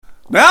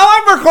Now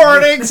I'm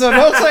recording, so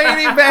don't say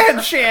any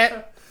bad shit.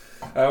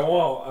 I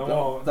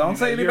won't. Don't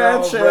say any You're bad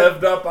all shit.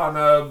 Revved up on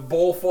a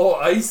bowl full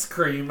of ice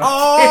cream.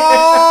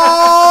 Oh,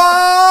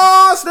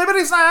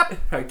 snippity snap!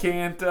 I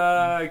can't.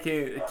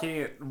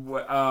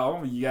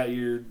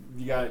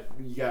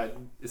 You got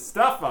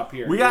stuff up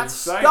here. We You're got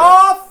excited.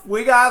 stuff.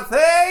 We got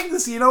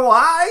things. You know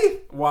why?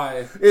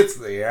 Why? It's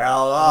the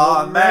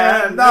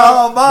Elemental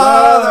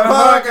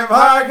Motherfucking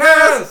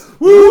Podcast.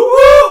 Woo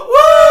woo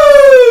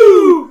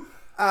woo!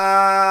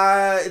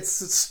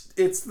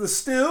 It's the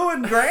Stu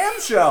and Graham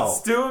show.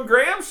 Stu and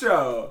Graham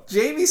show.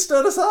 Jamie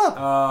stood us up.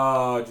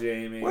 Oh,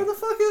 Jamie. Where the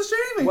fuck is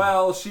Jamie?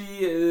 Well, she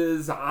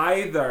is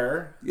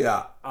either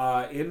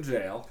in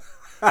jail.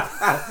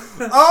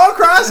 Oh,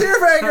 cross your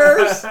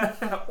fingers.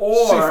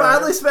 Or she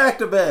finally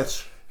smacked a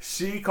bitch.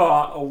 She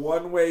caught a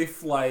one-way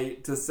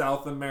flight to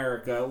South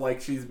America like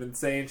she's been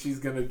saying she's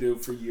going to do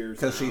for years.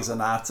 Because she's a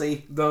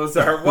Nazi? Those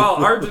are,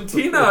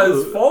 Argentina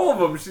is full of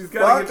them. She's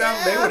got to get down.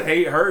 Yeah. They would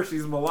hate her.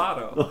 She's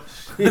mulatto.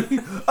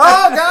 Oh,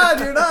 God,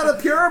 you're not a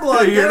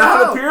pureblood. You're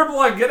not a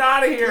pureblood. Get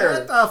out of here.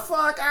 Get the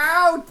fuck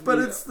out. But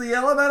it's the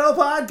Elemental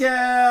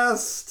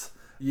Podcast.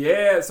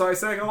 Yeah, so I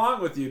sang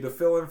along with you to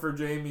fill in for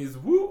Jamie's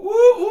woo,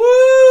 woo,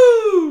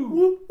 woo.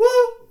 Woo,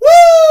 woo,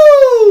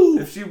 woo.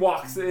 If she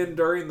walks in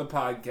during the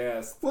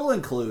podcast, We'll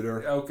include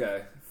her.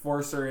 okay,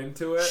 force her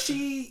into it.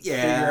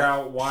 Figure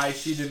out why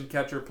she didn't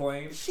catch her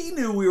plane. She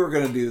knew we were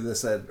going to do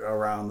this at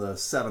around the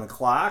 7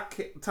 o'clock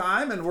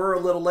time, and we're a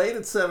little late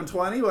at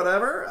 7:20,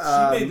 whatever.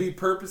 She may be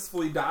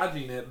purposefully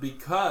dodging it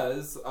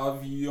because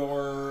of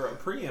your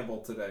preamble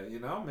today, you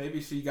know?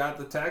 Maybe she got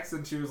the text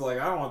and she was like,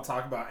 I don't want to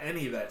talk about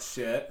any of that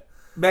shit.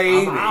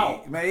 Maybe.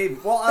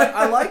 Well,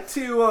 I like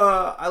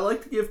to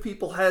give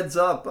people heads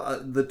up,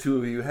 the two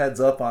of you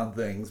heads up on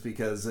things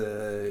because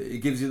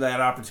it gives you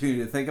that opportunity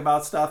to think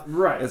about stuff,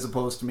 right? As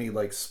opposed to me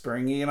like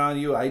springing it on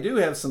you. I do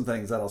have some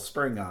things that'll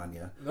spring on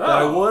you. That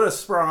I would have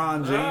sprung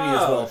on Jamie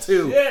as well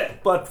too.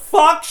 Shit. But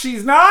fuck,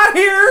 she's not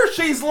here.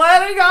 She's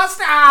letting us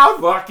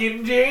down.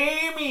 Fucking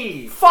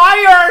Jamie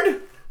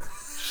Fired.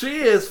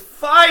 She is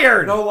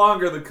fired. No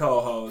longer the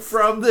co-host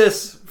From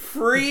this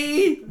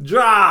free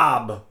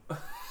job.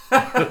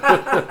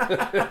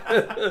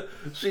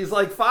 She's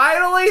like,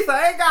 finally,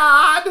 thank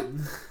God.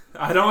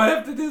 I don't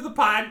have to do the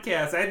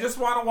podcast. I just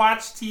want to watch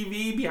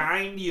TV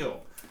behind you.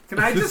 Can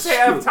I just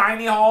have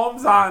Tiny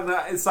Homes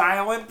on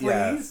silent,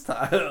 please?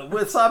 Yes.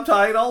 With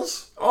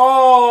subtitles.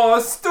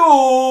 Oh, Stu.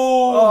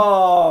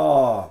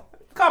 Oh.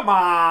 Come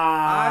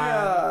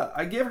on.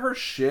 I give her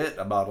shit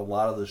about a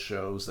lot of the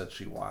shows that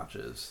she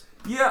watches.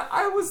 Yeah,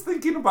 I was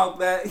thinking about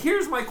that.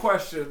 Here's my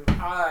question.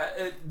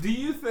 Do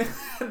you think,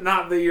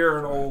 not that you're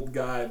an old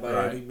guy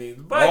by any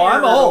means, but well, you're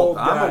I'm old.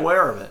 Guy. I'm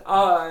aware of it.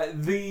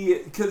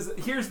 Because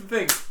here's the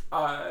thing.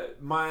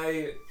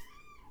 My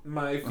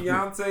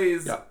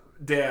fiance's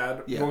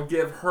dad will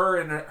give her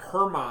and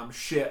her mom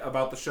shit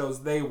about the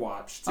shows they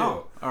watch too.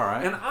 Oh, all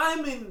right. And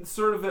I'm in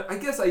sort of I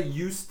guess I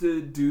used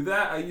to do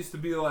that. I used to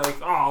be like,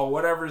 oh,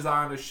 whatever's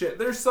on is shit.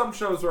 There's some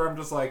shows where I'm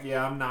just like,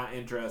 yeah, I'm not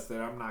interested.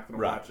 I'm not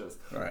going to watch this.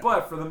 Right.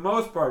 But for the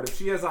most part, if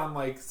she has on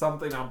like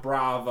something on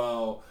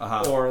Bravo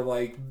or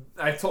like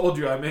I told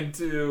you I'm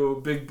into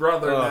Big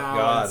Brother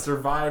now and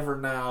Survivor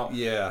now.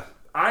 Yeah.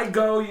 I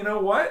go, you know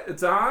what?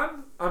 It's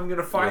on. I'm going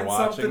to find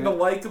something to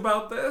like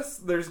about this.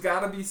 There's got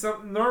to be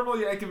something.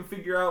 Normally I can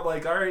figure out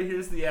like, all right,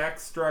 here's the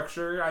act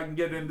structure. I can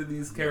get into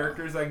these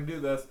characters. I can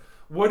do this.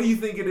 What do you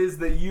think it is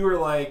that you were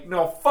like,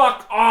 no,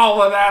 fuck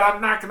all of that.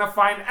 I'm not going to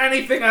find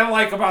anything I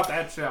like about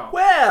that show?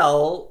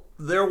 Well,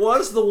 there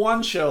was the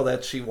one show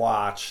that she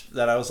watched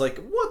that I was like,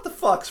 what the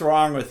fuck's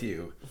wrong with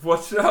you?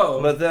 What show?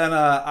 But then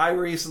I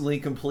recently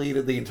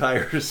completed the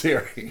entire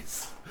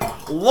series.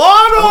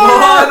 Law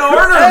and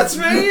Order! That's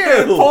me!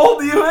 It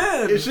pulled you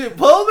in! She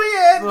pulled me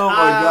in! Oh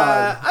my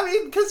God. I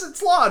mean, because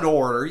it's Law and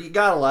Order. You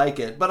gotta like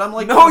it. But I'm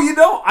like... No, you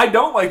don't. I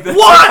don't like this.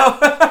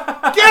 What?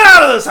 Get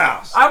out of this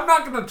house! I'm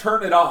not going to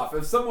turn it off.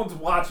 If someone's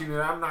watching it,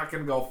 I'm not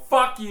going to go,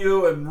 fuck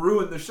you, and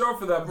ruin the show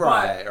for them.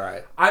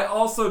 Right. I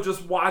also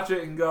just watch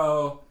it and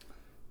go...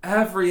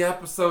 Every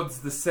episode's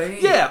the same.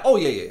 Yeah. Oh,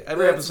 yeah.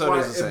 Every episode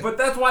is the same. But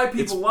that's why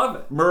people love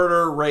it.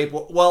 Murder, rape.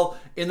 Well,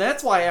 and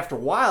that's why after a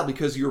while,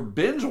 because you're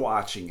binge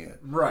watching it.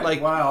 Right. Like,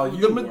 wow,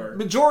 you were.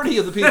 Majority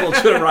of the people,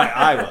 right,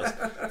 I was.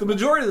 The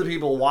majority of the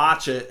people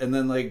watch it and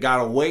then they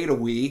gotta wait a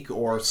week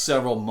or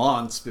several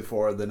months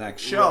before the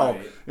next show.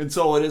 Right. And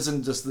so it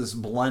isn't just this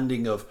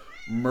blending of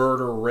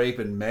murder, rape,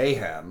 and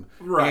mayhem.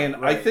 Right.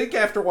 I think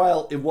after a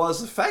while it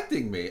was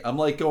affecting me. I'm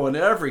like going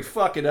every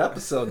fucking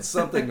episode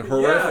something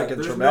horrific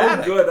and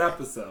traumatic. No good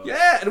episode.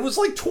 Yeah, and it was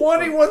like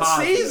 21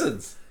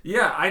 seasons.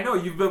 Yeah, I know.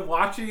 You've been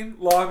watching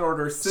Law and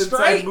Order since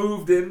I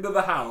moved into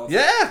the house.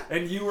 Yeah.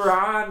 And you were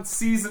on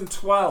season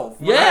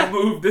 12 when I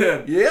moved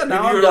in. Yeah,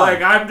 now and you were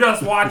like, I'm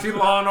just watching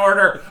Law and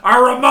Order.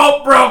 Our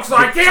remote broke, so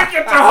I can't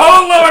get to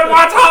Hulu and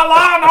watch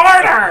Law and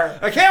Order.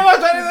 I can't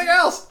watch anything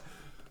else.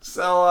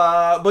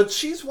 So, but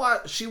she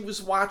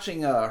was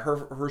watching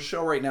her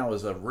show right now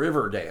is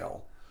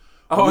Riverdale,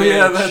 Oh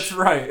yeah, that's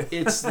right.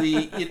 it's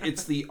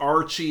the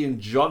Archie and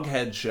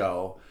Jughead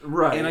show,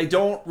 right? And I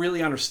don't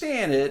really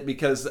understand it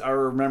because I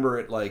remember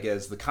it like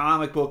as the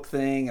comic book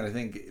thing, and I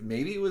think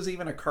maybe it was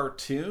even a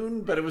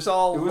cartoon, but it was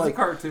like a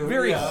cartoon,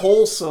 very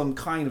wholesome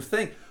kind of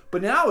thing.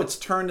 But now it's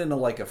turned into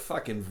like a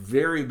fucking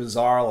very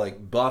bizarre,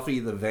 like Buffy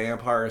the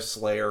Vampire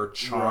Slayer,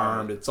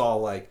 Charmed. Right. It's all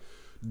like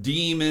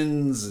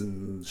demons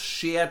and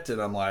shit,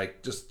 and I'm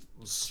like just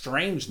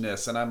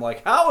strangeness, and I'm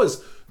like, how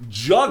is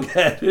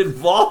Jughead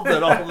involved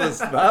in all this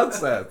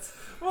nonsense?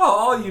 Well,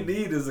 all you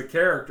need is a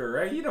character,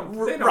 right? They don't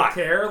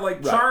care.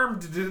 Like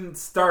Charmed didn't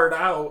start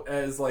out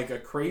as like a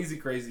crazy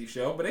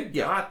show, but it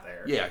got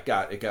there. Yeah,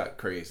 it got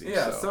crazy.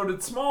 Yeah, so did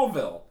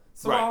Smallville.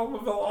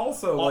 Smallville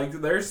also, like,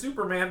 there's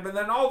Superman, but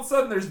then all of a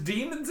sudden there's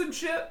demons and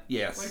shit?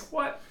 Yes. Like,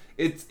 what?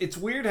 It's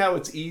weird how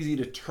it's easy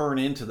to turn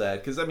into that,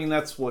 because, I mean,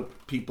 that's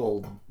what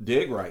people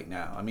dig right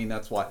now. I mean,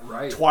 that's why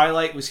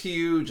Twilight was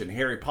huge, and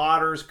Harry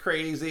Potter's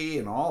crazy,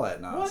 and all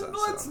that nonsense.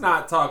 Well, let's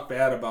not talk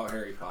bad about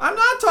Harry Potter. I'm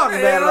not talking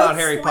bad about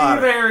Harry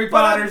Potter. Harry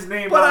Potter's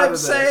name but out I'm of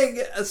saying,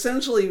 this.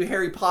 Essentially,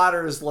 Harry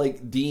Potter is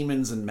like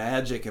demons and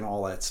magic and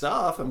all that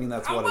stuff. I mean,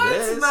 that's what it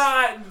is.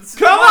 Let's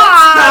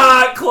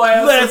not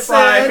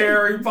classify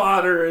Harry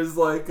Potter as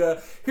like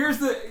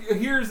here's a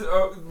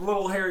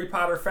little Harry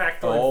Potter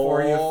factoid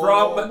for you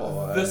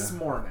from this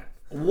morning.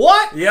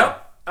 What?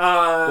 Yep.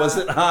 Was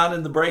it on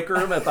in the break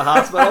room at the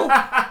hospital?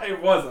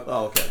 It wasn't.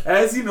 Oh, okay.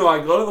 As you know, I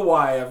go to the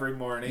Y every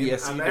morning.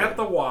 Yes, I'm at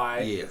the Y.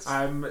 Yes.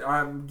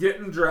 I'm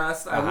getting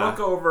dressed. I look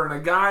over, and a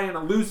guy in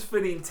a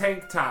loose-fitting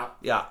tank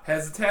top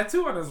has a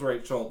tattoo on his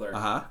right shoulder.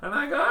 And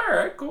I go, all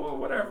right, cool,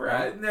 whatever.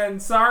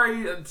 And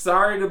sorry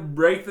to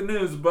break the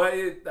news, but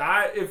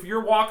if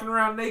you're walking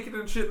around naked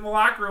and shit in the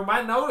locker room,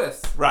 I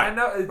notice. Right. I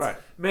know.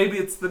 Maybe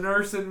it's the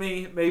nurse in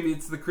me. Maybe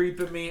it's the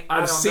creep in me.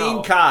 I've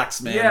seen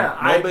cocks, man. Yeah,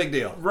 no big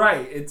deal.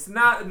 Right. It's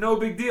not no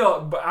big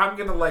deal. But I'm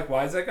gonna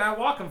why is that guy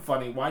walking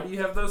funny? Why do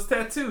you have those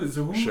tattoos?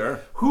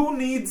 Who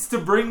needs to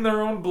bring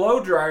their own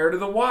blow dryer to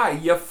the Y?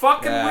 You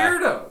fucking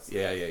weirdos.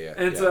 Yeah.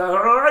 And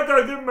I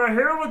gotta get my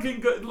hair looking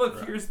good.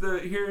 Look, here's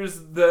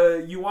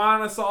the. You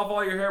want to solve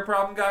all your hair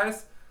problem,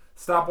 guys?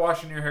 Stop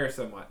washing your hair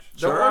so much.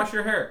 Don't wash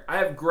your hair. I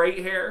have great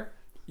hair.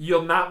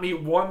 You'll not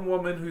meet one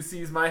woman who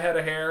sees my head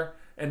of hair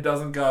and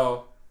doesn't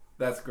go,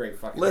 that's great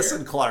fucking Listen,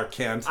 hair. Clark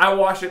Kent. I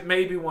wash it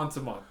maybe once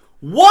a month.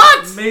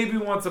 What? Maybe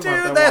once a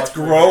month. Dude, that's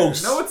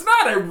gross. No, it's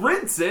not. I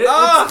rinse it. It's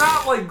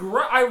not like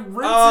I rinse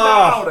it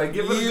out. I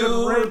give it a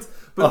good rinse.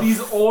 But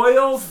these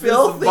oils,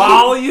 filthy, this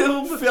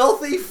volume.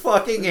 Filthy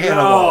fucking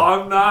animal. No,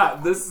 I'm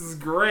not. This is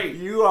great.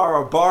 You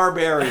are a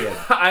barbarian.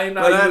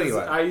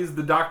 I use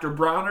the Dr.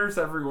 Browners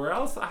everywhere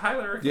else. I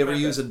highly recommend it. You ever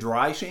use a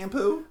dry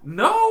shampoo?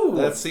 No.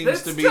 That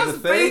seems to be the thing. It's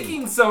just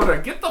baking soda.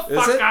 Get the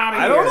fuck out of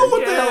here. I don't know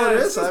what the hell it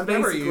is. I've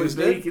never used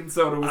it. Baking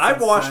soda. I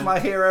wash my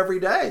hair every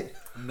day.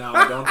 No,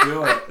 don't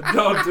do it.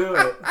 Don't do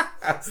it.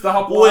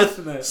 Stop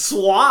washing it.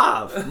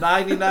 Suave.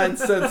 99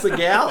 cents a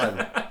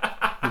gallon.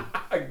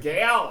 A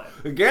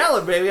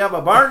gallon, baby. I'm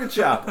a bargain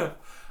shopper.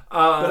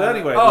 But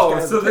anyway,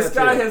 this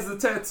guy has a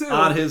tattoo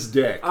on his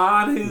dick,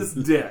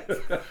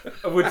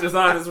 which is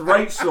on his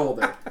right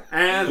shoulder,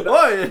 and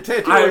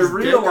I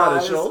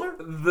realized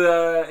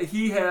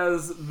he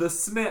has the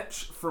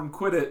snitch from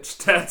Quidditch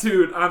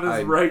tattooed on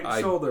his right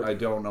shoulder. I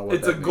don't know what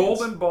it's that means.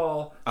 Golden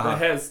ball that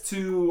has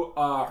two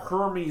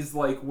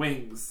Hermes-like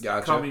wings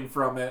coming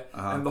from it,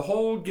 and the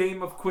whole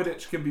game of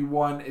Quidditch can be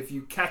won if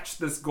you catch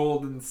this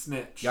golden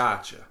snitch.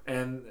 Gotcha.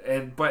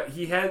 But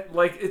he had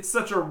it's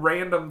such a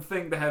random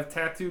thing to have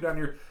tattooed on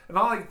your, and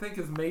all I can think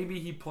is maybe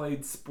he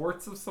played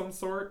sports of some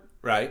sort,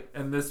 right?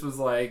 And this was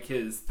like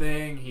his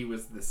thing. He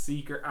was the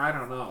seeker. I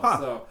don't know.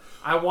 So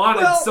I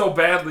wanted so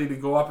badly to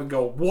go up and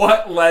go,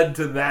 what led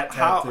to that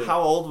tattoo? How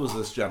old was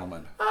this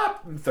gentleman?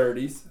 In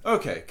 30s.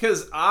 Okay,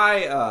 because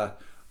I'll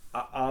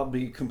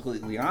be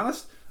completely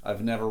honest.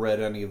 I've never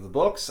read any of the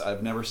books.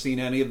 I've never seen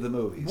any of the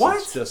movies. What?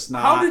 It's just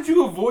not. How did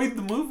you avoid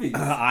the movies?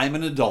 I'm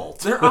an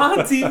adult. They're on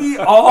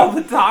TV all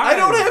the time. I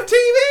don't have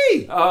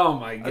TV. Oh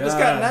my god! I just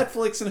got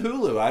Netflix and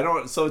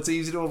Hulu. So it's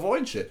easy to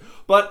avoid shit.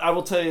 But I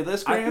will tell you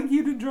this, Graham. I think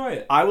you'd enjoy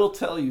it. I will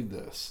tell you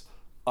this.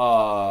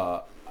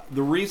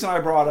 The reason I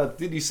brought up,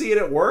 did you see it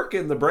at work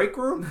in the break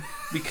room?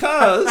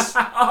 Because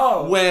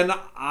when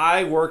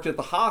I worked at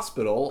the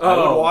hospital, I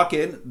would walk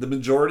in. The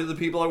majority of the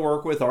people I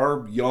work with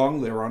are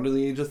young. They're under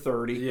the age of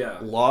 30. Yeah.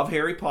 Love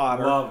Harry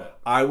Potter. Love it.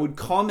 I would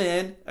come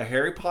in, a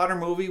Harry Potter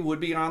movie would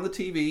be on the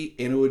TV,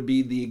 and it would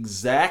be the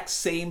exact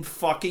same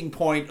fucking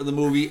point of the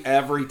movie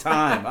every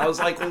time. I was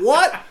like,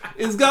 what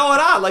is going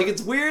on? Like,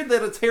 it's weird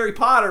that it's Harry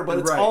Potter, but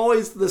it's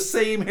always the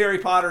same Harry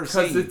Potter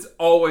scene. Because it's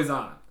always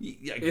on.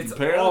 Yeah, it's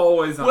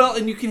always on. Well,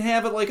 and you can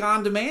have it like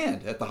on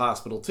demand at the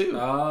hospital too.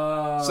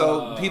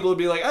 So people would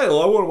be like, "Hey,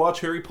 well, I want to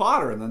watch Harry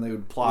Potter," and then they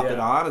would plop it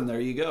on, and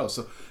there you go.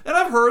 So, and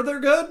I've heard they're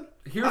good.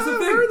 Here's the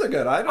thing: I've heard they're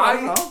good. I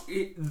don't know.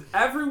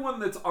 Everyone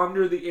that's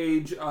under the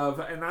age of,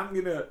 and I'm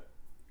gonna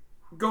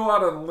go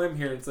out on a limb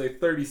here and say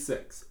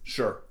 36.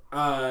 Sure.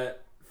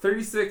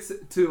 36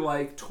 to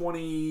like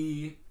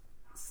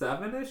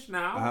 27-ish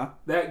now.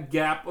 That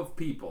gap of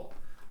people.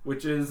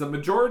 which is a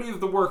majority of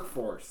the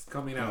workforce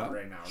coming out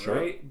right now, sure.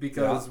 right?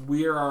 Because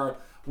we are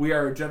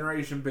a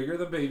generation bigger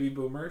than baby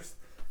boomers.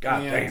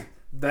 God damn.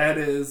 That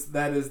is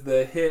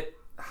the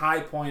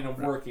high point of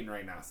working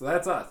right now. So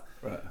that's us.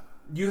 Right.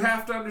 You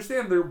have to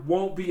understand there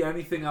won't be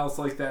anything else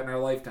like that in our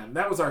lifetime.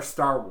 That was our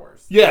Star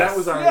Wars. Yes. That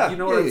was our, you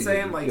know what I'm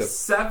saying? Like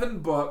 7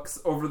 books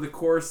over the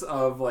course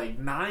of like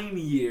 9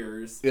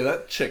 years. Yeah,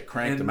 that chick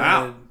cranked them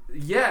out.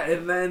 Yeah,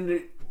 and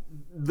then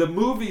the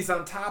movies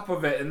on top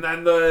of it, and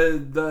then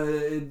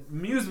the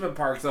amusement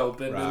parks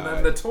open, and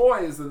then the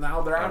toys, and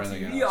now they're on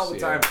TV all the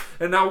time.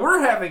 And now we're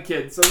having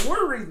kids, so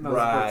we're reading those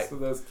books to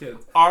those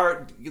kids.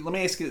 Let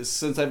me ask you,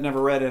 since I've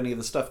never read any of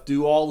the stuff,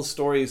 do all the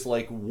stories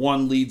like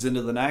one leads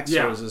into the next?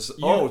 Yeah. Or is this,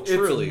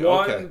 truly? It's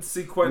one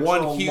sequential,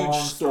 one huge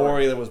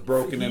story that was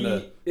broken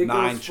into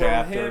 9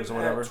 chapters or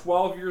whatever? At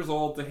 12 years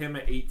old to him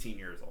at 18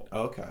 years old.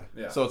 Okay.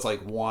 Yeah. So it's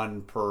like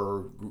one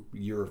per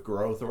year of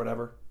growth or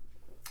whatever?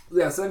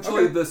 Yeah,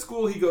 essentially the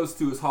school he goes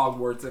to is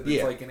Hogwarts, and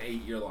it's like an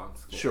 8-year-long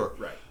school. Sure.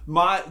 Right.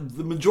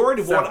 The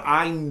majority of what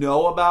I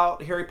know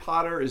about Harry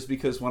Potter is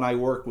because when I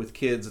worked with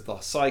kids at the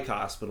psych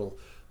hospital,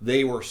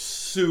 they were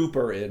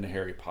super into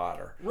Harry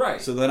Potter.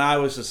 Right. So then I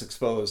was just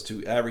exposed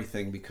to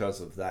everything because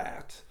of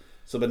that.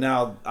 So, but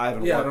now I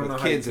haven't worked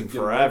with kids in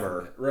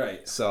forever.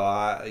 Right. So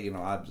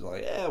I'm just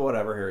like,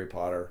 whatever, Harry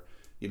Potter.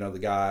 You know, the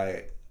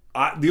guy.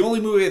 The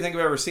only movie I think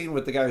I've ever seen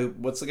with the guy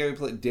what's the guy who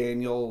played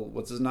Daniel?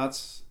 What's his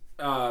nuts?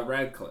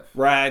 Radcliffe.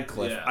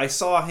 Yeah. I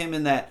saw him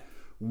in that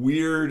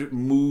weird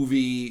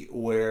movie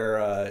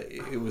where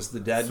it was the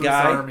dead Swiss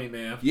guy. Army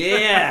Man.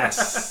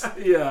 Yes.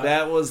 Yeah.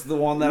 That was the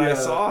one that I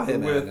saw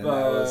him in. And that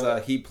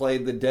was, he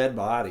played the dead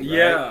body. Right?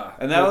 Yeah.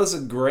 And that was a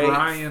great,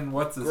 Brian,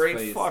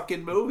 great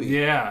fucking movie.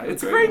 Yeah.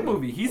 It's a great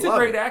movie. He's a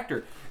great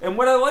actor. And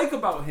what I like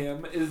about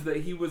him is that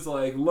he was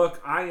like,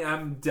 look, I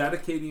am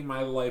dedicating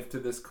my life to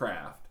this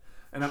craft.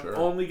 And I'm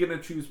only going to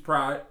choose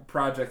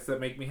projects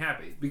that make me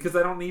happy. Because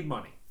I don't need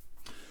money.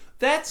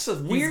 That's a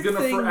weird thing.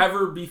 He's gonna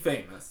forever be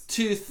famous.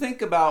 To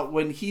think about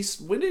when did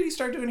he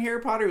start doing Harry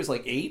Potter? He was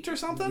like 8 or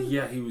something?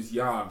 Yeah, he was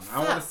young. I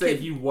want to say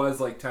he was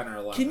like 10 or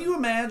 11. Can you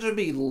imagine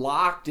being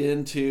locked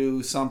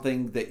into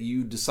something that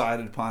you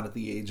decided upon at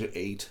the age of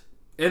 8?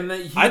 And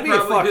that he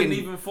probably didn't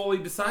even fully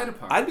decide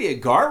upon. I'd be a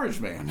garbage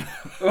man.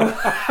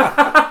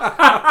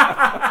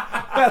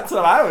 That's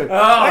what I would.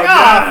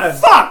 God.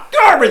 Fuck,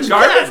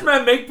 garbage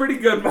men make pretty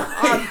good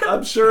money.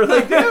 I'm sure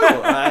they do.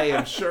 I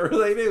am sure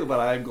they do, but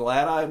I'm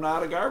glad I'm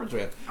not a garbage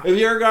man. If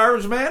you're a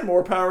garbage man,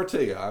 more power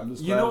to you. I'm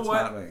just glad it's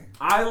not me.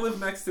 I live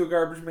next to a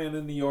garbage man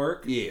in New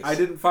York. Yes. I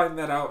didn't find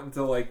that out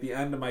until like the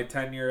end of my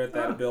tenure at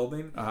that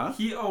building.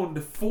 He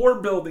owned 4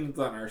 buildings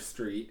on our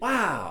street.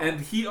 Wow.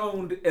 And he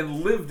owned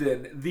and lived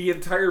in the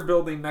entire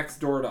building next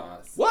door to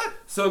us. What?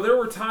 So there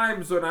were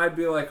times when I'd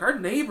be like, our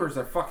neighbors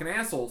are fucking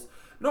assholes.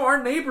 No,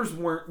 our neighbors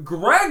weren't.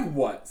 Greg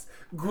was.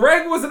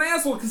 Greg was an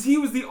asshole because he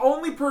was the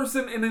only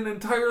person in an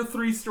entire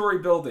 3-story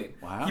building.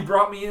 Wow. He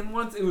brought me in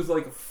once. It was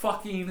like a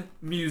fucking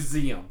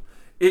museum.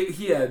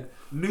 He had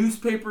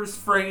newspapers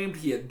framed.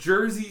 He had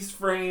jerseys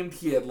framed.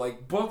 He had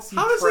like books. He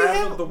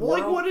traveled the world.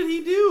 Like, what did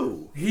he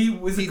do? He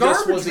was a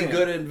garbage man. Was he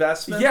good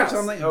investment or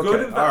something? Okay.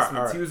 Good investments.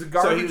 All right. He was a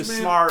garbage man. So he was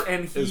smart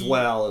as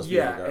well as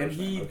being a garbage and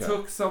he man.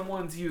 took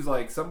someone's. He was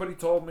like, somebody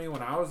told me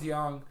when I was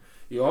young,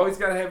 you always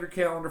got to have your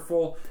calendar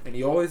full, and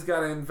you always got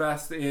to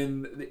invest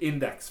in the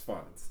index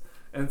funds.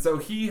 And so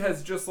he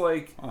has just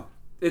like,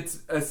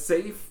 it's a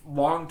safe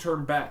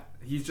long-term bet.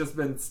 He's just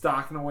been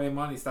stocking away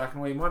money,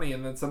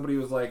 and then somebody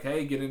was like,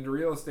 hey, get into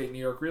real estate. New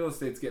York real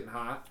estate's getting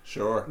hot.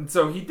 Sure. And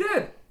so he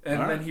did.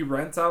 And then he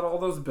rents out all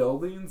those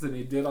buildings, and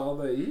he did all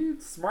the...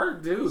 He's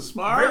smart dude.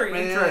 Very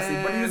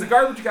interesting. But he was a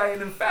garbage guy,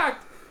 and in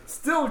fact,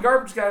 still a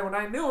garbage guy when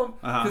I knew him,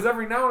 because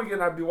every now and again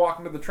I'd be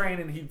walking to the train,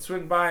 and he'd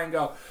swing by and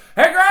go,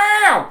 hey,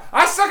 Graham,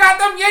 I still got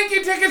them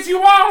Yankee tickets,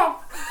 you want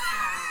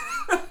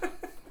them?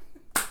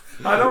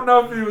 I don't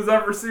know if he was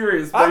ever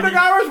serious. But I'm the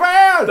garbage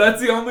man! That's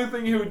the only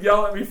thing he would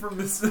yell at me from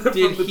this. Did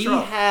he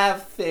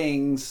have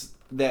things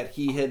that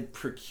he had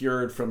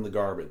procured from the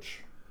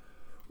garbage?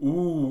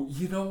 Ooh,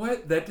 you know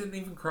what? That didn't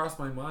even cross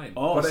my mind.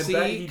 Oh, but see, I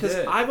bet he because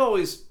did. I've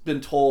always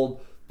been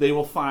told they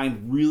will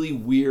find really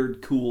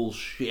weird, cool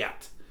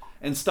shit,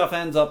 and stuff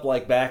ends up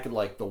like back at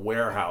like the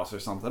warehouse or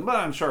something. But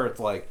I'm sure it's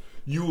like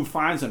you would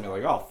find something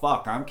like, oh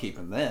fuck, I'm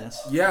keeping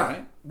this. Yeah.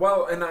 Right?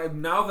 Well,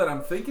 and now that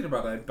I'm thinking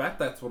about it, I bet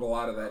that's what a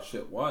lot of that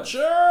shit was.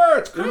 Sure,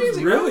 it's crazy. It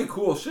was really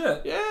cool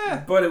shit.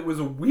 Yeah. But it was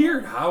a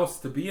weird house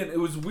to be in.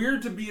 It was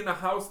weird to be in a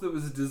house that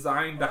was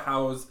designed to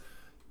house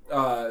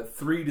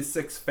 3 to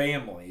 6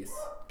 families.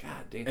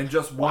 God damn. And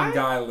just one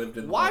guy lived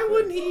in the Why whole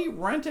wouldn't thing. he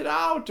rent it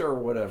out or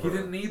whatever? He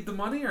didn't need the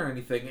money or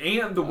anything.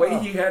 And the way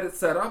he had it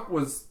set up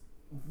was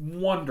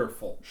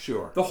wonderful.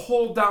 Sure. The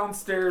whole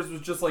downstairs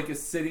was just like a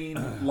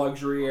sitting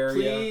luxury area.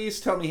 Please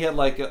tell me he had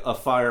like a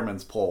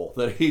fireman's pole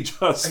that he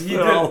just... He did,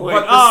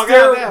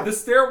 but the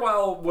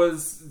stairwell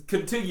was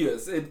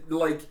contiguous. It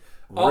like...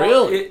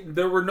 Really?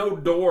 There were no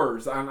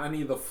doors on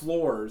any of the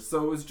floors,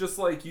 so it was just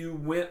like you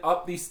went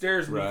up these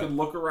stairs and you could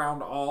look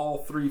around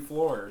all 3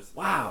 floors.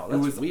 Wow,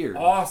 that's weird.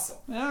 Awesome.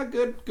 Yeah,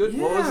 good.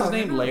 Yeah, what was his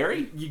name?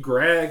 Larry?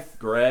 Greg.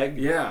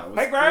 Yeah.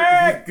 Hey,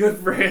 Greg! Good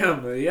for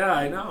him. Yeah,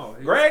 I know.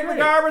 Greg the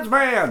Garbage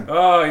Man.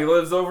 Oh, he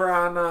lives over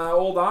on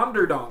Old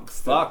Underdunk.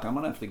 Fuck, I'm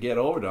going to have to get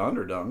over to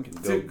Underdunk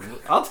and go.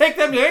 I'll take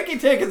them Yankee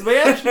tickets,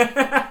 bitch.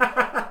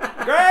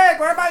 Greg,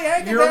 where are my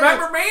Yankee tickets? You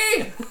remember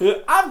me?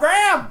 I'm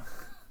Graham.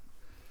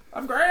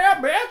 I'm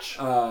Graham, bitch.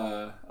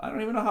 I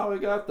don't even know how we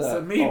got that.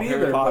 So me neither.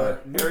 Harry Potter.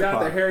 We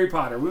got the Harry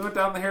Potter. We went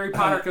down the Harry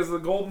Potter because of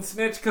the golden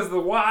snitch, because of the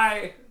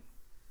Y.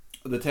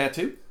 The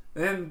tattoo?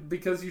 And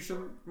because you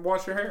should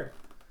wash your hair.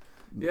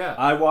 Yeah.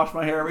 I wash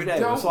my hair every day.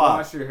 Don't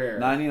wash your hair.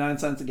 99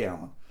 cents a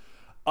gallon.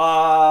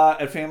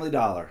 At Family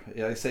Dollar.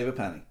 Yeah, I save a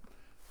penny.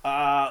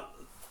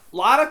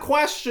 Lot of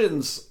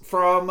questions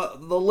from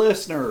the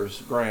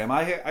listeners, Graham.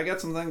 I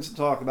got some things to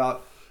talk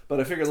about. But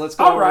I figured let's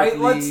go all right,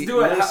 with let's the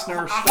do it.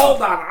 Listener stuff.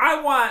 Hold on.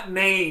 I want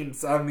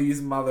names on these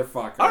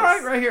motherfuckers. All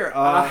right, right here.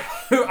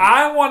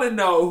 I want to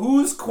know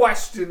who's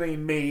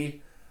questioning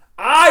me.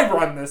 I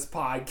run this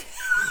podcast.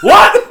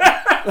 What?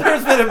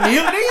 There's been a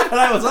mutiny that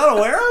I was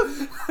unaware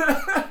of?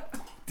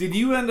 Did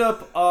you end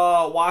up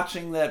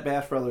watching that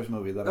Bash Brothers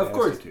movie that I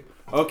asked you to?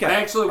 Okay.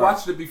 I actually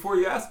watched it before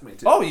you asked me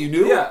to. Oh, you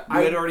knew? Yeah. You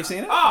had already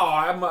seen it? Oh,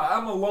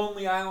 I'm a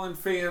Lonely Island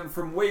fan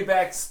from way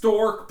back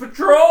Stork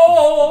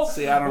Patrol.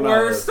 See, I don't know.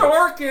 We're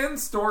Stork.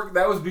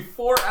 That was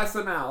before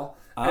SNL.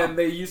 And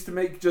they used to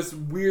make just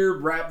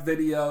weird rap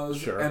videos.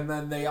 Sure. And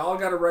then they all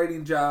got a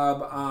writing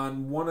job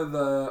on one of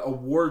the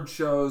award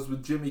shows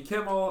with Jimmy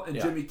Kimmel.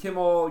 And Jimmy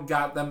Kimmel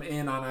got them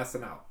in on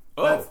SNL.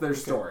 That's their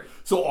story.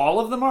 So all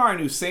of them are. I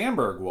knew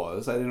Sandberg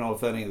was. I didn't know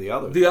if any of the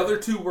others. The other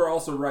 2 were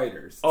also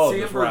writers. Oh,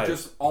 Sandberg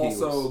just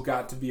also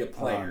got to be a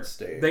player.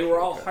 They were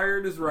all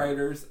hired as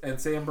writers, and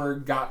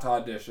Sandberg got to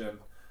audition.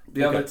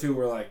 The other 2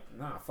 were like,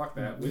 nah, fuck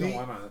that. We don't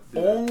want to do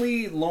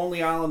only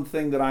Lonely Island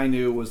thing that I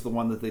knew was the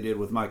one that they did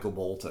with Michael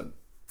Bolton.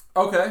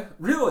 Okay,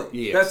 really?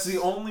 Yes. That's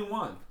the only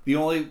one. The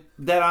only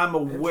that I'm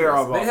aware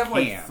of. They have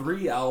like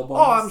 3 albums.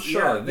 Oh, I'm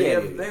sure. Yeah,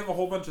 they have a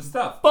whole bunch of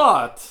stuff.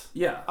 But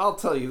yeah, I'll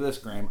tell you this,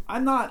 Graham.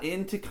 I'm not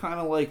into kind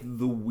of like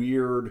the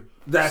weird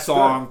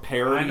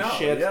parody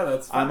shit. Yeah,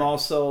 that's fine. I'm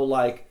also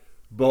like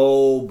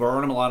Bo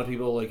Burnham. A lot of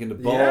people are like into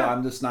Bo. Yeah.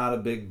 I'm just not a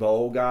big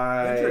Bo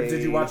guy.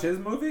 Did you watch his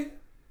movie?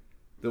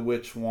 The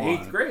which one?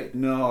 8th grade.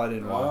 No, I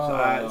didn't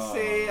watch it.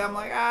 See, I'm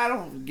like, I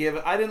don't give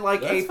it. I didn't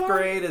like 8th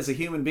grade as a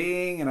human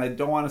being, and I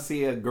don't want to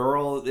see a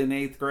girl in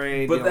 8th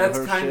grade. But that's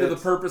kind of the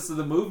purpose of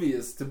the movie,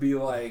 is to be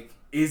like,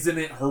 isn't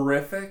it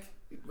horrific?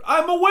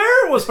 I'm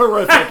aware it was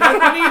horrific. I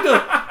don't need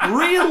to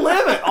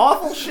relive it.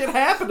 Awful shit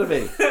happened to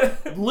me.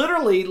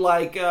 Literally,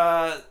 like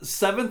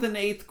 7th and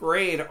 8th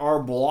grade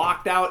are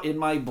blocked out in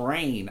my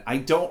brain. I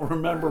don't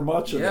remember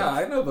much of it. Yeah,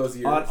 I know those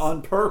years.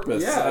 On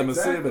purpose, yeah, I'm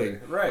exactly.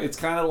 assuming. Right. It's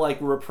kind of like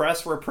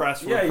repress.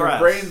 Yeah, your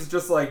brain's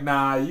just like,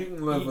 nah, you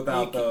can live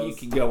without those. You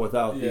can go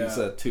without these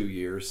 2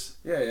 years.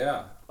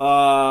 Yeah. But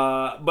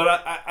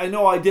I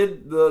know I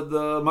did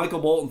the Michael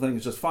Bolton thing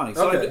is just funny.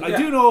 So I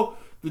do know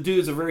the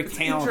dude's are very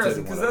talented.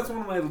 Interesting, because that's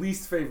one of my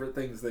least favorite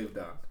things they've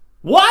done.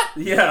 What?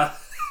 Yeah.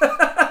 All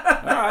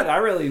right, I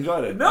really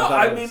enjoyed it. No,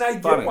 I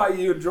get why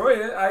you enjoyed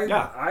it.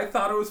 I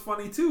thought it was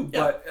funny too.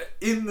 But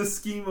in the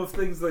scheme of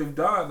things they've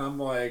done, I'm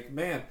like,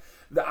 man,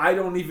 I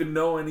don't even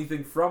know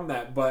anything from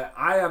that. But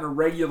I, on a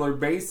regular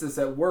basis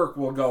at work,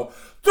 will go,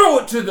 throw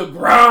it to the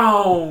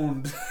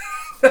ground.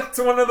 That's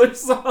one of their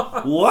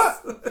songs.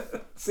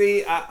 What?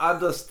 See, I'm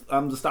not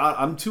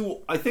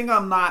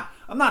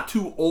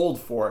too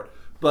old for it.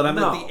 But I'm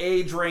at the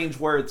age range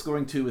where it's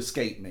going to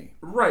escape me.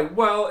 Right.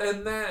 Well,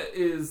 and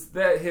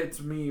that hits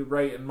me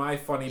right in my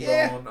funny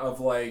bone of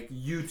like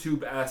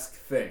YouTube-esque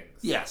things.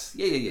 Yes.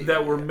 Yeah.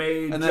 That were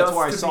made, and that's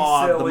where I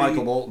saw the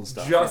Michael Bolton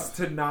stuff. Just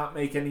to not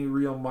make any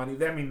real money.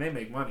 I mean, they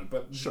make money,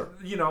 but sure.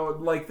 You know,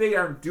 like they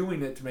aren't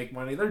doing it to make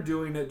money. They're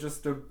doing it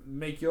just to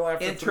make you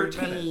laugh.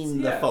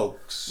 Entertain the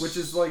folks, which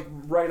is like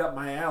right up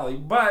my alley.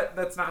 But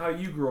that's not how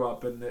you grew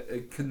up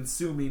in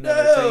consuming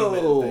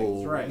entertainment and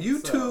things, right?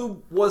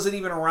 YouTube wasn't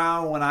even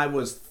around when I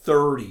was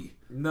 30.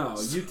 No,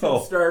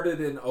 YouTube started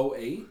in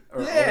 08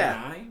 or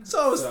 09.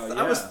 So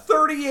I was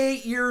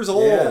 38 years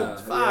old. Yeah,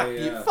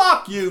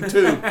 Fuck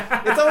YouTube.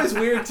 It's always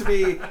weird to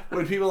me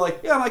when people are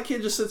like, my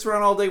kid just sits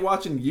around all day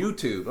watching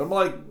YouTube. I'm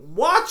like,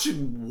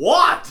 watching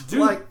what? Dude,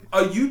 like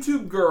a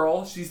YouTube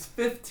girl, she's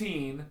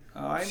 15.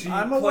 She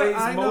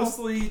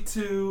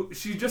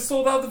just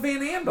sold out the Van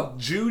Andel.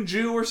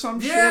 Juju or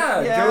some shit.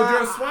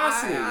 JoJo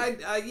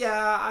Swasey.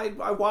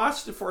 I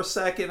watched it for a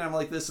second. I'm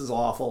like, this is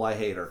awful. I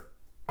hate her.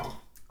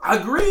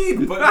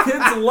 Agreed, but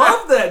kids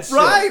love that shit.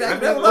 Right, I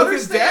mean, look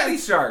at Daddy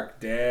Shark.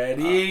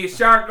 Daddy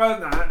Shark goes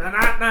na na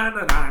na na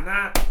na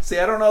na. See,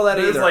 I don't know that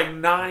either. There's like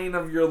 9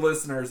 of your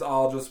listeners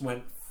all just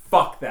went,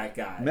 fuck that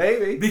guy.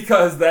 Maybe.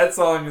 Because that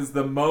song is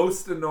the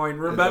most annoying.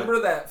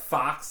 Remember that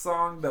Fox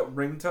song, that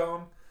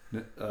ringtone?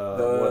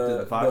 What did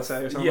the fox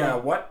say or something? Yeah,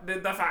 what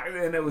did the fox...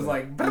 And it was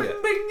like... Bing, bing,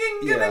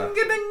 ding, ding,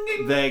 ding,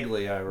 ding.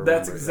 Vaguely, I remember.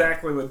 That's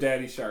exactly what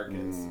Daddy Shark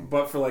is.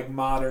 But for like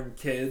modern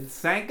kids.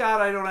 Thank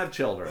God I don't have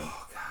children.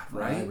 Oh, God,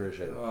 right? I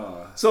appreciate it.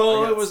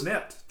 So it was...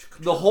 Snipped.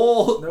 The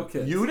whole... No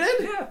kids. You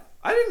did? Yeah.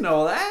 I didn't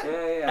know that.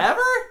 Yeah.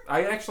 Ever?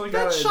 I actually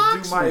got to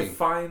do my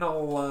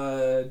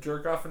final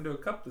jerk off into a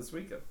cup this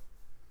weekend.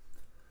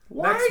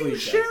 Why are you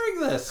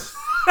sharing this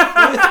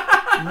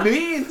with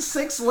me and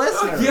 6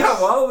 listeners? Yeah,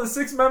 well, the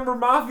 6-member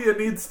mafia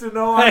needs to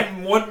know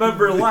I'm 1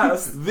 member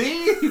less.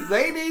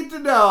 They need to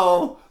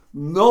know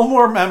no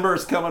more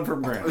members coming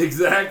from Grant.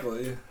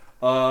 Exactly.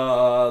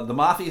 The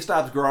mafia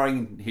stops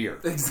growing here.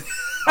 Exactly.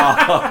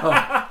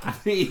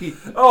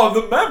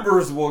 The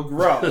members will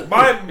grow.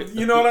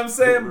 You know what I'm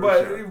saying?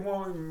 But it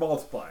won't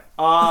multiply.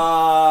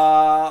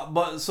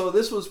 But so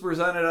this was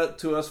presented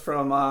to us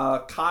from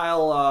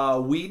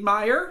Kyle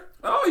Wiedmeyer.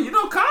 Oh, you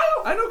know Kyle?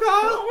 I know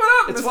Kyle. Oh,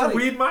 what up, it's Mr.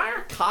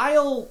 Wiedmeyer?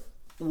 Kyle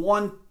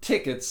won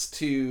tickets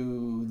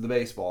to the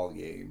baseball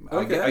game.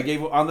 Okay. I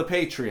gave on the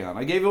Patreon.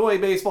 I gave away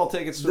baseball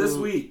tickets this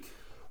week.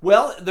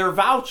 Well, they're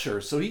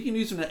vouchers, so he can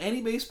use them to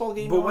any baseball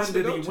game. But when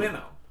did he win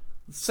them?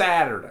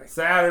 Saturday.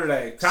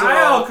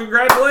 Kyle,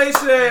 congratulations!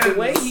 The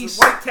way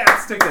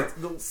Whitecaps tickets.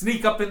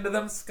 Sneak up into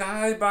them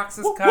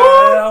skyboxes,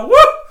 Kyle. Woo!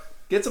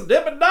 Get some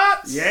Dippin'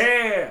 Dots.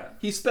 Yeah.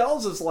 He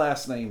spells his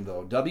last name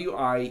though,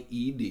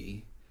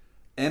 Wiedmayer.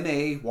 And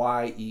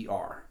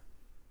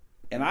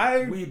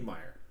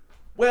Wiedmeyer.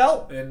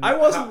 Well, and I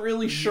wasn't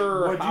really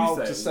sure how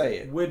to say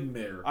it.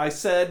 Wiedmeyer. I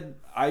said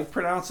I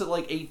pronounced it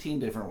like 18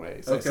 different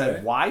ways. Okay. I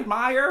said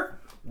Wiedmeyer,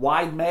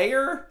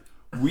 Wiedmeyer,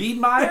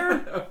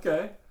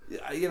 Okay.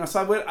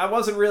 So I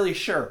wasn't really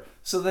sure.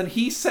 So then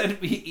he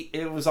sent me,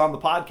 it was on the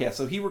podcast.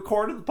 So he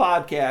recorded the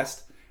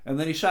podcast, and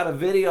then he shot a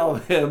video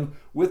of him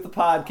with the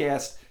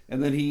podcast,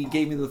 and then he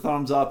gave me the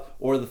thumbs up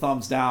or the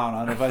thumbs down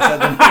on if I said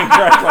the name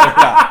correctly or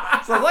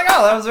not. So I was like,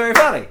 oh, that was very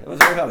funny.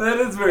 That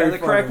is very funny.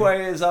 The correct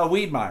way is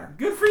Wiedmeyer.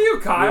 Good for you,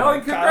 Kyle,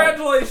 and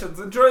congratulations.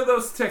 Kyle. Enjoy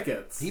those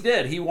tickets. He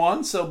did. He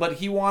won, but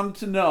he wanted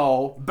to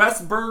know.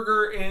 Best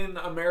burger in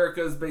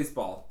America's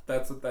baseball.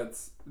 That's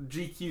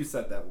GQ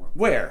said that one.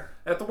 Where?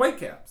 At the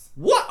Whitecaps.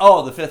 What?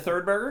 Oh, the Fifth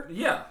Third Burger?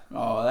 Yeah.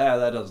 Oh,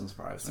 that doesn't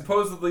surprise me.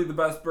 Supposedly the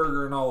best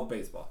burger in all of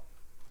baseball.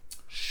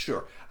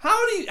 Sure.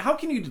 How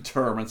can you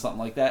determine something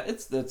like that?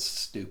 That's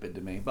stupid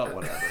to me, but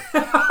whatever.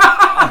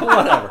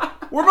 Whatever.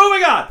 We're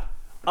moving on.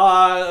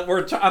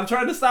 I'm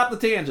trying to stop the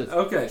tangent.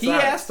 Okay. He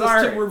asked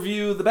us to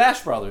review the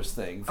Bash Brothers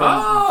thing from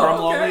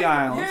Lonely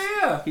Island.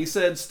 Yeah. He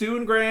said Stu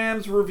and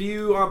Graham's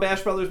review on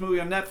Bash Brothers movie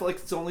on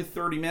Netflix. It's only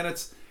 30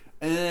 minutes,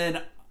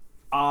 and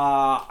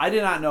I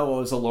did not know it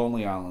was a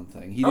Lonely Island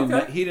thing. He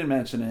didn't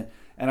mention it,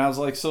 and I was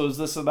like, so is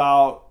this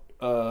about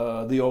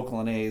the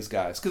Oakland A's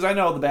guys? Because I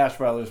know the Bash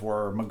Brothers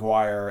were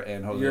McGuire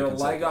and Jose You're Canseco.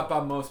 a leg up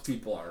on most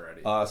people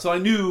already. So I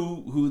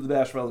knew who the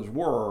Bash Brothers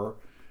were,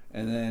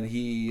 and then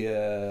he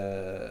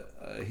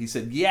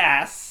said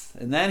yes,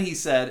 and then he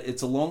said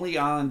it's a Lonely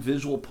Island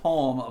visual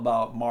poem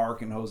about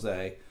Mark and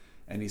Jose,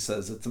 and he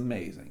says it's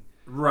amazing.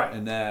 Right.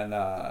 And then,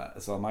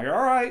 so I'm like,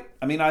 all right.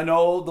 I mean, I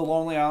know the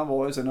Lonely Island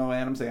Boys. I know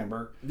Adam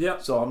Sandberg.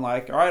 Yep. So I'm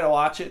like, all right, I'll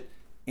watch it.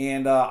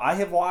 And I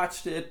have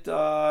watched it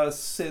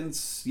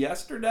since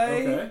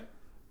yesterday. Okay.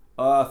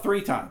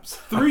 3 times.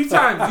 3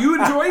 times.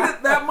 You enjoyed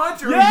it that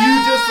much, or you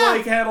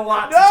just had a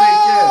lot to take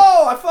in?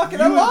 No, I loved it.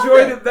 You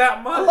enjoyed it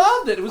that much. I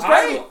loved it. It was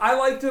great. I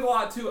liked it a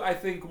lot too. I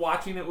think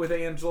watching it with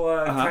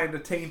Angela kind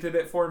of tainted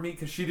it for me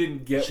because she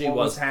didn't get what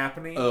was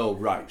happening. Oh,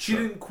 right. She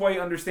didn't quite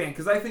understand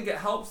because I think it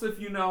helps if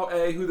you know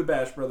who the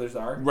Bash Brothers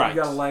are. Right.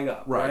 You got a leg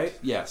up, right?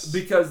 Yes.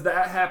 Because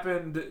that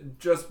happened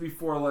just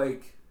before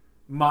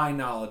my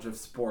knowledge of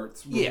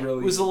sports. Really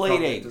it was the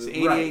late 80s,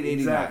 88, 89.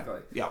 Exactly.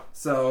 Yeah.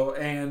 So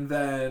and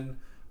then.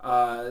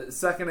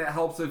 Second, it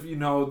helps if you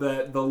know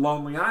that the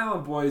Lonely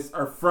Island Boys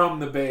are from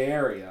the Bay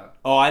Area.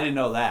 Oh, I didn't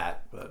know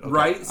that. But okay.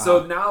 Right?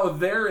 So now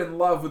they're in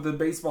love with the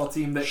baseball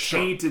team that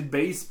tainted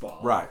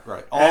baseball. Right.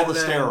 All the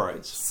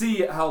steroids.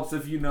 C, it helps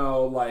if you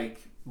know,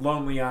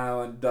 Lonely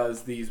Island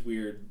does these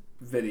weird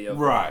video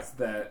things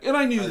that... And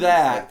I knew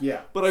that.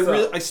 Yeah. But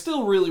I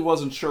still really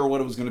wasn't sure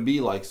what it was going to be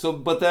like. So,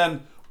 but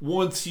then,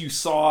 once you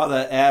saw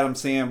that Adam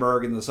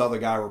Sandberg and this other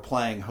guy were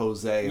playing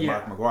Jose and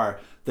Mark McGuire...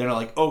 They're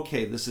like,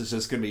 okay, this is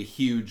just going to be a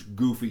huge,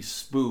 goofy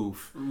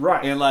spoof.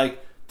 Right. And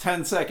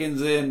 10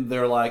 seconds in,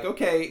 they're like,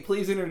 okay,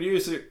 please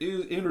introduce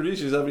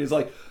yourself. And he's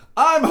like,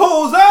 I'm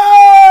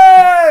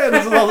Jose! And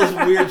this is all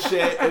this weird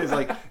shit. And he's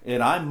like,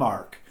 and I'm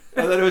Mark.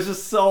 And then it was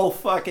just so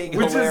fucking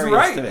hilarious.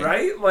 Which is to me.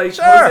 Right?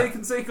 Sure. Jose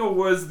Canseco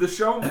was the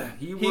showman.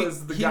 He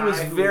was the guy. He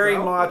was very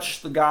much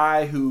the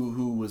guy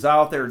who was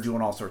out there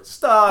doing all sorts of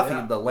stuff. Yeah. He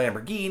had the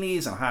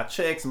Lamborghinis and hot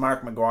chicks. And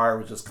Mark McGuire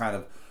was just kind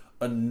of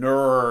a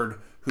nerd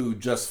who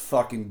just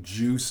fucking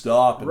juiced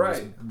up and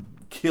was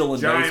killing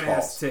giant baseballs.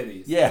 Ass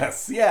titties.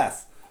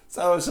 Yes.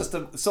 So it's just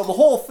so the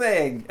whole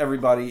thing,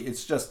 everybody,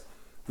 it's just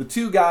the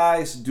 2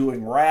 guys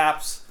doing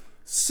raps,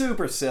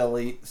 super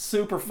silly,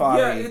 super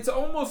funny. Yeah, it's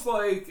almost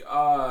like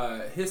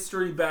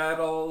History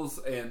Battles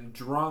and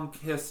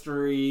Drunk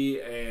History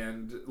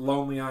and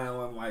Lonely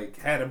Island like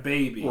had a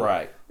baby.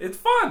 Right. It's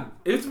fun.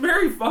 It's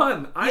very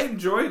fun. I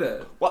enjoyed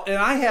it. Well, and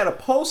I had a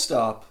post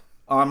up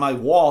on my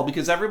wall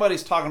because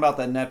everybody's talking about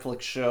that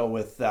Netflix show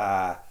with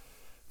the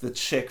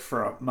chick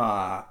from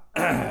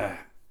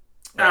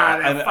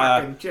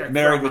fucking chick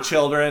Married with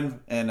Children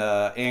and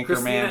Anchorman.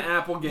 Christina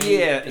Applegate.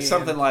 Yeah,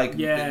 something like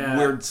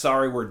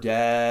We're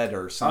Dead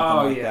or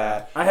something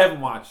that. I haven't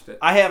watched it.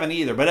 I haven't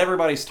either, but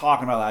everybody's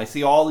talking about it. I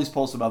see all these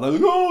posts about that.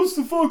 Like, oh, it's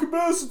the fucking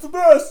best. It's the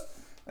best.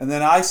 And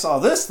then I saw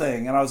this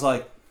thing, and I was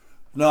like,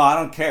 no, I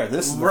don't care.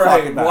 This is the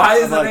fucking best. Why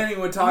isn't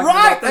anyone talking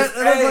about this?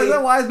 And I was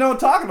like, why is no one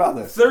talking about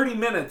this? 30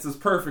 minutes is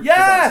perfect.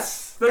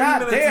 Yes! For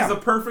that. 30 minutes is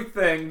a perfect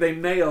thing. They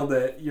nailed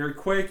it. You're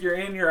quick, you're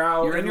in, you're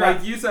out. And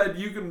like you said,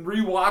 you can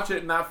rewatch it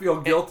and not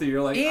feel guilty.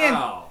 You're like,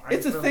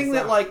 it's a thing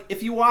that, like,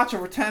 if you watch it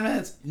for 10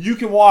 minutes, you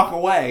can walk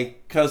away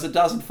because it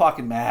doesn't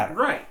fucking matter.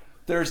 Right.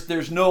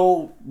 There's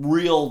no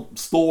real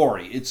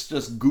story. It's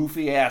just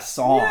goofy ass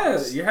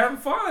songs. Yeah, you're having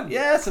fun.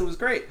 Yes, it was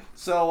great.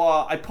 So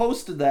I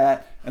posted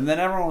that, and then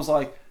everyone was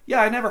like, yeah,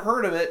 I never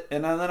heard of it,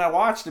 and then I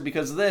watched it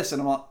because of this,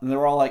 and they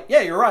were all like, yeah,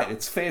 you're right,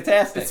 it's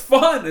fantastic. It's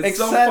fun. It's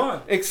so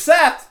fun.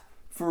 Except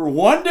for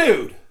one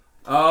dude.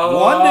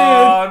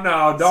 Oh,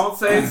 no, don't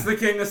say it's the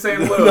King of St.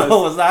 Louis.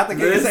 No, it's not the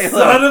King of St.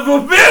 Louis. Son of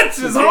a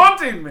bitch is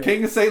haunting me.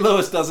 King of St.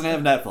 Louis doesn't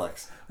have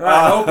Netflix.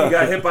 I hope he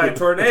got hit by a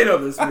tornado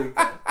this week.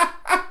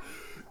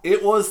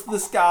 It was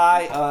this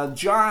guy,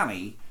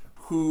 Johnny,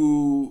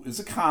 who is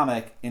a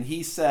comic, and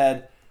he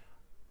said...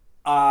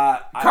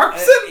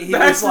 Carson,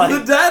 Back from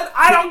the Dead?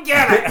 I don't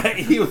get it.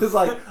 He was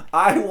like,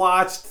 I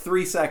watched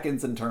 3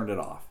 seconds and turned it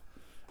off.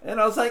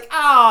 And I was like, and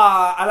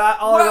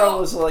all I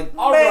wrote was like,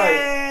 all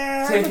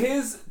man. Right.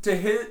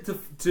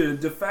 To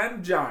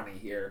defend Johnny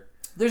here.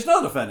 There's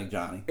no defending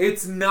Johnny.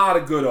 It's not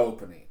a good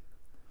opening.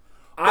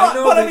 I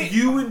know that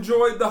you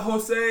enjoyed the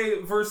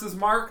Jose versus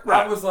Mark.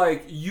 Right. I was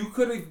like, you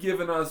could have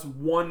given us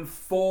 1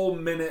 full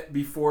minute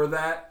before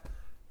that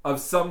of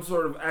some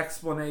sort of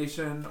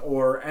explanation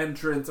or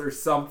entrance or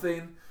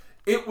something.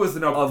 It was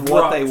an abrupt of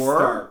what they were.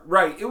 Start.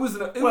 Right. It was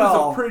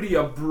a pretty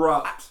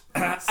abrupt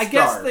start. I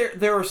guess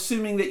they're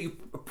assuming that you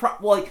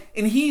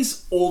and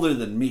he's older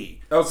than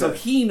me. Okay. So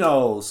he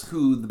knows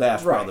who the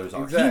Bash Brothers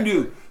are. Exactly. He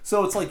knew.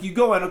 So it's like you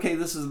go in, okay,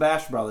 this is the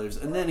Bash Brothers,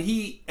 and then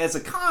he, as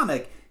a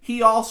comic,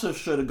 he also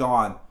should have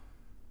gone,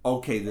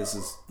 okay, this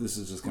is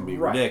just going to be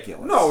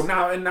ridiculous. No,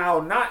 now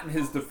not in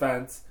his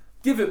defense.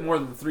 Give it more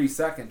than 3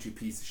 seconds, you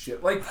piece of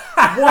shit. Like,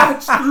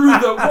 watch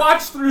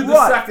through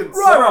the second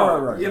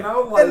song. Right. You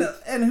know, like,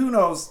 and who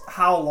knows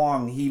how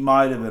long he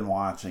might have been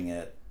watching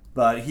it,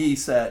 but he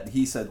said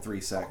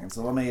 3 seconds.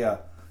 So let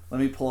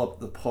me pull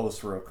up the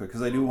post real quick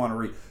because I do want to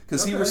read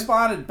because he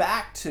responded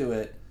back to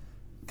it.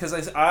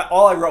 Because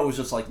all I wrote was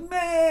just like,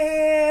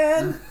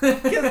 man,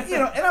 and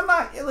I'm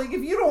not like,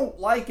 if you don't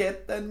like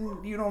it, then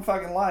you don't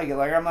fucking like it.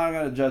 Like, I'm not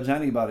going to judge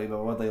anybody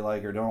about what they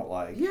like or don't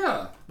like.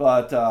 Yeah.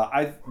 But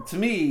to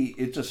me,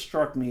 it just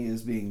struck me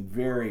as being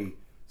very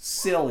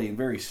silly and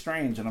very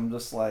strange, and I'm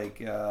just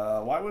like,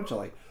 why wouldn't you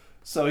like?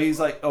 So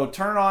he's like, oh,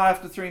 turn on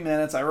after 3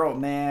 minutes. I wrote,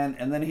 man,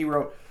 and then he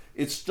wrote,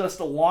 it's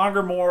just a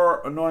longer,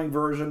 more annoying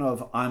version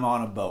of I'm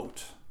on a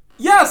boat.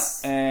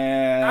 Yes!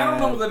 And I don't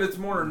know that it's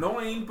more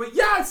annoying, but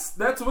yes,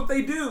 that's what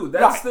they do.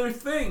 That's their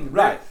thing.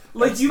 Right.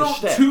 Like, you don't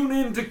tune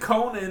into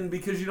Conan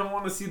because you don't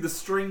want to see the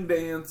string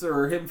dance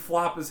or him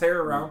flop his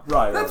hair around.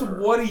 Right. That's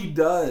what he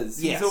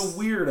does. Yes. He's a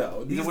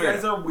weirdo. These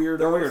guys are weirdos.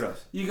 They're weirdos.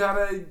 You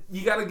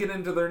gotta get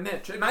into their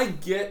niche. And I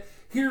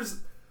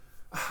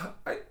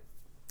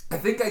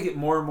think I get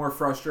more and more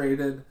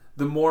frustrated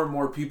the more and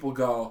more people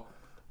go,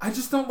 I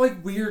just don't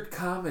like weird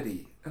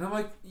comedy. And I'm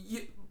like,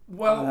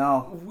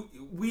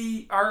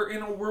 we are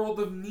in a world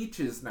of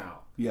niches now.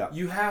 Yeah.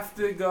 You have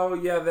to go,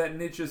 that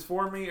niche is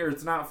for me or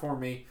it's not for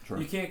me. Sure.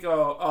 You can't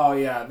go, oh,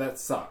 yeah, that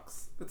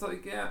sucks. It's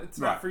like, it's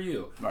not for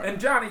you. Right. And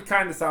Johnny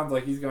kind of sounds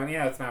like he's going,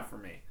 yeah, it's not for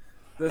me.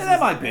 It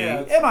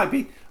might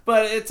be.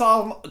 But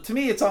to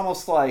me, it's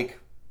almost like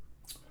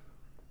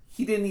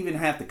he didn't even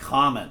have to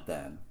comment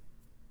then.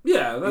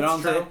 Yeah, that's what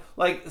I'm true. saying?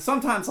 Like,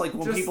 sometimes, like,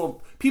 when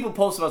people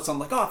post about something,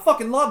 like, oh, I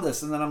fucking love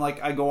this, and then I'm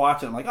like, I go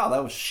watch it, I'm like, oh,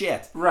 that was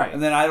shit. Right.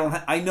 And then I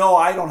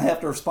don't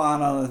have to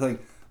respond on anything.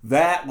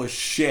 That was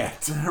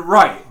shit.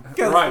 Right.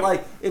 Because,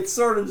 like, it's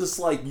sort of just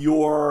like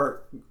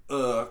you're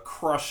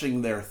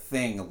crushing their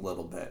thing a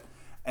little bit.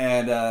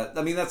 And,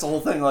 I mean, that's the whole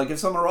thing. Like, if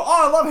someone wrote,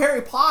 oh, I love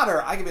Harry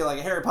Potter, I could be like,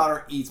 Harry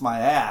Potter eats my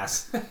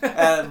ass.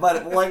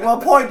 But, like,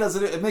 what point does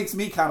it makes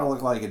me kind of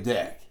look like a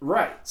dick.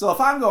 Right. So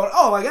if I'm going,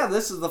 oh, my God,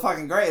 this is the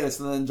fucking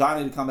greatest, and then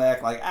Johnny would come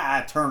back like,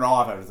 turn it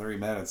off after 3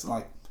 minutes. I'm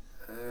like,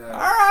 all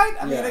right.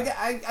 I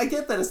mean, I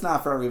get that it's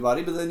not for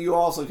everybody, but then you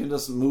also can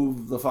just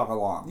move the fuck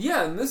along.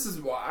 Yeah, and this is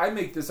why I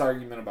make this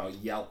argument about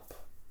Yelp.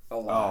 a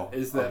lot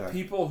is that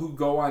people who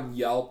go on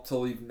Yelp to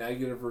leave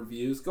negative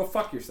reviews, go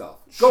fuck yourself.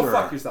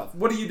 Fuck yourself.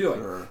 What are you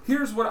doing?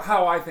 Here's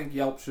how I think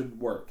Yelp should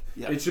work.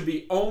 Yep. It should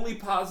be only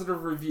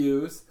positive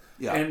reviews.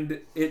 Yeah. And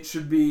it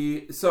should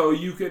be so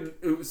you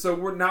can. So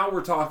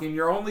we're talking.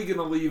 You're only going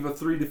to leave a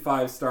 3 to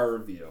 5 star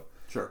review.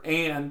 Sure.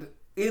 And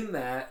in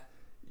that,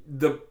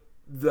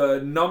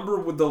 the number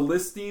with the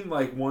listing,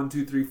 like 1,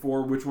 2, 3,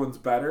 4, which one's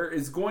better,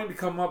 is going to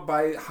come up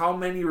by how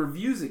many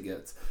reviews it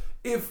gets.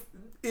 If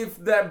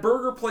that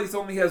burger place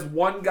only has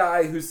one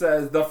guy who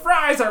says the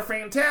fries are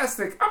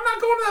fantastic, I'm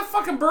not going to that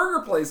fucking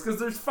burger place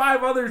because there's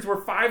 5 others where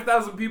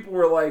 5,000 people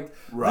were like,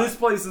 this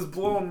place is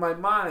blowing my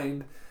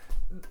mind.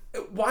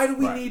 Why do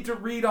we need to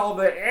read all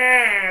the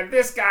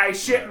this guy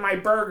shit in my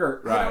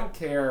burger? I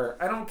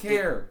don't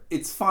care.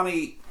 It's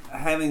funny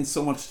having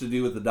so much to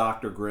do with the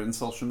Dr. Grin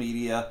social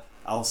media.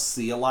 I'll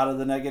see a lot of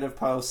the negative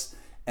posts,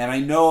 and I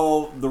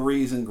know the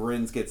reason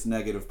Grins gets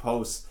negative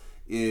posts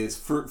is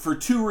for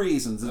 2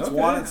 reasons. It's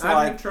one, it's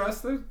I'm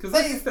interested because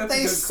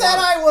they said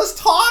I was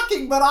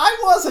talking, but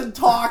I wasn't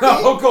talking.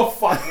 Oh, go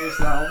fuck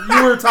yourself.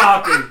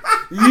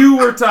 You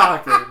were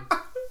talking.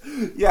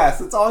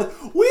 Yes, it's always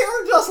we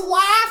were just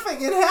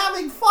laughing and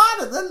having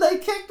fun, and then they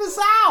kicked us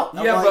out.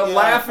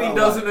 Laughing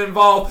doesn't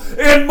involve.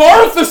 And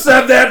Martha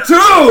said that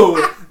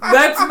too.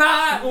 That's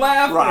not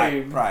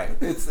laughing. Right.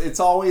 It's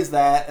always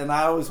that, and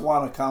I always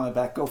want to comment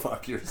back, go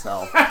fuck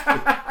yourself.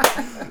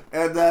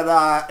 and then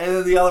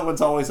the other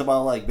one's always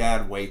about like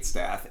bad wait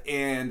staff,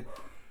 and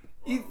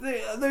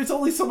there's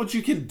only so much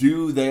you can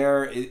do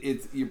there.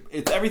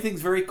 It's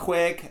everything's very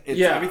quick.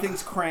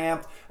 Everything's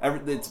cramped.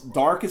 It's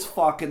dark as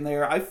fuck in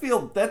there. I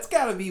feel that's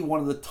got to be one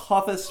of the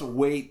toughest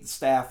wait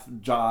staff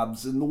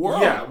jobs in the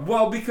world. Yeah,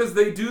 well, because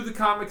they do the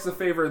comics a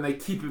favor and they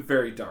keep it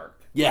very dark.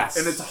 Yes.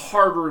 And it's a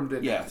hard room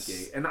to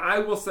navigate. And I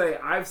will say,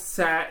 I've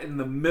sat in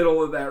the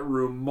middle of that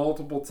room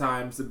multiple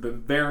times and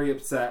been very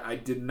upset I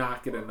did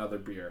not get another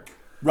beer.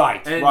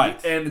 Right.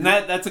 And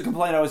that's a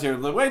complaint I was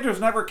hearing. The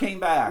waiters never came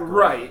back.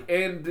 Right.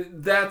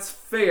 And that's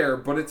fair,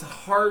 but it's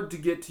hard to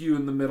get to you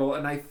in the middle.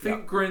 And I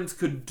think Grins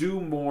could do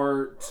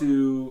more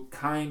to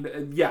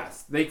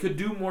they could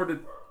do more to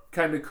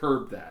kind of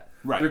curb that.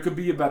 Right. There could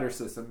be a better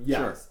system. Yes.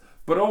 Sure.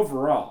 But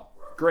overall,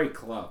 great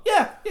club.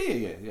 Yeah.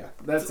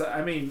 That's,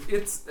 I mean,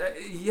 it's,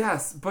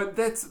 yes, but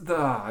that's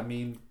bad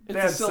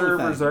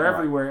servers are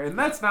everywhere. And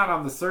that's not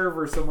on the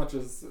server so much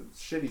as a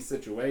shitty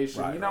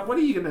situation. Right. What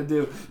are you going to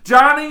do?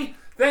 Johnny,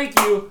 thank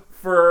you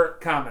for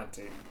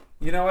commenting.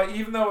 You know what?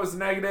 Even though it was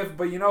negative,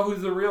 but you know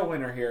who's the real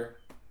winner here?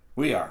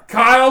 We are.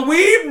 Kyle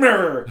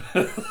Wiedmer!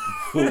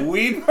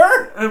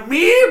 Wiedmer?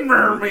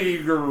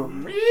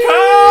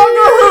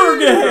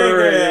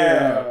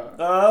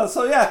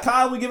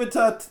 Kyle, we give it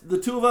to the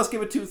 2 of us.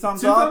 Give it 2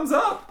 thumbs up. 2 thumbs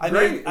up.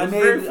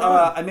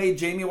 I made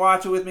Jamie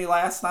watch it with me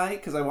last night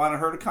because I wanted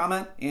her to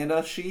comment, and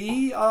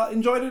she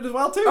enjoyed it as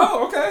well too.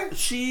 Oh, okay.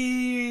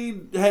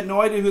 She had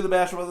no idea who the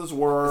Basham Brothers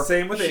were.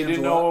 Same with Angela. She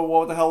didn't know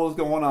what the hell was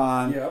going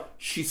on. Yep.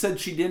 She said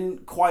she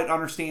didn't quite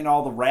understand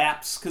all the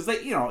raps because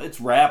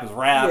it's rap is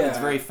rap. Yeah. It's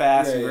very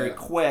fast and very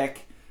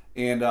quick,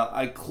 and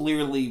I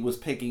clearly was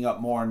picking up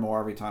more and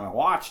more every time I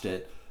watched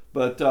it.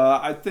 But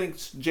I think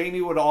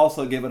Jamie would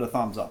also give it a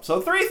thumbs up.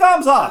 So 3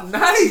 thumbs up.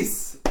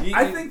 Nice.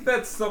 I think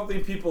that's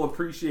something people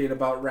appreciate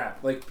about rap.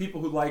 Like people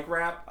who like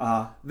rap,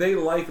 they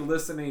like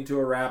listening to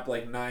a rap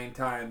like 9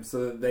 times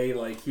so that they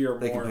like hear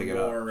more and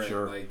more.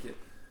 Sure. And,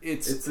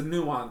 it's a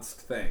nuanced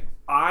thing.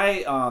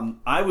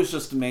 I was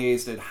just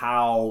amazed at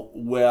how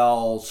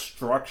well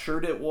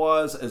structured it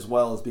was, as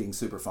well as being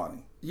super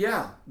funny.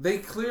 Yeah, they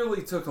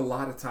clearly took a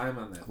lot of time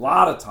on that. A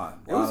lot of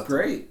time. It was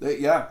great.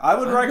 Yeah, I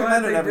would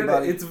recommend it,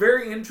 everybody. It's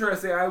very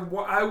interesting.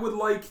 I would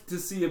like to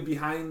see a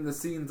behind the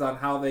scenes on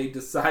how they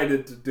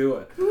decided to do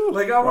it.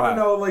 Like, I want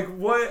to know, like,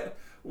 what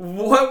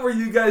were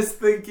you guys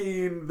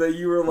thinking that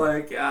you were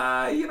like,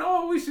 you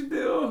know what we should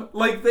do?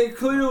 Like, they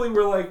clearly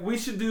were like, we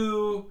should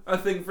do a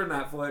thing for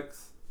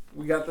Netflix.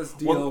 We got this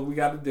deal. We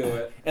got to do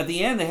it. At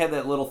the end, they had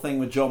that little thing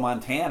with Joe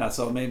Montana,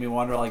 so it made me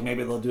wonder, like,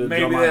 maybe they'll do a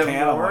Joe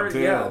Montana one, too.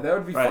 Yeah, that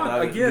would be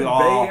fun. Again,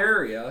 Bay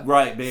Area.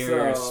 Right, Bay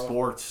Area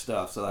sports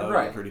stuff, so that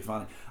would be pretty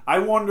funny. I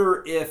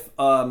wonder if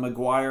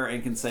McGuire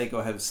and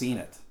Canseco have seen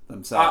it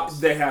themselves.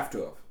 They have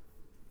to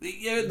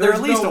have. They're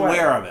at least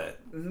aware of it.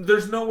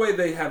 There's no way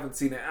they haven't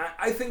seen it.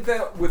 I think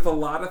that with a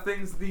lot of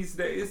things these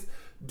days,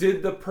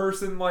 did the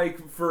person,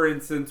 like, for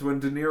instance, when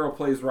De Niro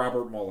plays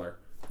Robert Mueller,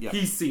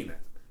 he's seen it.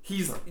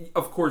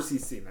 Of course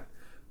he's seen it.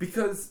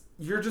 Because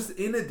you're just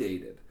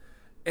inundated.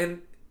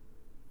 And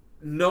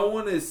no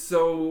one is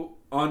so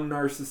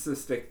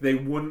unnarcissistic they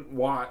wouldn't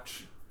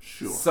watch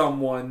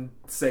someone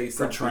say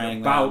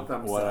something about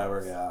themselves.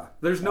 Whatever, yeah.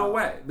 There's no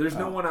way. There's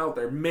no one out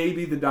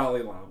there.Maybe the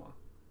Dalai Lama.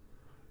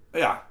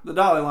 Yeah, the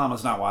Dalai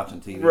Lama's not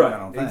watching TV. Right, I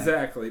don't think.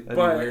 Exactly.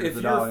 But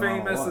if you're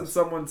famous and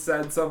someone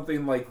said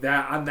something like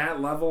that on that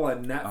level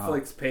and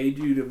Netflix paid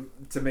you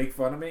to make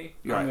fun of me,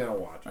 I'm going to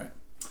watch it.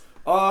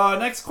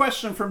 Next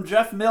question from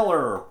Jeff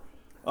Miller.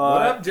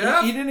 What up,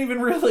 Jeff? He didn't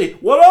even really...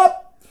 What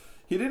up?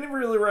 He didn't even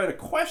really write a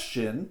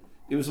question.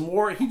 It was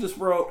more... He just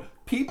wrote,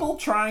 people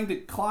trying to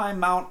climb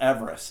Mount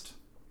Everest.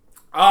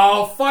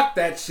 Oh, fuck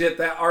that shit.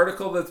 That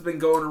article that's been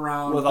going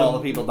around. With all the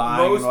people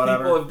dying Most and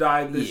whatever. people have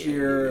died this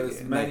year.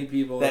 As many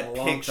people in a That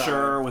long picture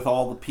time. with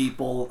all the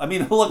people. I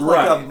mean, it looked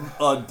like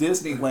a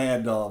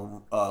Disneyland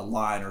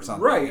line or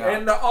something. Right, Yeah.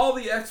 and all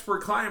the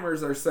expert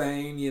climbers are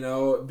saying,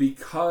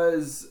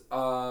 because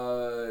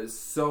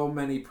so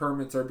many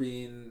permits are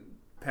being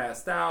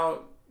passed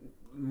out,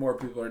 more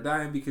people are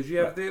dying because you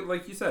have,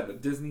 like you said, a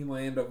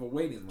Disneyland of a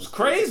waiting list. It's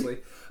crazy. Basically.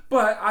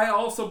 But I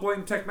also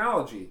blame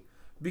technology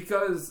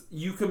because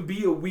you can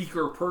be a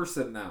weaker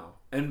person now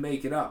and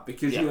make it up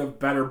because you have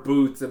better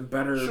boots and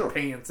better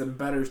pants and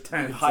better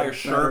tents. You hire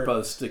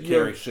Sherpas to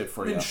carry shit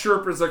for you. And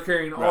Sherpas are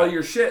carrying all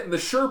your shit, and the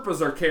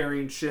Sherpas are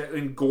carrying shit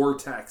in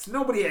Gore-Tex.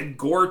 Nobody had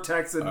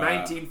Gore-Tex in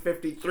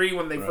 1953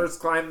 when they first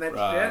climbed that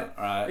shit.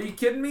 Are you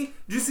kidding me?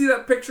 Did you see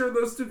that picture of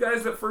those two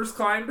guys that first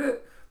climbed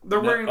it? They're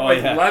wearing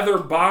leather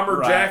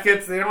bomber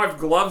jackets. They don't have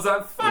gloves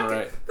on. Fuck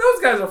it.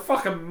 Those guys are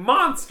fucking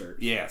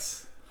monsters.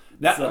 Yes.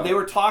 Now, they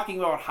were talking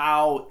about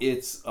how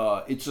it's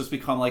just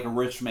become like a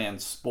rich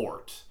man's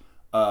sport.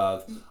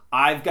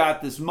 I've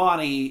got this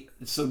money,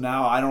 so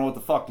now I don't know what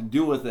the fuck to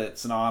do with it,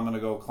 so now I'm going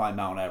to go climb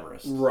Mount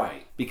Everest.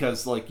 Right.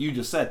 Because, like you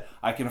just said,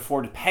 I can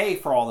afford to pay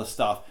for all this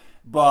stuff,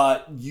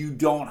 but you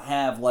don't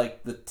have,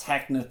 like, the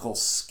technical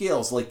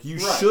skills. Like, you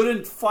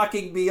shouldn't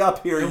fucking be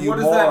up here, and you what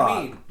moron. does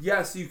that mean?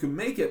 Yes, you can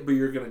make it, but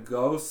you're going to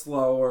go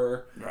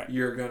slower. Right.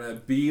 You're going to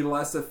be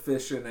less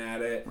efficient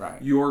at it.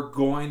 Right. You're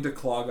going to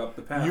clog up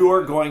the path.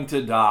 You're going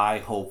to die,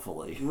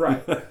 hopefully.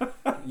 Right.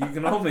 You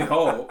can only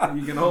hope.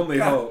 You can only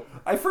hope.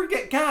 I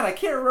forget. God, I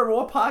can't remember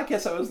what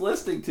podcast I was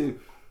listening to,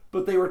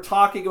 but they were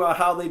talking about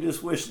how they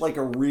just wish like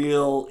a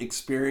real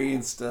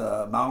experienced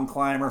mountain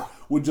climber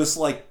would just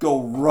like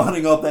go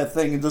running up that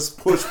thing and just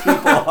push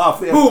people off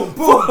the boom,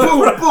 boom,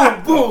 boom,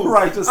 boom, boom.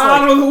 Right, just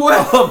out like of the way.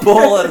 A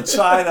bull in a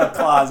China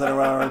closet or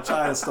whatever, a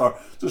China store,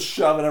 just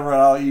shoving everyone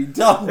out. You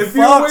dumb If fucks.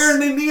 you're wearing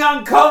the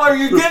neon color,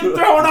 you're getting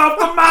thrown off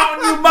the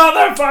mountain, you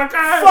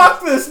motherfucker.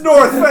 Fuck this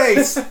North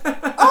Face.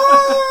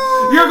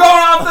 You're going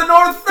off the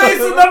North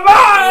Face of the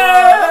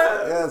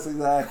mountain. Yes,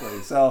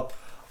 exactly. So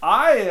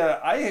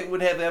I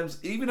would have,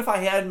 even if I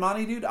had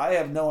money, dude, I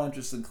have no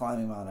interest in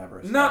climbing Mount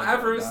Everest. Not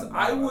Everest.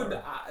 I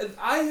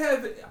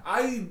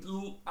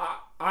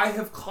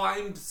have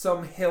climbed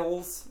some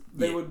hills.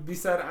 They would be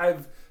said.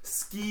 I've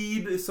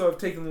skied, so I've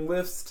taken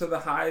lifts to the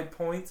high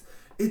points.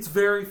 It's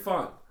very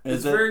fun.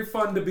 It's very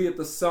fun to be at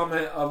the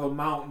summit of a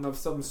mountain of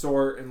some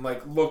sort and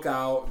like look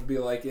out and be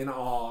like in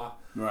awe.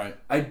 Right.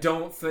 I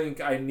don't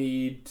think I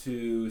need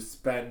to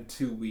spend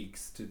 2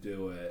 weeks to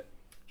do it.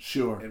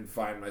 Sure. And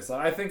find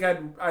myself. I think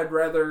I'd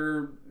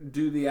rather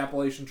do the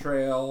Appalachian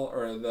Trail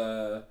or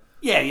the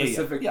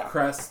Pacific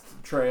Crest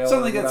Trail.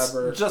 Something or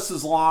whatever. That's just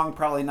as long,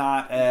 probably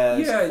not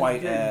as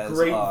quite as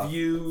great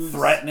views,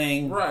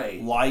 threatening,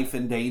 right? Life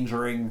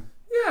endangering.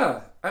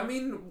 Yeah, I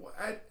mean,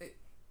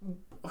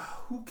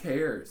 who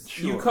cares?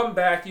 Sure. You come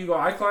back, you go,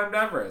 I climbed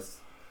Everest.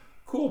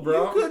 Cool,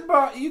 bro.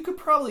 You could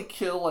probably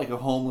kill like a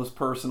homeless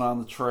person on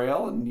the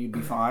trail, and you'd be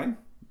fine.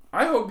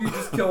 I hope you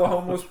just kill a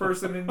homeless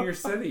person in your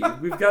city.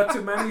 We've got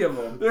too many of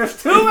them.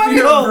 There's too many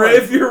of them.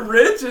 If you're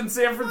rich in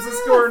San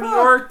Francisco or New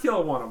York,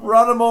 kill one of them.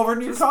 Run them over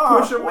in your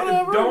car.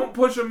 Don't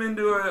push them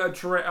into a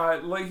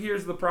train. Like,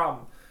 here's the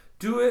problem.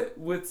 Do it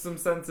with some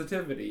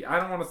sensitivity. I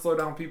don't want to slow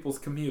down people's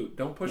commute.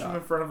 Don't push them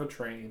in front of a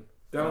train.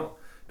 Don't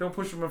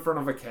push them in front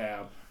of a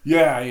cab.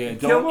 Yeah.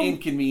 Don't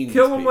inconvenience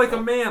Kill them people. like a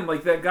man,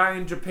 like that guy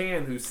in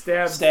Japan who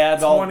stabbed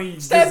 20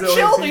 children.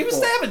 people. He was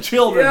stabbing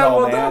children, yeah,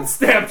 well, man. don't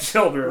stab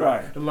children.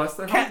 Right. Unless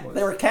they're homeless.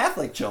 They were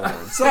Catholic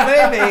children. So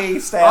maybe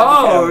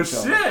stab the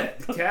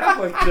shit.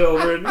 Catholic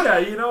children. Yeah,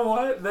 you know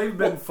what? They've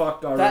been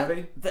fucked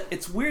already.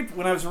 It's weird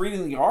when I was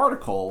reading the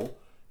article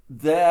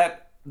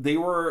that they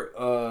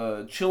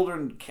were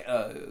children,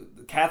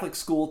 Catholic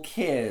school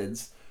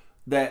kids,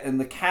 and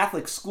the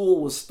Catholic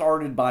school was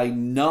started by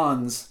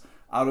nuns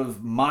out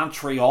of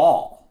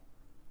Montreal.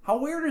 How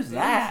weird is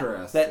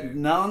that? That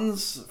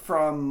nuns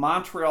from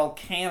Montreal,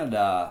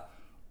 Canada,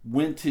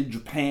 went to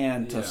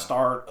Japan to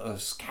start a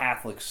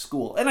Catholic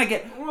school. And I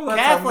get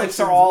Catholics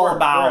are all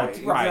about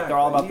exactly. They're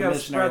all about you the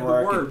missionary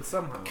work,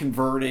 and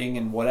converting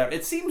and whatever.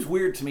 It seems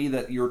weird to me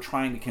that you're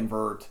trying to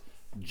convert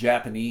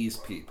Japanese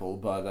people,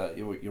 but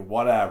you're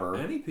whatever.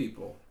 Any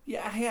people.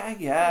 Yeah, I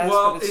guess.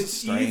 Well, but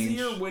it's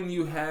easier when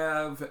you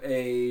have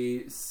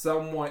a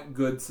somewhat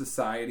good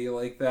society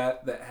like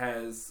that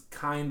has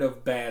kind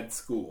of bad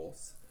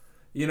schools.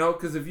 You know,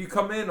 because if you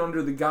come in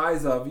under the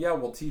guise of,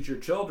 we'll teach your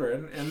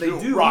children, and they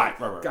do. Right.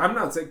 I'm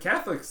not saying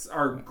Catholics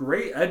are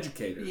great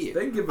educators. Yeah.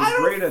 They give a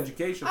great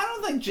education. I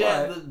don't think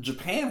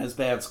Japan has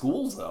bad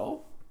schools,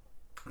 though.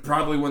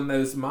 Probably when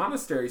those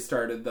monasteries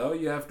started, though,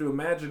 you have to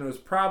imagine it was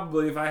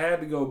probably, if I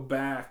had to go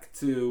back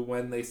to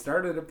when they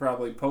started it,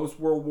 probably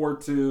post-World War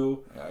II.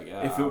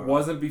 If it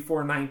wasn't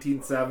before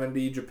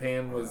 1970,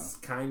 Japan was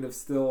kind of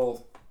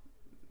still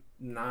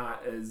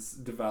not as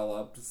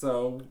developed.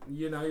 So,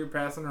 you're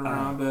passing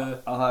around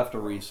I'll have to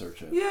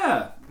research it.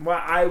 Yeah.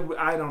 Well,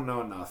 I don't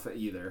know enough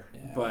either.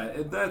 Yeah.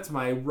 But that's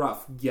my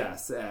rough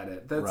guess at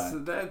it.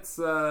 That's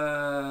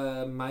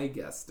my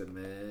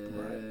guesstimate.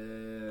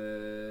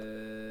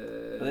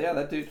 Right. But yeah,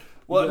 that dude...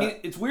 Well, I mean,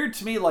 it's weird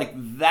to me, like,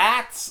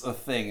 that's a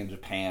thing in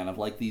Japan of,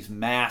 like, these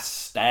mass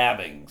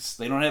stabbings.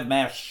 They don't have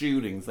mass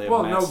shootings. They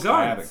have mass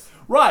stabbings. Guns.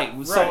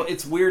 Right. So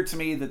it's weird to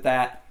me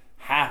that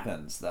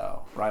happens,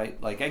 though,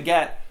 right? Like, I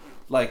get,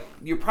 like,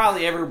 you're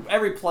probably,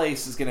 every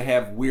place is going to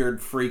have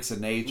weird freaks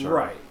of nature.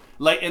 Right.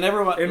 Like, and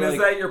everyone... And is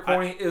that your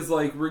point? Is,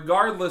 like,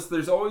 regardless,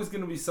 there's always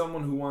going to be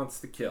someone who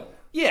wants to kill.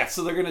 Yeah,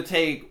 so they're going to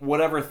take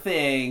whatever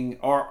thing,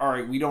 or, all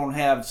right, we don't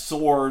have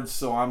swords,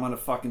 so I'm going to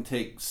fucking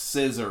take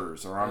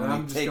scissors, or I'm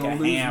going to take a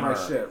hammer.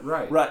 My shit.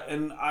 Right. Right,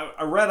 and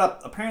I read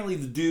up, apparently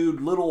the dude,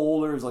 little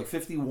older, is like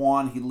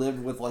 51, he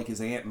lived with like his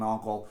aunt and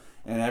uncle,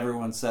 and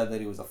everyone said that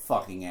he was a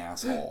fucking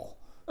asshole.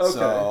 Okay.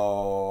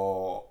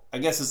 So, I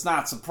guess it's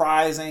not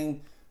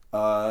surprising.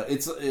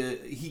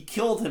 He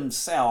killed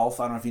himself,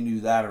 I don't know if you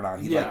knew that or not,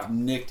 he like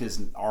nicked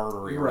his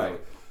artery.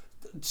 Right.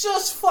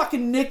 Just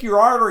fucking nick your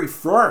artery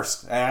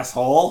first,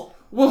 asshole.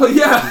 Well,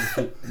 yeah.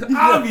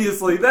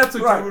 Obviously, that's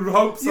what you would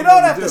hope someone would do. You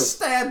don't have to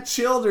stab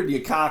children, you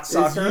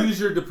cocksucker. Is use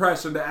your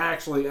depression to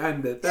actually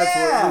end it.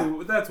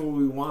 That's what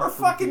we want. Or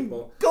from fucking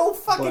people. Go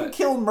fucking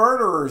kill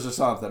murderers or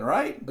something,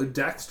 right?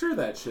 Dexter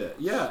that shit.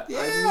 Yeah.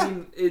 I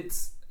mean,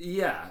 it's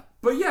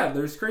But yeah,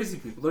 there's crazy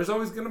people. There's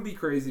always going to be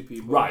crazy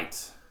people.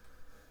 Right.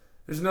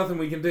 There's nothing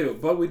we can do,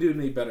 but we do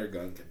need better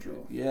gun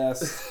control.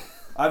 Yes.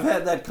 I've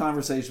had that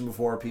conversation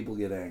before. People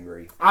get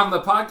angry. On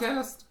the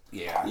podcast?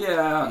 Yeah.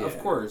 Yeah, of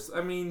course.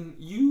 I mean,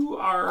 you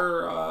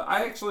are...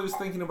 I actually was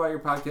thinking about your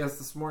podcast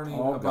this morning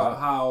about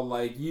how,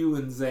 like, you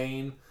and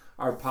Zane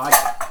are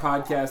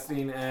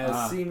podcasting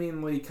as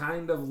seemingly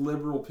kind of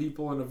liberal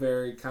people in a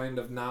very kind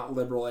of not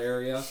liberal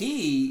area.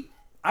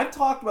 I've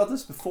talked about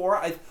this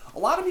before. A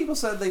lot of people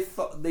said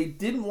they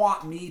didn't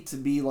want me to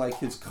be, like,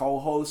 his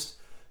co-host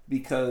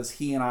because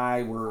he and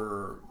I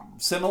were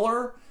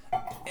similar.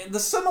 And the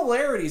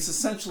similarities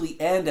essentially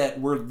end at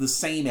we're the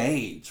same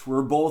age.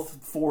 We're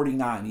both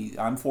 49.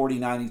 I'm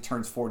 49. He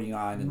turns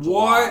 49 in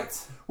July.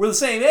 What? We're the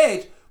same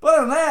age. But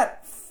other than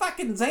that,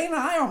 fucking Zane and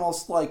I are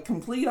almost like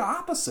complete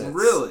opposites.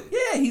 Really?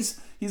 Yeah, he's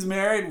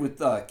married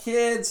with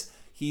kids.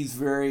 He's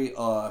very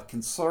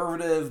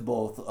conservative,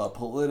 both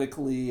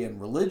politically and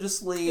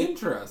religiously.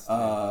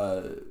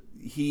 Interesting.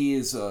 He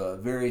is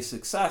very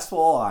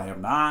successful. I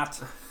am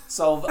not.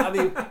 So, I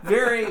mean,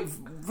 very,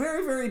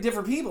 very, very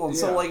different people. And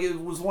so, like,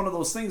 it was one of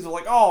those things of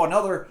like, oh,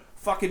 another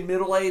fucking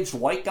middle-aged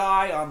white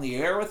guy on the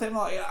air with him.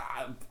 Like,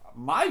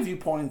 my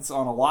viewpoints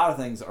on a lot of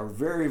things are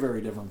very,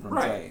 very different from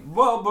Zane.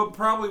 Well, but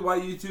probably why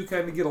you two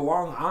kind of get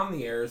along on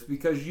the air is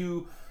because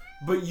you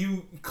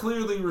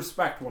clearly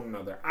respect one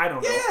another. I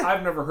don't know.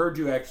 I've never heard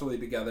you actually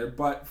together,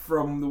 but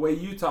from the way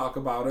you talk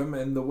about him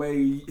and the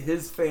way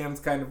his fans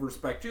kind of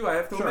respect you, I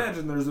have to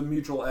imagine there's a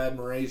mutual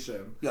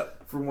admiration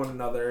for one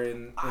another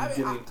in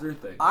getting through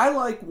things. I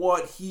like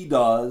what he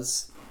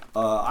does.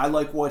 I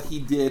like what he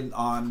did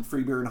on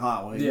Free Beer and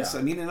Hot Wings. Yeah.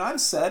 I mean, and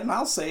I've said, and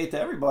I'll say it to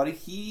everybody,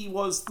 he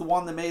was the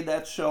one that made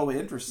that show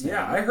interesting.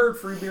 Yeah, I heard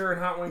Free Beer and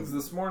Hot Wings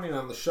this morning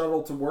on the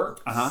shuttle to work.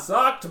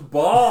 Sucked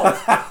balls.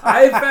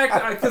 In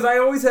fact, because I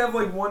always have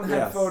like one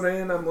headphone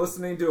in, I'm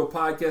listening to a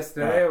podcast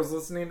today. I was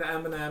listening to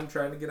Eminem,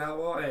 trying to get out a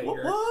little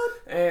anger. What?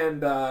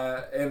 And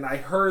I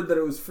heard that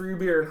it was Free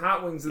Beer and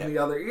Hot Wings in the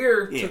other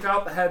ear, took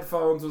out the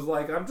headphones, was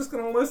like, I'm just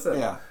going to listen.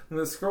 Yeah. I'm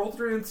going to scroll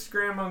through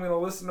Instagram, I'm going to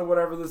listen to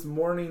whatever this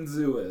morning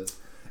zoo is.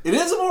 It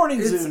is a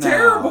morning zoo now. It's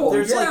terrible.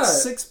 There's like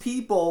 6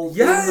 people in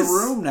the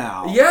room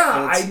now.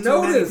 Yeah, I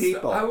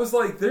noticed. I was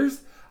like,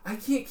 I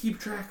can't keep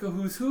track of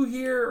who's who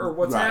here or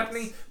what's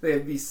happening. They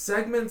have these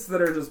segments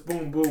that are just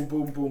boom, boom,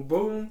 boom, boom,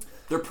 boom.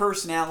 Their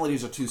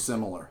personalities are too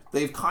similar.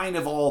 They've kind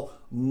of all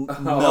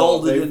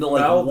melded into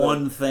like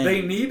one thing.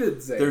 They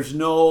needed Zane.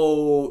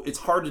 It's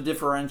hard to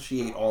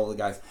differentiate all the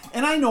guys.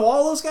 And I know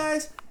all those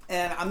guys,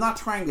 and I'm not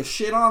trying to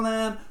shit on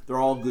them. They're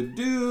all good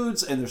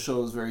dudes, and their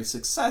show is very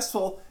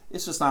successful.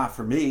 It's just not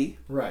for me.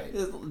 Right.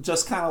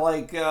 Just kind of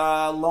like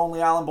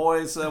Lonely Island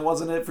Boys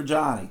wasn't it for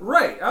Johnny.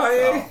 Right.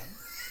 Oh,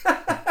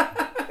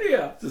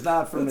 yeah. It's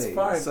not for me. That's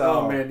fine. So,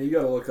 oh, man, you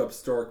got to look up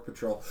Stork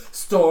Patrol.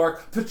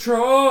 Stork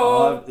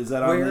Patrol! Is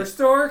that on We're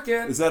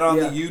storking. Is that on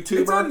the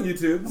YouTube? It's on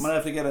YouTube. I'm going to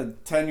have to get a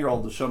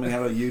 10-year-old to show me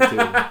how to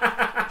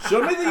YouTube.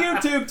 Show me the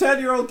YouTube,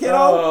 10-year-old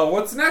kiddo.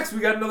 What's next? We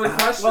got another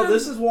question? Well,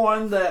 this is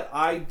one that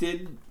I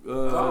did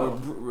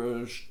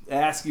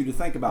ask you to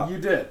think about. You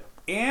did.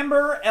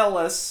 Amber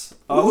Ellis,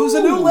 who's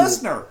a new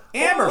listener.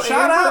 Amber,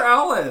 shout out. Amber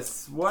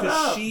Ellis. What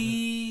up? Do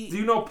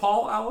you know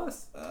Paul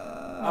Ellis?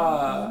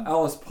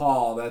 Ellis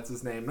Paul, that's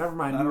his name. Never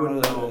mind, you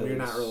wouldn't know him. You're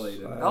not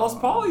related. Ellis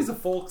Paul, he's a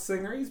folk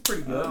singer. He's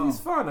pretty good. He's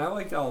fun. I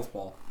like Ellis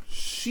Paul.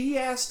 she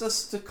asked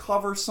us to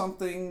cover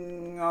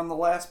something on the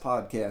last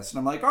podcast, and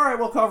I'm like, all right,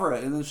 we'll cover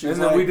it. And then she's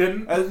like, we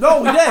didn't?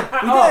 No, we did.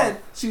 We did.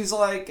 She's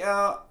like,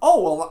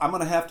 well, I'm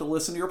going to have to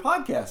listen to your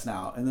podcast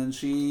now. And then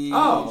she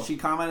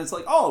commented, it's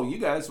like, oh, you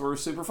guys were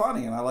super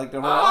funny, and I liked it a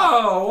lot.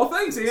 Oh, well,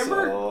 thanks,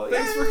 Amber.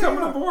 Thanks for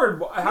coming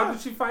aboard. How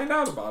did she find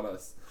out about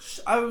us?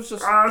 I was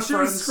just... she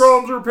was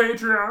scrolling through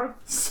Patreon.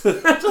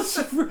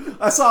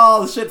 I saw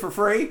all the shit for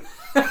free.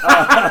 You're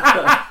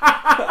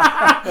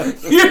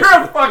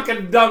a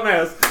fucking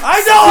dumbass.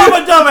 I know I'm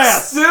a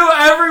dumbass. Sue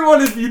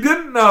everyone, if you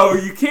didn't know,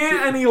 you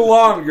can't any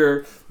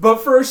longer. But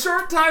for a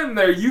short time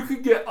there, you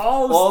could get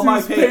all my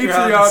Stu's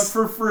Patreon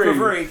for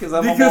free. Because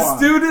I'm a moron.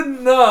 Stu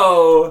didn't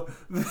know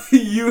that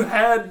you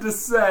had to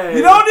say.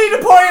 You don't need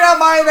to point out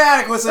my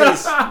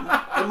inadequacies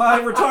and my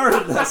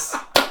retardedness.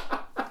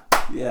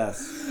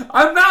 Yes.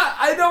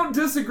 I don't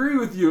disagree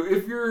with you.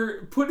 If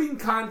you're putting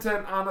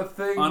content on a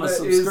thing on a that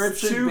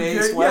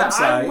subscription-based website.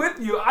 Yeah, I'm with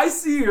you. I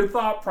see your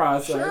thought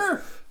process.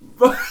 Sure.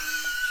 But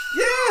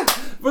yeah.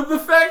 But the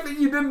fact that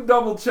you didn't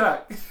double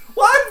check.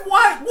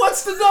 What?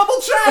 What's the double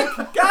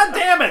check? God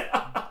damn it.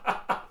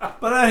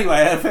 But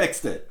anyway, I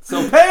fixed it.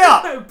 So pay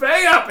up.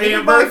 Pay up,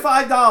 Amber. Amber.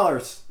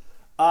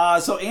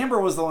 $5. So Amber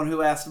was the one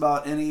who asked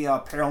about any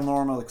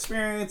paranormal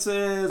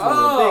experiences, whether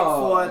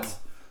Bigfoot,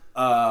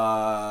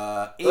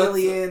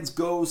 aliens,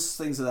 ghosts,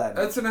 things of that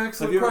nature. That's an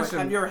excellent question.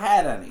 Have you ever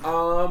had any?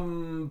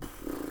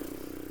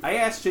 I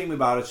asked Jamie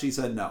about it. She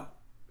said no.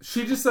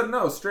 She just said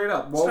no, straight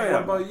up. Well,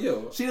 what about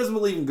you? She doesn't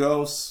believe in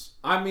ghosts.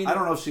 I mean, I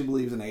don't know if she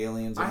believes in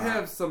aliens or not. I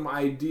have some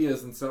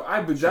ideas, and so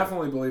I would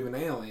definitely believe in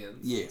aliens.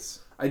 Yes.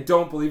 I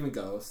don't believe in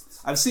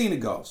ghosts. I've seen a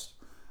ghost.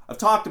 I've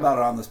talked about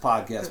it on this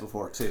podcast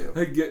before, too.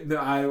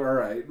 All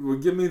right. Well,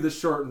 give me the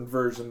shortened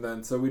version,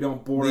 then, so we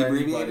don't bore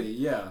anybody.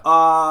 Yeah.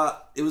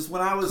 It was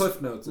when I was Cliff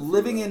Notes,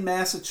 living in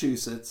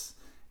Massachusetts,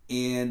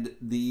 and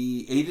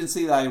the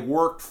agency that I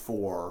worked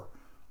for,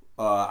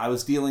 I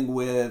was dealing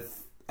with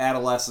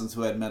adolescents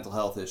who had mental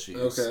health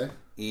issues. Okay.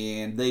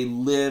 And they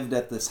lived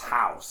at this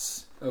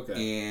house. Okay.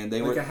 And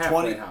they like were a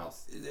halfway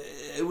house.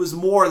 It was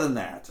more than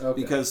that. Okay.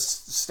 Because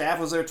staff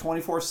was there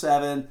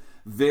 24/7,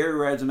 very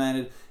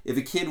regimented. If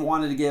a kid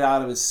wanted to get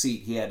out of his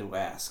seat, he had to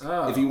ask.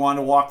 Oh. If he wanted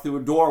to walk through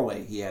a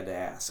doorway, he had to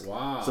ask.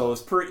 Wow. So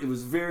it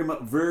was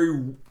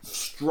very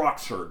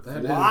structured.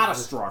 A lot of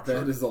structure.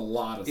 That is a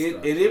lot of structure.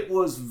 And it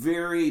was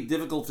very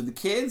difficult for the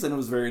kids, and it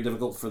was very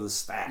difficult for the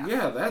staff.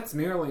 Yeah, that's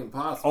nearly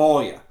impossible.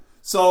 Oh, yeah.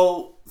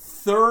 So,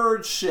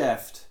 third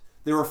shift,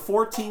 there were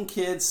 14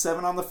 kids,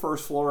 7 on the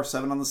first floor,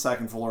 7 on the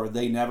second floor.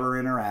 They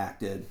never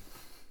interacted.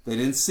 They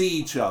didn't see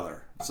each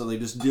other, so they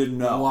just didn't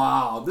know.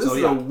 Wow, this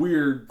is a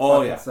weird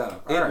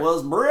setup. It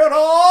was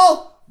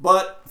brutal!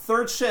 But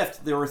third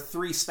shift, there were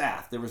 3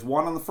 staff. There was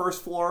 1 on the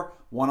first floor,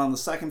 1 on the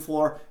second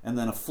floor, and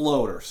then a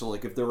floater. So,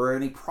 like, if there were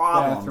any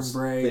problems,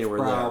 they were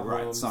there.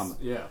 Right, some.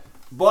 Yeah.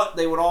 But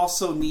they would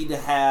also need to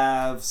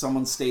have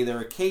someone stay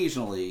there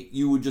occasionally.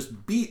 You would just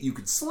you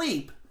could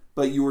sleep,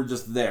 but you were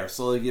just there.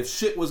 So like if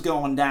shit was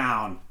going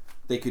down,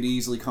 they could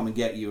easily come and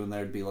get you, and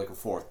there'd be like a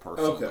 4th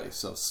person. Okay.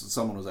 So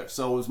someone was there.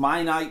 So it was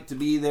my night to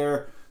be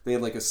there. They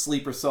had like a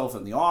sleeper cell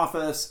in the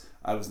office.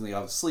 I was in the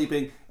office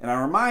sleeping. And I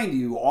remind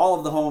you, all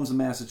of the homes in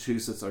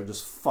Massachusetts are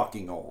just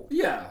fucking old.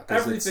 Yeah,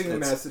 everything in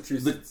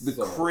Massachusetts.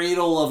 The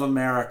cradle of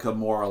America,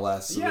 more or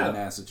less, in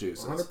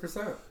Massachusetts.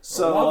 100%.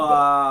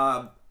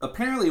 So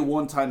apparently at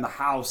one time the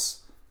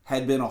house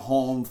had been a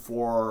home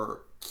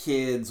for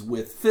kids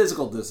with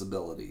physical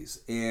disabilities,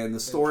 and the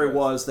story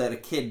was that a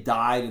kid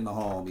died in the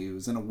home. He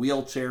was in a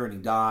wheelchair and he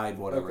died,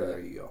 whatever. Okay. There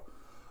you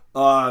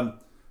go.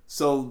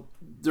 So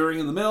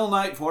during the middle of the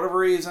night, for whatever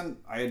reason,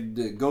 I had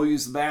to go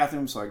use the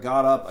bathroom, so I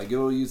got up, I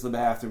go use the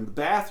bathroom. The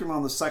bathroom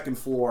on the second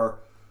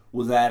floor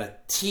was at a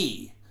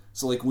T.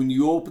 So like when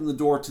you open the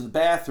door to the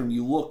bathroom,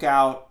 you look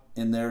out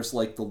and there's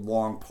like the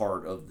long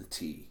part of the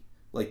T.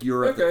 Like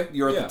you're at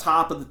the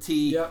top of the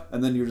T,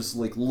 and then you're just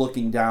like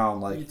looking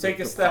down. Like you take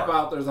a step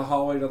out, there's a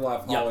hallway to the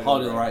left, hallway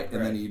to the right,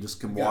 and then you just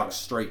can walk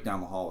straight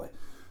down the hallway.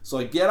 So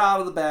I get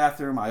out of the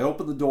bathroom, I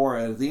open the door,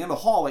 and at the end of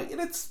the hallway,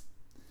 and it's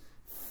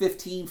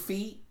 15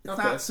 feet. It's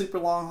not a super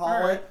long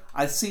hallway. Right.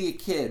 I see a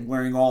kid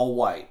wearing all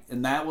white,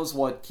 and that was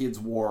what kids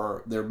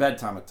wore, their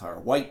bedtime attire.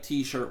 White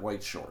t-shirt,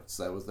 white shorts.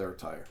 That was their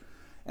attire.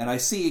 And I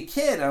see a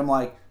kid, and I'm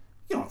like,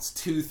 it's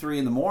 2, 3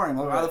 in the morning.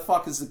 I'm like, why the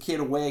fuck is the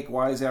kid awake?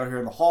 Why is he out here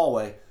in the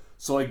hallway?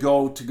 So I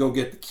go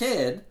get the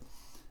kid,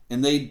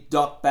 and they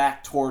duck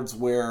back towards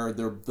where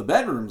the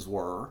bedrooms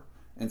were.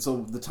 And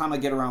so the time I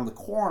get around the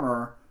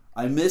corner,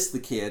 I miss the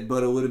kid,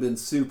 but it would have been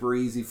super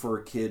easy for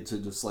a kid to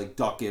just like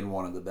duck in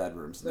one of the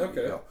bedrooms. There you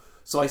go.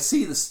 So I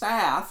see the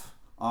staff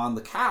on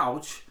the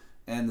couch,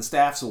 and the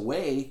staff's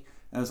awake,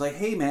 and I was like,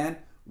 hey man,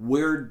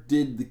 where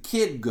did the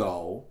kid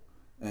go?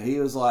 And he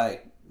was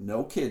like,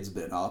 no kid's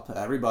been up.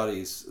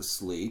 Everybody's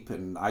asleep.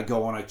 And I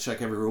go and I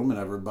check every room, and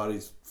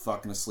everybody's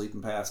fucking asleep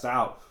and passed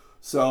out.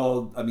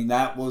 So, I mean,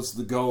 that was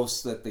the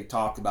ghost that they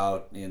talked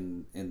about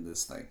in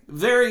this thing.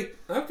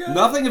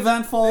 Nothing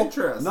eventful,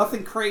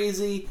 nothing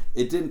crazy.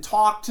 It didn't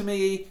talk to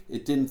me.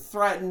 It didn't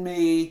threaten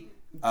me.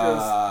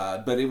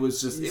 But it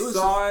was just you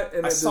saw it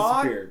and it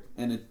disappeared.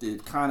 And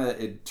it kind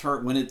of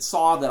turned when it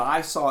saw that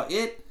I saw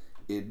it.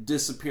 It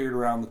disappeared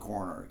around the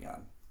corner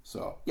again.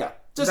 So yeah.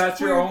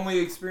 That's your only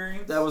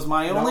experience? That was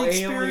my only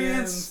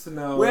experience. Aliens,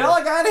 no. Well,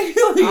 I got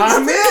aliens.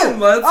 I'm in.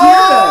 Let's hear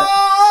that.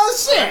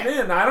 Oh, shit. I'm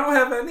in. I don't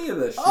have any of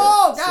this shit.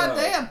 Oh,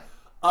 goddamn.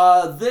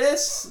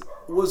 This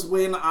was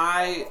when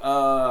I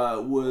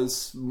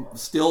was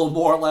still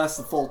more or less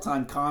a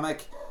full-time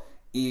comic.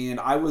 And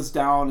I was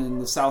down in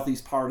the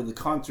southeast part of the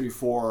country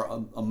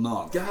for a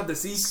month. God,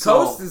 this East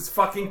Coast is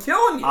fucking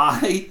killing you.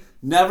 I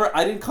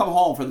didn't come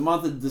home. For the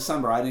month of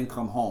December, I didn't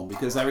come home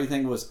because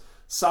everything was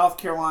South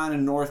Carolina,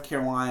 North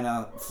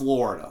Carolina,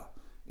 Florida.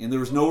 And there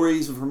was no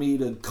reason for me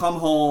to come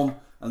home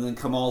and then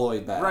come all the way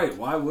back. Right,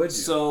 why would you?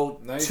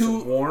 So nice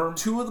and warm.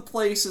 Two of the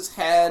places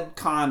had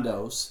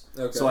condos.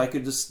 Okay. So I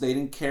could they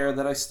didn't care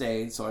that I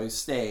stayed, so I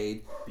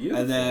stayed. Beautiful.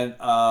 And then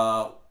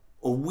a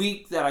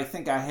week that I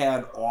think I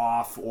had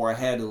off or I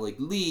had to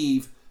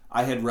leave,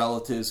 I had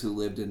relatives who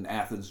lived in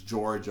Athens,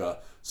 Georgia,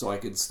 so I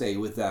could stay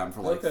with them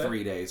for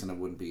 3 days and it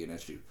wouldn't be an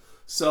issue.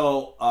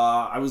 So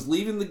I was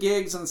leaving the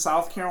gigs in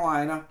South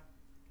Carolina.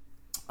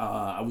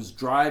 I was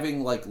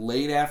driving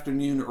late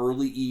afternoon,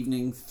 early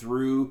evening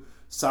through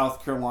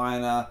South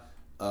Carolina,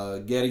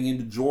 getting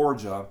into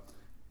Georgia,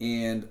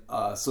 and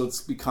so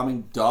it's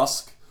becoming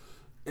dusk,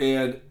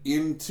 and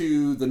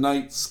into the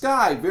night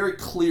sky, very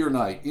clear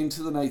night,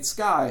 into the night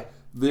sky,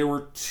 there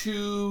were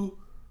two,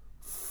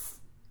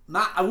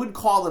 I wouldn't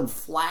call them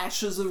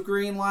flashes of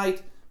green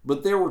light,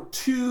 but there were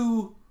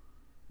two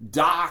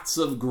dots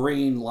of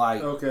green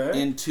light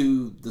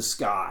into the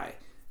sky.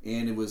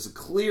 And it was a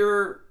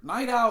clear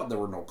night out. There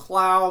were no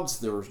clouds.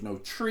 There was no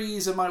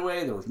trees in my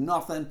way. There was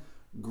nothing.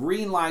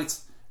 Green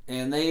lights.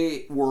 And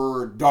they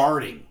were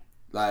darting.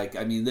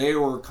 They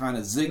were kind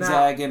of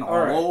zigzagging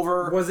all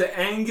over. Was it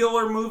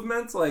angular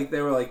movements?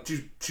 They were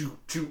choo, choo,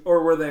 choo,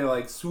 or were they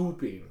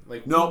swooping?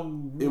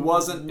 No, it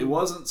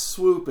wasn't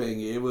swooping.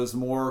 It was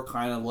more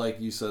kind of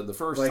like you said the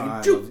first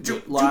time.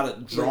 A lot of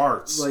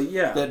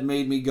jarts that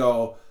made me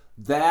go,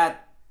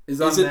 that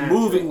isn't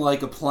moving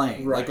like a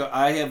plane. Right.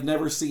 I have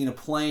never seen a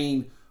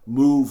plane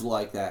move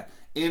like that.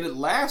 And it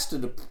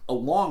lasted a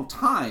long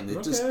time.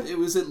 It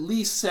was at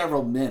least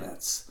several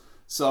minutes.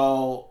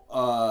 So,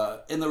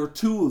 and there were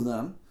two of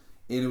them,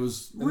 and it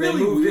was really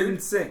they moved weird. in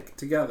sync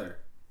together.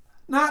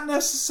 Not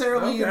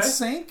necessarily in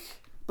sync,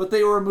 but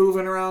they were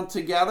moving around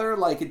together.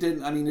 It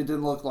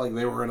didn't look like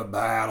they were in a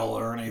battle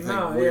or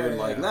anything weird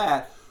like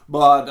that.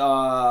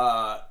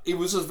 But it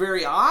was just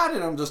very odd,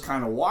 and I'm just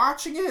kind of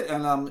watching it,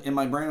 and I'm in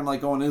my brain, I'm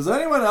going, is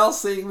anyone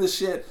else seeing this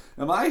shit?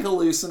 Am I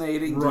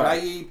hallucinating?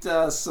 Right. Did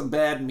I eat some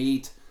bad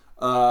meat?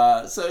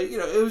 So,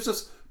 it was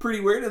just pretty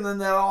weird, and then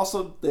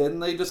then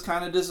they just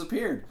kind of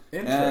disappeared.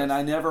 And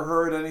I never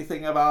heard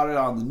anything about it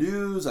on the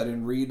news. I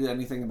didn't read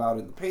anything about it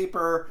in the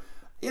paper.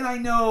 And I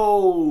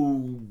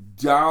know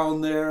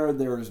down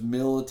there's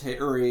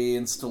military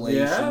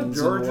installations. Yeah,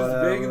 Georgia's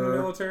big in the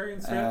military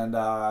and stuff.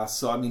 And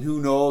so,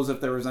 who knows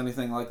if there was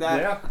anything like that.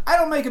 Yeah. I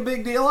don't make a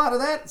big deal out of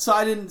that. So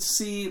I didn't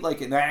see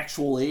an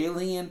actual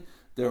alien.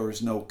 There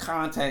was no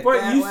contact.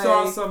 But you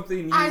saw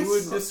something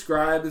would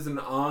describe as an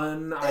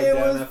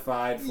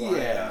unidentified flying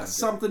object.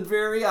 Something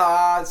very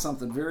odd,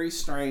 something very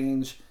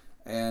strange.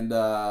 And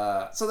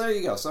so there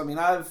you go. So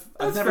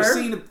I've never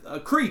seen a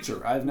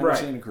creature. I've never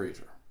seen a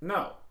creature.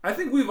 No. I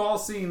think we've all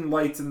seen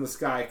lights in the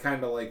sky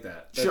kind of like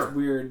that. That's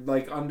weird,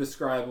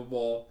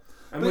 undescribable.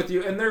 I'm with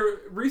you. And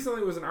there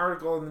recently was an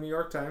article in the New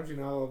York Times. I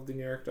love the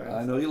New York Times.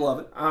 I know you love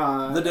it.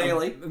 The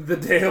Daily. The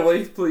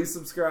Daily. Please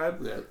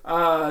subscribe. Yeah.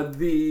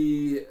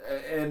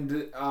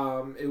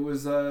 It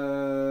was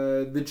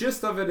the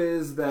gist of it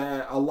is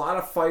that a lot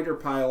of fighter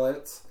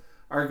pilots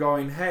are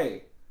going,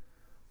 hey,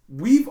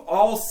 we've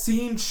all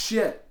seen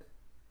shit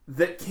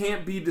that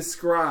can't be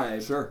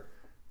described. Sure.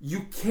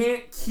 You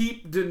can't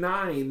keep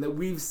denying that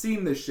we've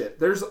seen this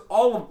shit.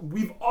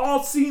 We've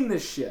all seen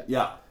this shit.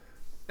 Yeah.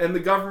 And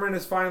the government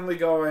is finally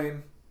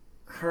going,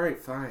 all right,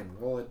 fine,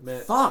 we'll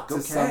admit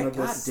to some of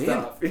this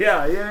stuff.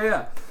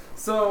 Yeah.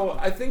 So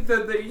I think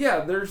that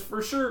there's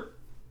for sure.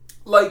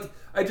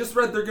 I just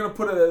read they're going to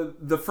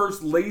put the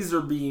first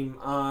laser beam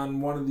on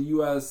one of the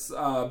U.S.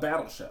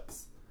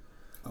 Battleships.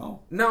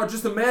 Oh. Now,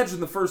 just imagine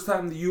the first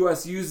time the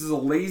U.S. uses a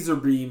laser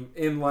beam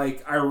in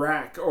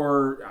Iraq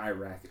or.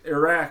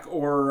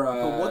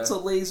 But what's a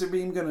laser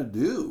beam gonna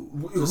do?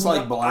 Just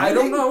blinding? I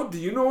don't know. Do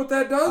you know what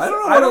that does? I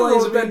don't know what a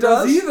laser beam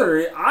does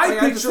either. I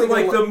picture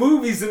the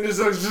movies and just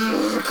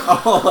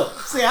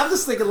see, I'm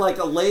just thinking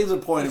a laser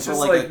pointer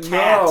for a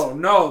cat.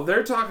 No,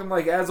 they're talking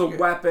as a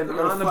weapon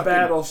on a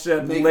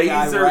battleship,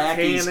 laser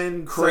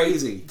cannon,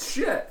 crazy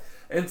shit.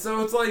 And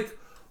so it's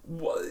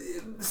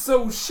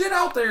so shit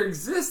out there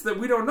exists that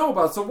we don't know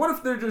about. So what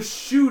if they're just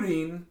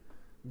shooting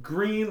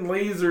green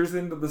lasers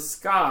into the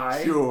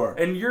sky? Sure.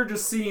 And you're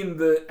just seeing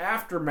the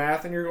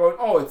aftermath and you're going,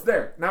 oh, it's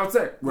there. Now it's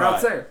there. Now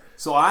it's there.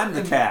 So I'm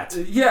the cat.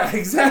 Yeah,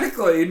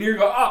 exactly. And you're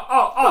going,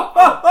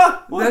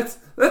 oh.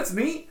 That's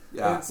neat.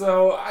 Yeah. And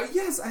so,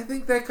 yes, I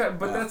think that could,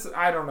 but that's,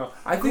 I don't know.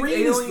 I think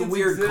green aliens is the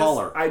weird exist.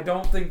 color. I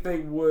don't think they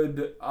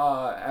would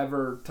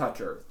ever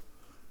touch Earth.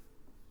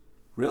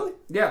 Really?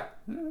 Yeah.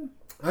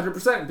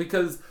 100%,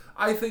 because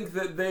I think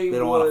that they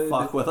don't want to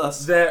fuck with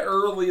us. That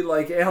early,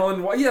 like,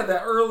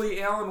 that early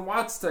Alan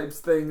Watts types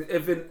thing,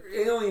 if an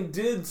alien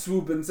did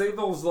swoop in, say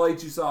those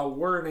lights you saw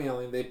were an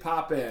alien, they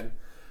pop in,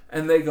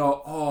 and they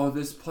go, oh,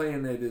 this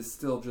planet is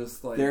still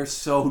just like... They're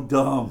so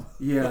dumb.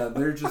 Yeah,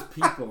 they're just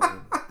people.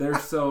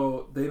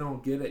 They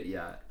don't get it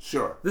yet.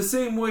 Sure. The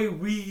same way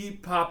we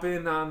pop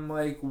in on,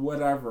 like,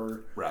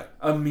 whatever. Right.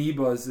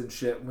 Amoebas and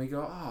shit, and we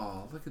go,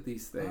 oh, look at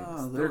these things.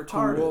 Oh, they're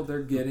cool,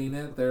 they're getting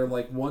it. They're,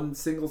 like, one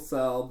single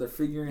cell. They're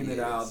figuring it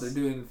out. They're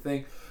doing the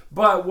thing.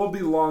 But we'll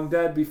be long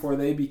dead before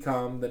they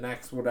become the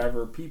next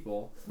whatever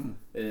people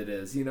it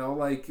is. You know,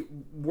 like,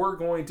 we're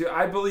going to...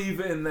 I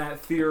believe in that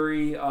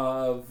theory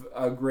of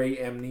a great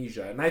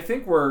amnesia. And I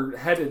think we're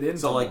headed into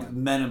So, like,